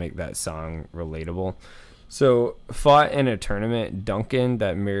this will make that song relatable. So, fought in a tournament, Duncan,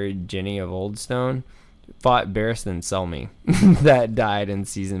 that married Jenny of Oldstone, fought Barristan Selmy, that died in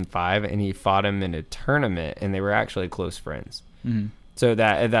season 5, and he fought him in a tournament, and they were actually close friends. Mm-hmm. So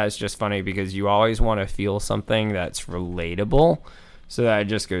that's just funny, because you always want to feel something that's relatable. So that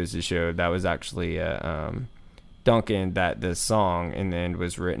just goes to show that was actually Duncan, that this song, and then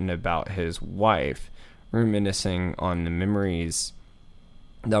was written about his wife, reminiscing on the memories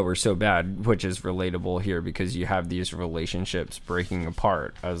that were so bad, which is relatable here because you have these relationships breaking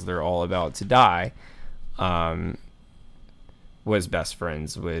apart as they're all about to die. Was best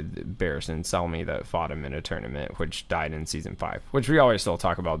friends with Barristan Selmy that fought him in a tournament, which died in season 5, which we always still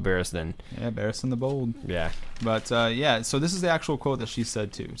talk about Barristan. Yeah, Barristan the Bold. Yeah. But, so this is the actual quote that she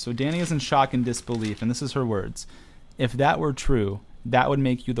said, too. So Dany is in shock and disbelief, and this is her words. If that were true, that would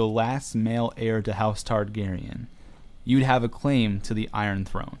make you the last male heir to House Targaryen. You'd have a claim to the Iron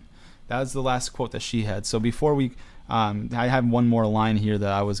Throne. That was the last quote that she had. So before we... I have one more line here that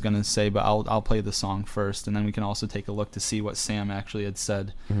I was going to say, but I'll play the song first, and then we can also take a look to see what Sam actually had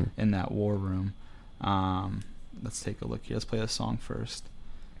said in that war room. Let's take a look here. Let's play the song first.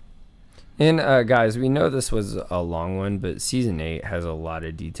 And guys, we know this was a long one, but season 8 has a lot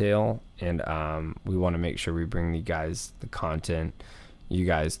of detail, and we want to make sure we bring you guys the content you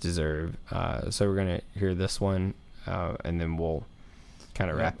guys deserve. So we're going to hear this one, and then we'll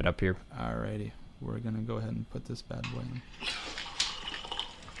kind of wrap it up here. Alrighty. We're going to go ahead and put this bad boy in.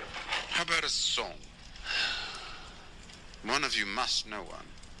 How about a song? One of you must know one.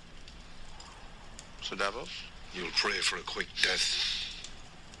 Sir Davos? You'll pray for a quick death.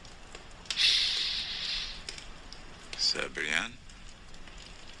 Sir Brienne?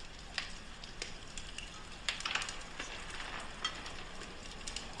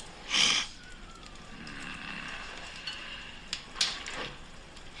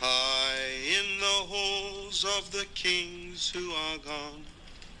 High in the halls of the kings who are gone,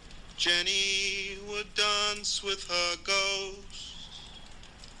 Jenny would dance with her ghosts,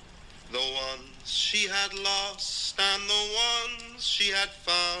 the ones she had lost and the ones she had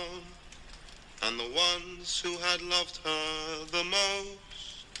found, and the ones who had loved her the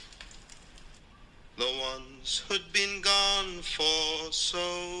most, the ones who'd been gone for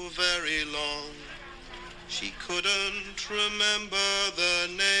so very long. She couldn't remember their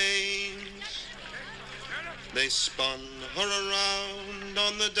names. They spun her around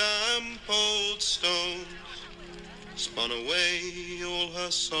on the damp old stones, spun away all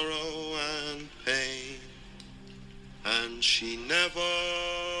her sorrow and pain. And she never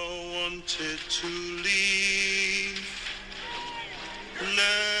wanted to leave,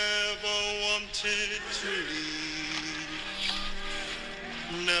 never wanted to leave,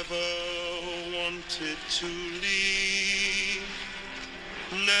 never wanted to leave,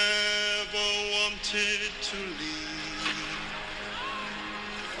 never wanted to leave,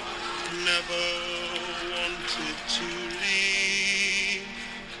 never wanted to leave,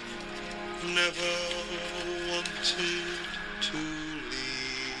 never wanted to leave.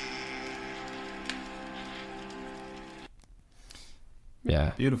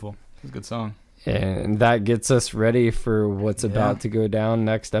 Yeah. Beautiful. It's a good song. And that gets us ready for what's about to go down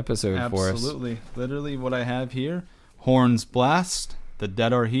next episode for us. Absolutely. Literally what I have here. Horns blast. The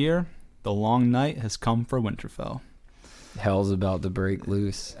dead are here. The long night has come for Winterfell. Hell's about to break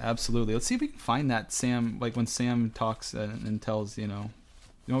loose. Absolutely. Let's see if we can find that Sam, like when Sam talks and tells, you know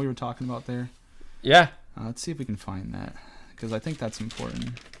what we were talking about there? Yeah. Let's see if we can find that, because I think that's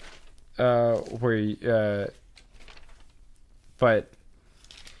important. But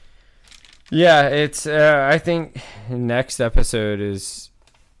yeah, it's I think next episode is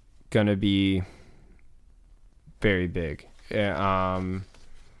gonna be very big.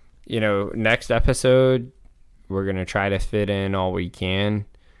 Next episode we're gonna try to fit in all we can,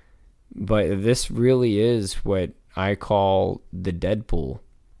 but this really is what I call the Deadpool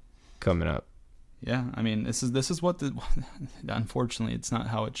coming up. Yeah, I mean, this is what unfortunately it's not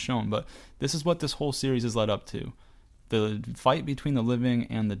how it's shown, but this is what this whole series has led up to. The fight between the living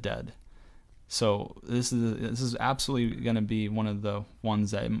and the dead. So this is absolutely going to be one of the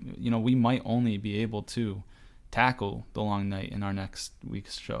ones that, we might only be able to tackle the long night in our next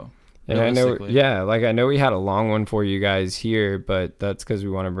week's show. And I know we had a long one for you guys here, but that's because we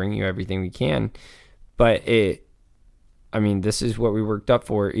want to bring you everything we can. But this is what we worked up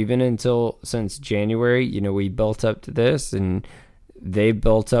for, even since January. We built up to this, and they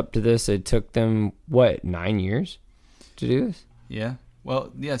built up to this. It took them 9 years to do this? Yeah.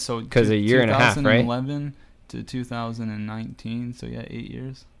 Well, yeah. So because a year and a half, right? 2011 to 2019. So yeah, 8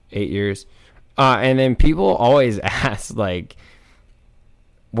 years. 8 years. And then people always ask, like,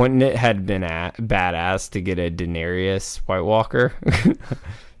 wouldn't it have been badass to get a Daenerys White Walker?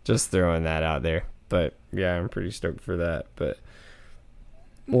 Just throwing that out there. But yeah, I'm pretty stoked for that. But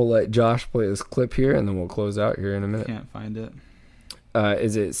we'll let Josh play this clip here, and then we'll close out here in a minute. Can't find it.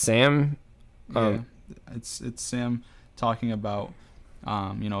 Is it Sam? Yeah, it's Sam talking about,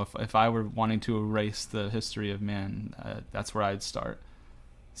 if I were wanting to erase the history of man, that's where I'd start.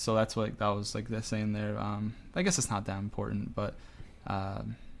 So that's what that was like they're saying there. I guess it's not that important, but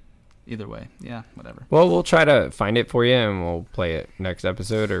Either way, yeah, whatever. Well, we'll try to find it for you, and we'll play it next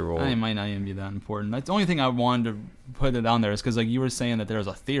episode, or we'll. It might not even be that important. That's the only thing I wanted to put it on there is because like you were saying that there's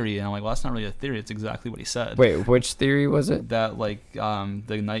a theory, and I'm like, well, that's not really a theory. It's exactly what he said. Wait, which theory was it? That like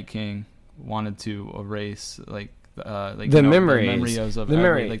the Night King wanted to erase like The the memories. memory of The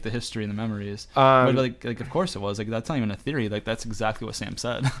memory. like the history and the memories. But like of course it was like that's not even a theory. Like that's exactly what Sam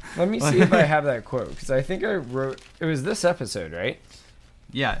said. Let me see if I have that quote, because I think I wrote. It was this episode, right?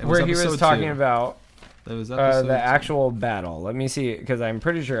 Yeah, it was Where he was episode talking 2. about That was episode the 2. actual battle. Let me see, because I'm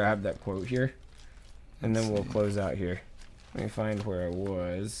pretty sure I have that quote here, and then we'll close out here. Let me find where I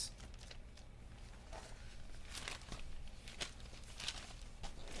was.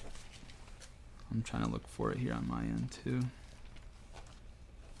 I'm trying to look for it here on my end too.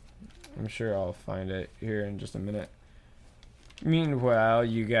 I'm sure I'll find it here in just a minute. Meanwhile,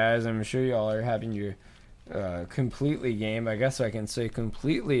 you guys, I'm sure y'all are having your completely game. I guess I can say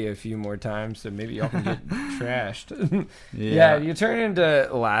completely a few more times, so maybe y'all can get trashed. Yeah, you turn into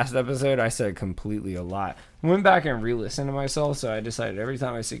last episode, I said completely a lot. Went back and re-listened to myself, so I decided every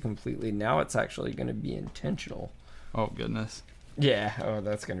time I say completely, now it's actually going to be intentional. Oh goodness. Yeah, oh,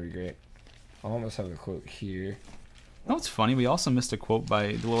 that's going to be great. I almost have the quote here. No, it's funny. We also missed a quote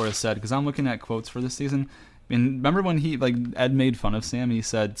by Dolores said because I'm looking at quotes for this season. And remember when Ed made fun of Sam? He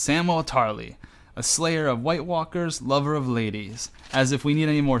said, "Samwell Tarly, a slayer of White Walkers, lover of ladies. As if we need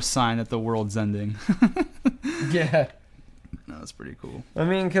any more sign that the world's ending." Yeah. No, that's pretty cool. I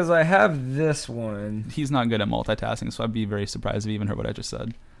mean, because I have this one. He's not good at multitasking, so I'd be very surprised if he even heard what I just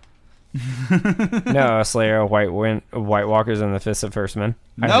said. No, a slayer of White Walkers and the Fist of First Men.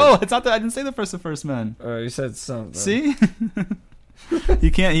 No, it's not that. I didn't say the First of First Men. You said something. See?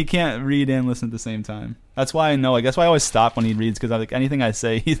 He can't read and listen at the same time. That's why I know. Like, that's why I always stop when he reads, because I'm like, anything I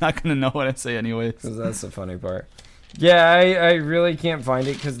say, he's not going to know what I say anyways. Because that's the funny part. Yeah, I really can't find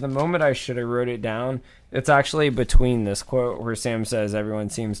it, because the moment I should have wrote it down, it's actually between this quote where Sam says, "Everyone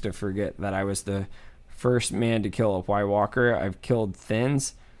seems to forget that I was the first man to kill a White Walker. I've killed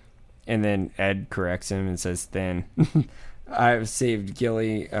Thins." And then Ed corrects him and says, "Thin." "I've saved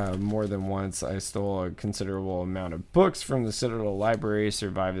Gilly more than once. I stole a considerable amount of books from the Citadel Library,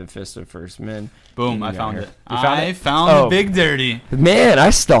 survived the Fist of First Men." Boom, I found it. You found I it? found Oh. the Big Dirty. Man, I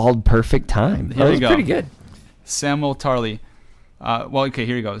stalled perfect time. Here That we was go. pretty good. Samwell Tarly. Well, okay,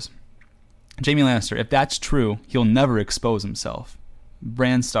 here he goes. Jaime Lannister, if that's true, he'll never expose himself.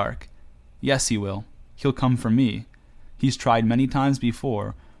 Bran Stark, yes, he will. He'll come for me. He's tried many times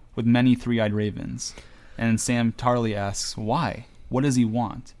before with many three-eyed ravens. And Sam Tarly asks, why? What does he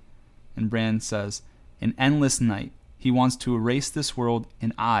want? And Bran says, an endless night. He wants to erase this world,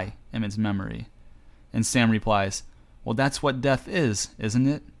 and I am its memory. And Sam replies, well, that's what death is, isn't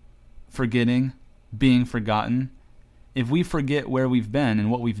it? Forgetting, being forgotten. If we forget where we've been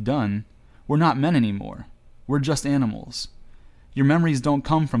and what we've done, we're not men anymore. We're just animals. Your memories don't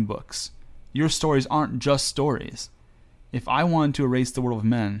come from books. Your stories aren't just stories. If I wanted to erase the world of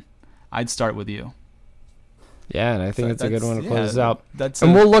men, I'd start with you. Yeah, and I think it's a good one to close yeah, out. That's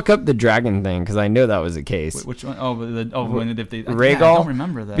And we'll look up the dragon thing, because I know that was the case. which one? Oh, when if they Rhaegal? I don't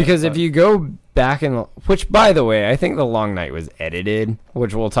remember that. Because if but- you go back and... Which, by the way, I think The Long Night was edited,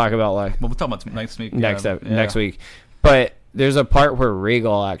 which we'll talk about well, we'll talk about next week. next week. But there's a part where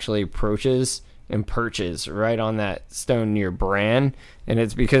Rhaegal actually approaches and perches right on that stone near Bran, and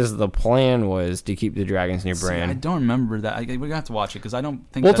it's because the plan was to keep the dragons near See, Bran. I don't remember that. We're gonna have to watch it because I don't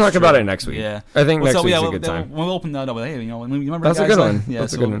think We'll that's talk true. about it next week. Yeah, I think next week's a we'll, good time. We'll open that up. Hey, you remember That's a guys good like- one. Yeah,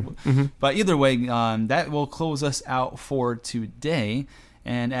 That's a so- good one. Mm-hmm. But either way, that will close us out for today.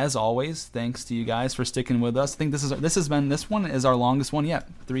 And as always, thanks to you guys for sticking with us. I think this one is our longest one yet.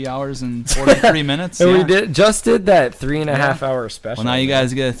 3 hours and 43 minutes. And yeah. we just did that 3.5 hour special. Well, now you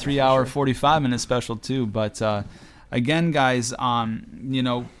guys get a 3 hour 45 minute special too. But again, guys,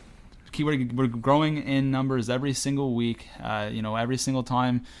 we're growing in numbers every single week. Every single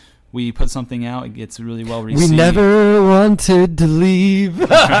time we put something out, it gets really well received. We never wanted to leave.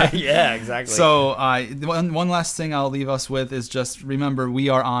 Yeah, exactly. So one last thing I'll leave us with is just remember we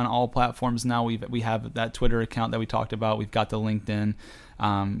are on all platforms now. We have that Twitter account that we talked about. We've got the LinkedIn.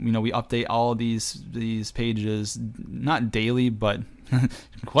 We update all these pages, not daily, but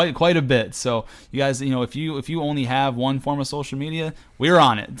quite a bit. So you guys, if you only have one form of social media, we're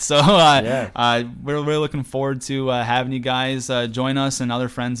on it. So we're really looking forward to having you guys join us and other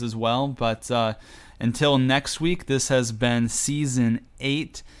friends as well. But until next week, this has been season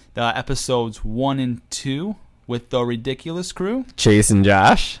 8, episodes 1 and 2 with the Ridiculous Crew. Chase and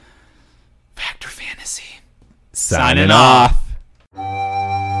Josh. Factor Fantasy. Signing off.